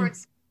 In other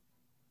words,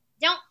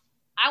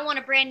 I want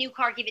a brand new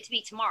car, give it to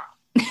me tomorrow.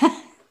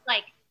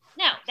 Like,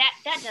 no,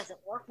 that doesn't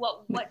work.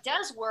 What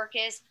does work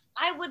is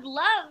I would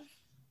love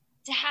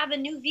to have a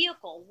new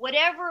vehicle,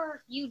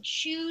 whatever you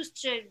choose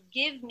to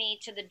give me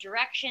to the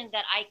direction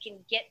that I can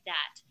get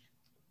that.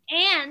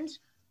 And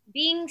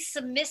being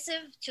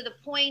submissive to the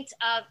point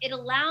of it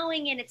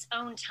allowing in its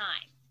own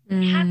time.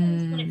 It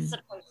happens when it's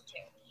supposed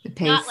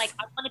to. Not like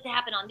I want it to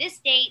happen on this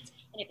date.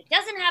 And if it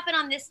doesn't happen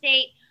on this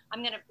date,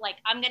 I'm going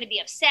to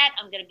be upset.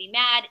 I'm going to be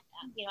mad.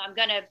 I'm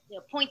going to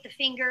point the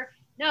finger.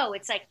 No,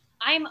 it's like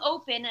I'm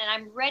open and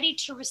I'm ready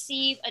to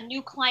receive a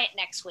new client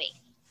next week.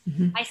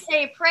 I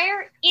say a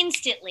prayer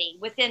instantly.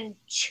 Within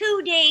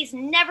 2 days,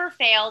 never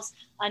fails.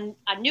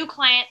 A new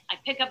client, I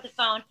pick up the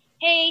phone.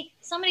 Hey,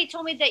 somebody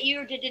told me that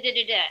you're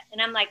da-da-da-da-da.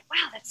 And I'm like,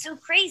 wow, that's so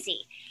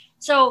crazy.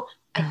 So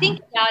I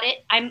think about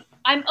it.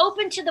 I'm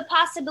open to the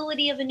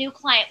possibility of a new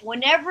client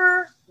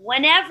whenever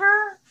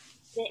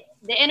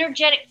the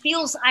energetic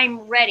feels I'm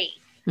ready.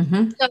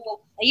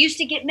 So I used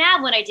to get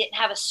mad when I didn't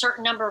have a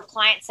certain number of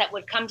clients that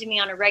would come to me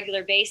on a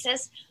regular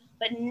basis.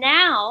 But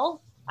now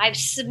I've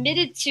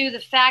submitted to the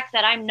fact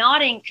that I'm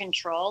not in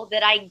control,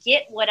 that I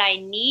get what I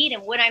need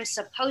and what I'm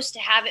supposed to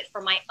have it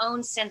for my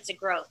own sense of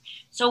growth.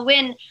 So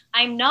when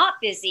I'm not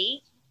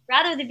busy,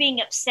 rather than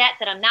being upset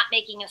that I'm not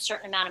making a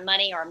certain amount of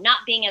money or I'm not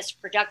being as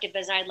productive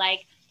as I'd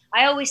like,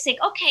 I always think,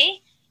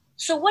 okay,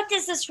 so what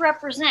does this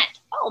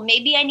represent? Oh,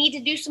 maybe I need to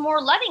do some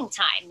more loving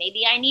time.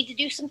 Maybe I need to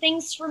do some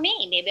things for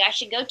me. Maybe I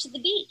should go to the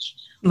beach.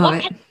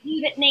 What can I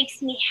do that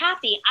makes me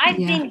happy? I've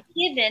been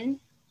given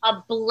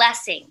a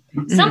blessing.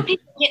 Some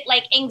people get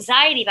like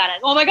anxiety about it.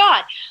 Oh my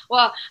God.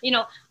 Well,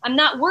 I'm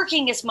not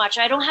working as much.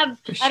 I don't have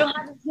as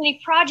many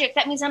projects.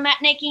 That means I'm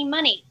not making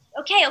money.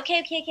 Okay.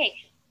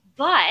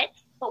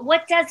 But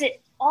what does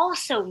it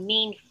also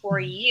mean for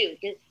you?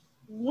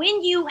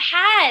 When you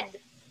had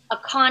a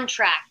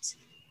contract,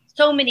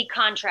 so many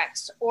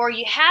contracts, or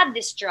you had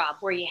this job,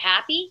 were you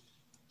happy?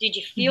 Did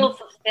you feel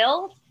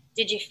fulfilled?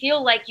 Did you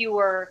feel like you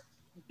were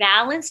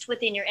balanced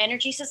within your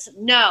energy system?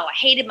 No, I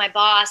hated my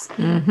boss.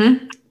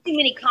 Too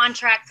many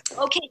contracts.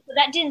 Okay, so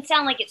that didn't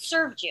sound like it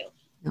served you.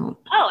 No.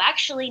 Oh,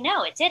 actually,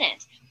 no, it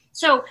didn't.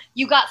 So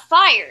you got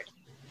fired.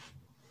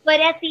 But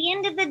at the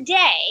end of the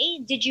day,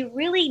 did you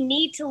really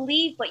need to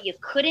leave, but you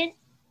couldn't?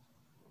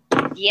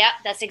 Yep,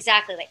 that's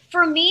exactly right.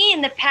 For me,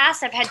 in the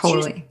past, I've had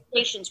two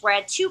situations where I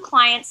had two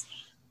clients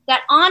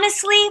that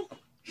honestly,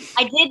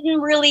 I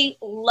didn't really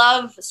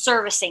love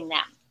servicing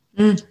them.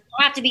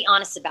 I have to be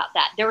honest about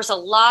that. There was a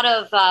lot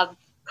of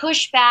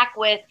pushback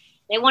with,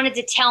 they wanted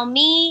to tell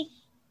me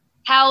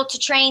how to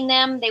train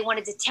them. They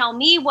wanted to tell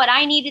me what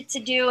I needed to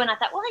do. And I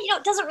thought, well,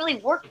 it doesn't really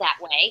work that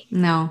way.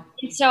 No.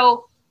 And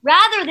so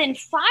rather than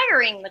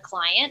firing the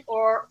client,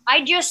 or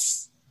I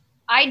just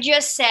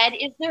said,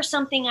 is there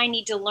something I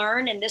need to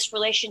learn in this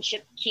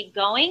relationship keep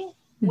going?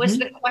 Was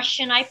the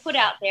question I put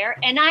out there.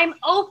 And I'm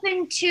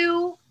open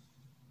to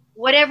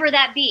whatever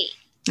that be.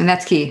 And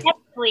that's key.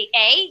 Technically,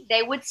 A,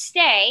 they would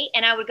stay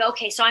and I would go,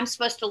 okay, so I'm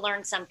supposed to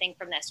learn something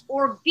from this.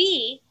 Or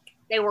B,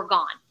 they were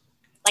gone,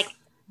 like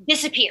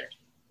disappeared.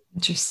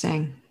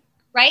 Interesting.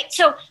 Right?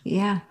 So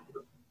yeah,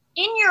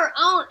 in your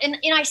own, and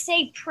I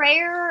say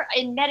prayer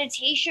and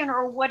meditation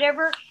or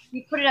whatever,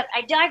 you put it up.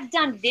 I've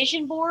done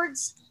vision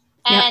boards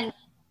and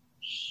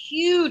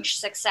huge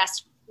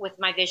success with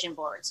my vision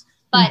boards.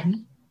 But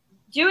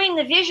doing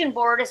the vision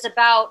board is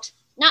about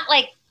not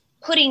like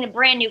putting a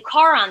brand new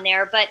car on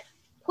there, but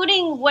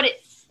putting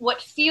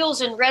what feels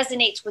and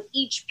resonates with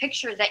each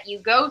picture that you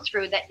go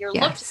through, that you're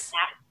looking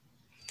at.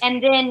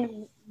 And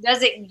then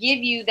does it give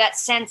you that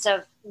sense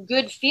of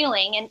good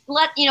feeling? And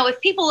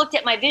if people looked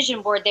at my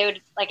vision board, they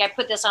would, like, I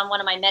put this on one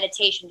of my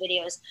meditation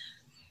videos.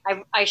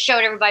 I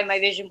showed everybody my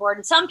vision board,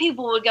 and some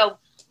people would go,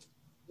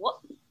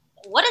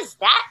 what is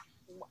that?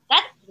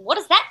 What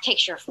is that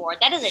picture for?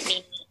 That doesn't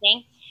mean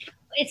anything.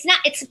 It's not,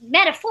 it's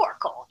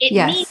metaphorical.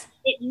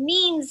 It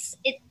means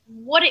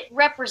what it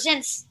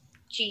represents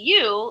to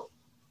you.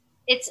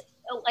 It's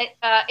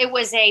it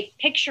was a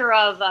picture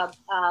of a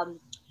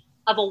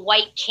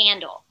white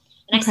candle.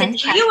 And I said,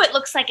 to you, it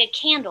looks like a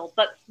candle,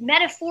 but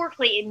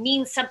metaphorically, it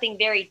means something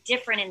very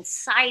different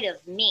inside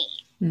of me.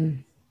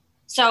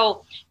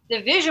 So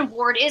the vision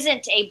board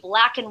isn't a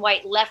black and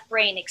white left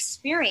brain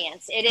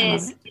experience.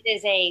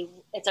 It's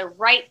a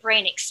right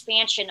brain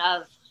expansion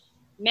of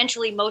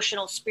mental,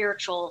 emotional,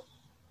 spiritual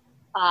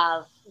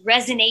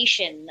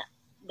resonation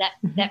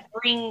that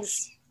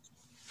brings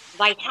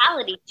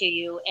vitality to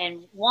you,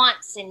 and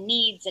wants and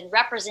needs and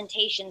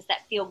representations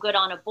that feel good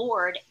on a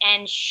board.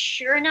 And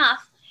sure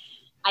enough,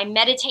 I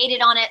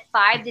meditated on it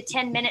 5 to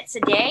 10 minutes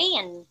a day.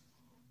 And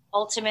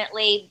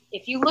ultimately,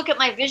 if you look at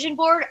my vision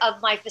board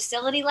of my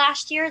facility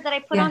last year that I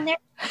put on there,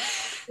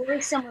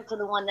 very similar to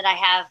the one that I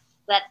have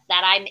that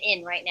I'm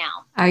in right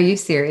now. Are you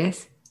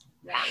serious?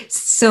 Yeah.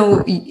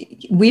 So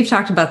we've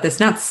talked about this,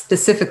 not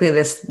specifically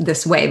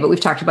this way, but we've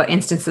talked about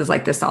instances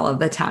like this all of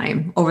the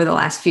time over the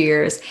last few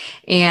years.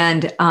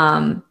 And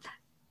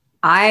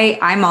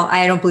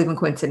I don't believe in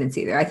coincidence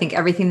either. I think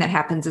everything that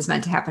happens is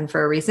meant to happen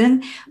for a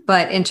reason.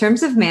 But in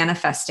terms of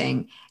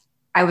manifesting,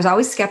 I was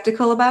always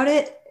skeptical about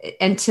it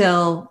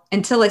until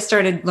I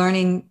started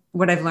learning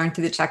what I've learned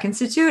through the CHEK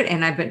Institute.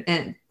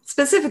 And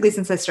specifically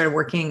since I started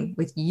working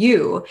with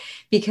you,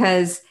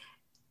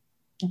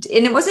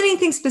 and it wasn't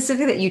anything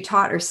specific that you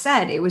taught or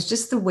said. It was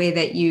just the way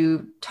that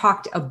you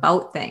talked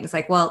about things.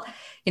 Like, well,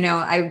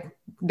 I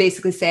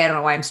basically say, I don't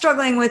know why I'm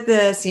struggling with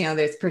this.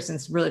 This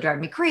person's really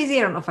driving me crazy.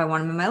 I don't know if I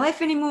want them in my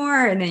life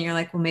anymore. And then you're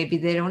like, well, maybe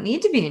they don't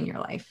need to be in your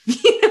life.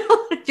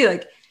 I'd be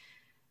like,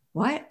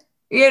 what?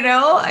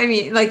 I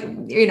mean, like,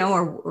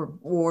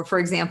 or for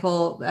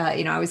example,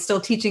 I was still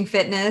teaching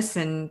fitness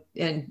and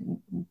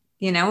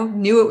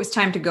knew it was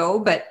time to go,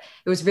 but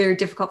it was very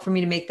difficult for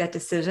me to make that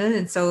decision.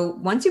 And so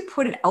once you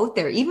put it out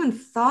there, even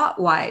thought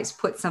wise,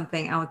 put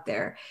something out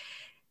there,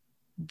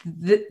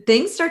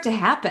 things start to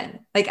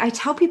happen. Like, I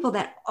tell people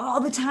that all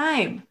the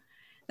time.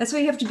 That's why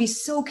you have to be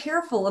so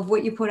careful of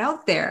what you put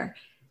out there,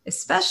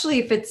 especially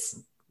if it's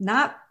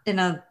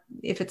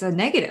if it's a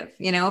negative,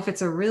 if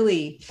it's a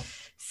really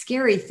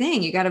scary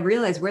thing. You got to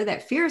realize where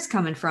that fear is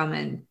coming from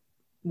and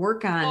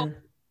work on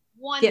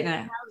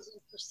 1,000%.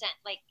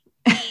 Like,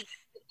 the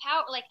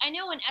power, like I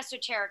know in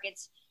esoteric,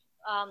 it's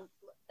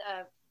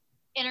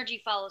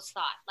energy follows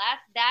thought.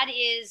 That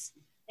is,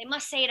 they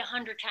must say it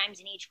 100 times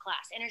in each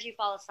class. Energy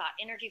follows thought,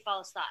 energy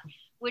follows thought,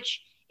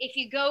 which if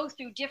you go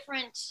through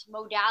different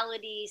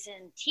modalities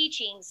and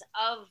teachings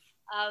of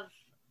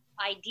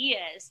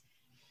ideas,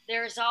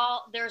 there's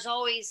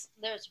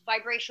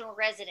vibrational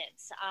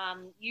resonance.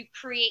 You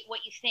create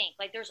what you think.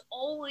 Like there's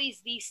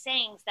always these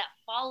sayings that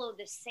follow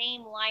the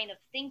same line of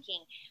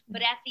thinking.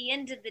 But at the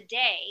end of the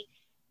day,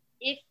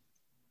 if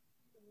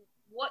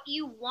what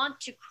you want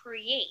to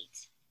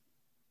create,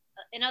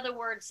 in other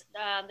words,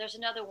 there's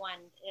another one,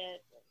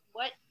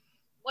 what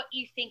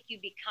you think you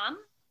become.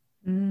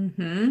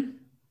 Mm-hmm.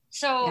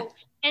 So,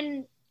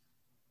 and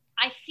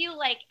I feel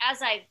like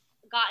as I've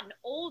gotten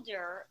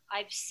older,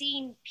 I've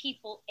seen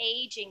people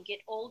age and get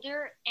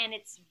older, and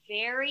it's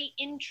very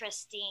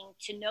interesting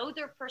to know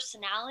their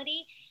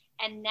personality.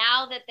 And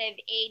now that they've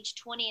aged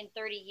 20 and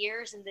 30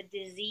 years, and the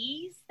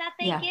disease that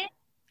they get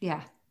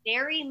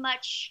very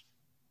much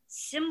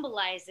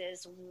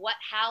symbolizes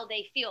how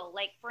they feel.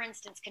 Like, for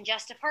instance,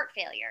 congestive heart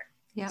failure,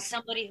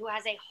 somebody who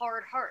has a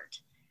hard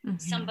heart,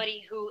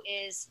 somebody who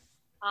is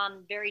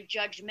very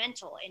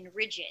judgmental and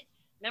rigid.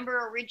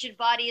 Remember, a rigid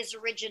body is a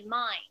rigid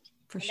mind.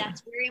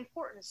 That's very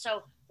important.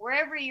 So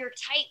wherever you're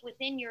tight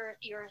within your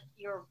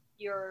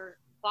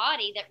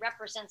body that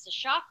represents a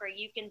chakra,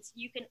 you can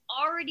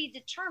already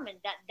determine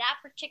that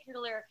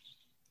particular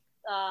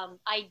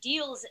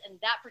ideals in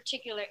that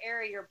particular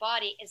area of your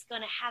body is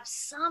going to have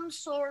some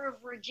sort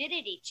of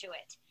rigidity to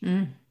it.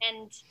 And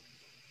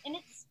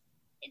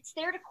it's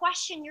there to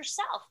question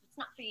yourself. It's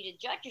not for you to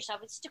judge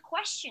yourself. It's to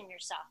question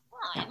yourself.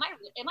 Am I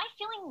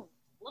feeling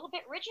a little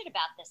bit rigid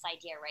about this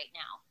idea right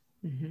now?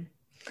 Mm-hmm.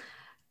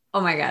 Oh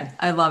my God.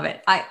 I love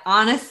it. I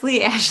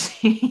honestly,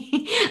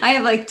 Ashley, I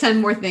have like 10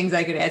 more things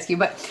I could ask you,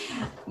 but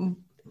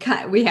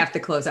we have to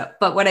close up.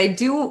 But what I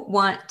do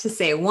want to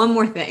say, one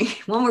more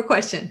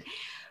question.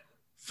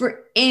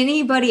 For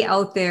anybody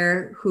out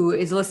there who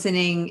is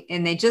listening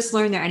and they just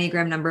learned their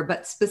Enneagram number,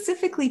 but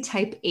specifically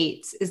type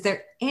 8s, is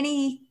there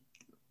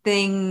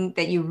anything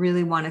that you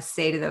really want to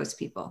say to those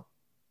people?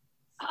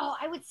 Oh,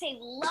 I would say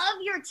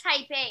love your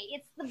type 8.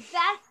 It's the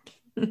best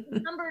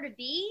number to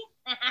be.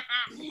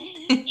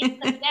 It's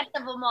the best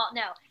of them all.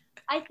 No,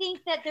 I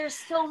think that there's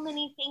so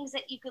many things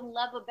that you can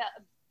love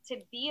to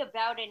be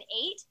about an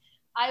 8.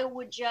 I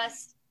would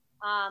just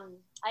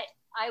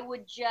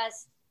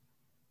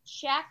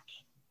check.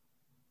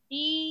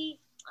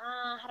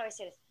 How do I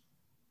say this?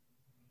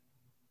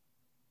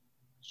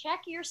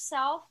 Check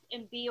yourself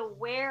and be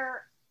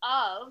aware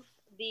of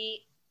the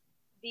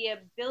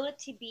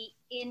ability to be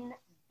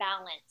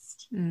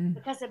imbalanced,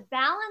 because a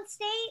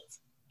balanced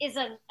 8 is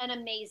an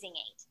amazing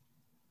 8,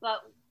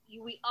 but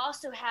we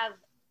also have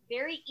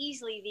very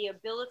easily the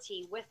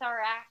ability with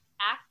our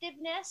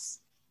activeness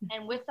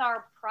and with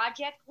our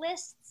project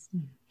lists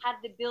have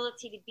the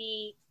ability to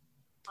be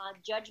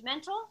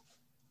judgmental,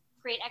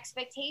 create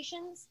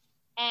expectations,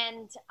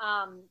 and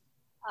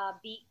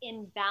be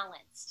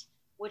imbalanced,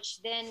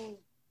 which then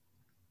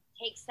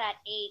takes that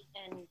 8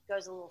 and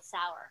goes a little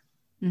sour.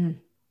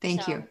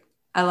 Thank you.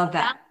 I love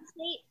that. A balanced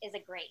 8 is a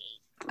great 8.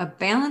 A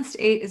balanced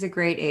 8 is a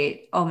great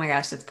 8. Oh my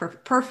gosh, that's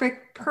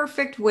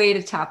perfect way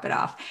to top it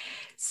off.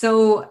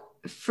 So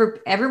for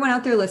everyone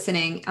out there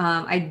listening,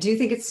 I do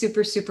think it's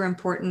super, super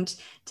important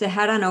to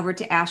head on over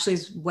to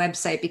Ashley's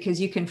website,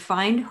 because you can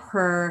find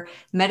her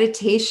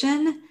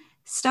meditation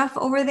stuff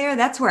over there.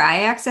 That's where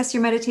I access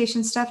your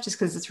meditation stuff, just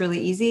because it's really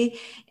easy.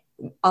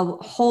 A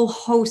whole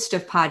host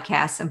of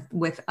podcasts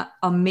with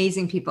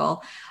amazing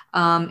people.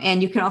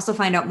 And you can also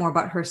find out more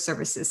about her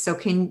services. So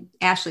can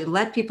Ashley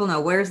let people know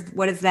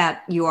what is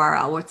that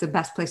URL? What's the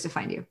best place to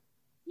find you?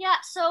 Yeah.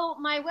 So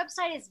my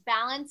website is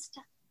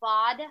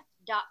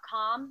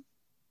balancedbod.com.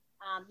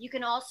 You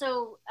can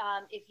also,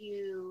 if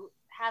you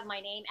have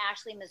my name,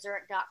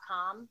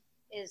 ashleymazurek.com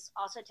is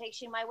also takes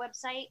you to my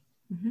website.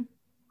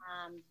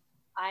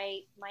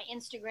 My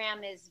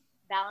Instagram is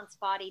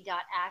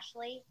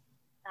balancedbody.ashley.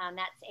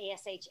 That's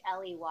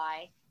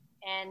ASHLEY.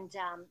 And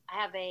I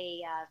have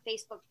a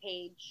Facebook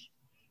page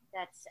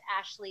that's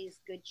Ashley's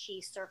Good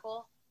Cheese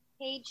Circle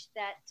page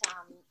that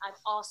I've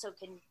also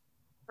can,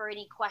 for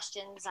any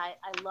questions, I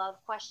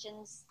love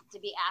questions to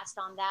be asked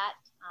on that,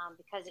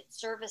 because it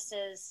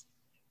services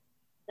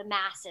the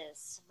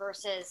masses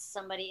versus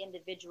somebody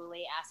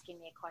individually asking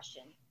me a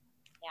question.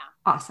 Yeah.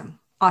 Awesome.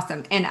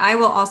 And I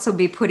will also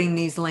be putting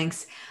these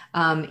links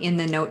in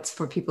the notes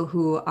for people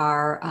who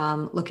are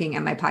looking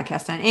at my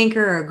podcast on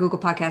Anchor or Google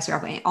Podcasts or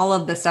all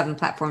of the 7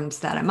 platforms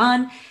that I'm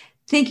on.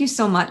 Thank you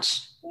so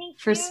much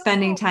for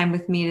spending time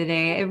with me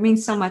today. It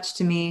means so much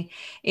to me.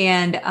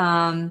 And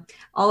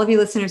all of you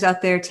listeners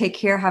out there, take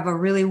care. Have a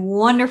really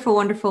wonderful,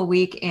 wonderful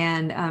week.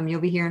 And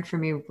you'll be hearing from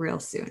me real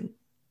soon.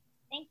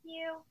 Thank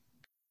you.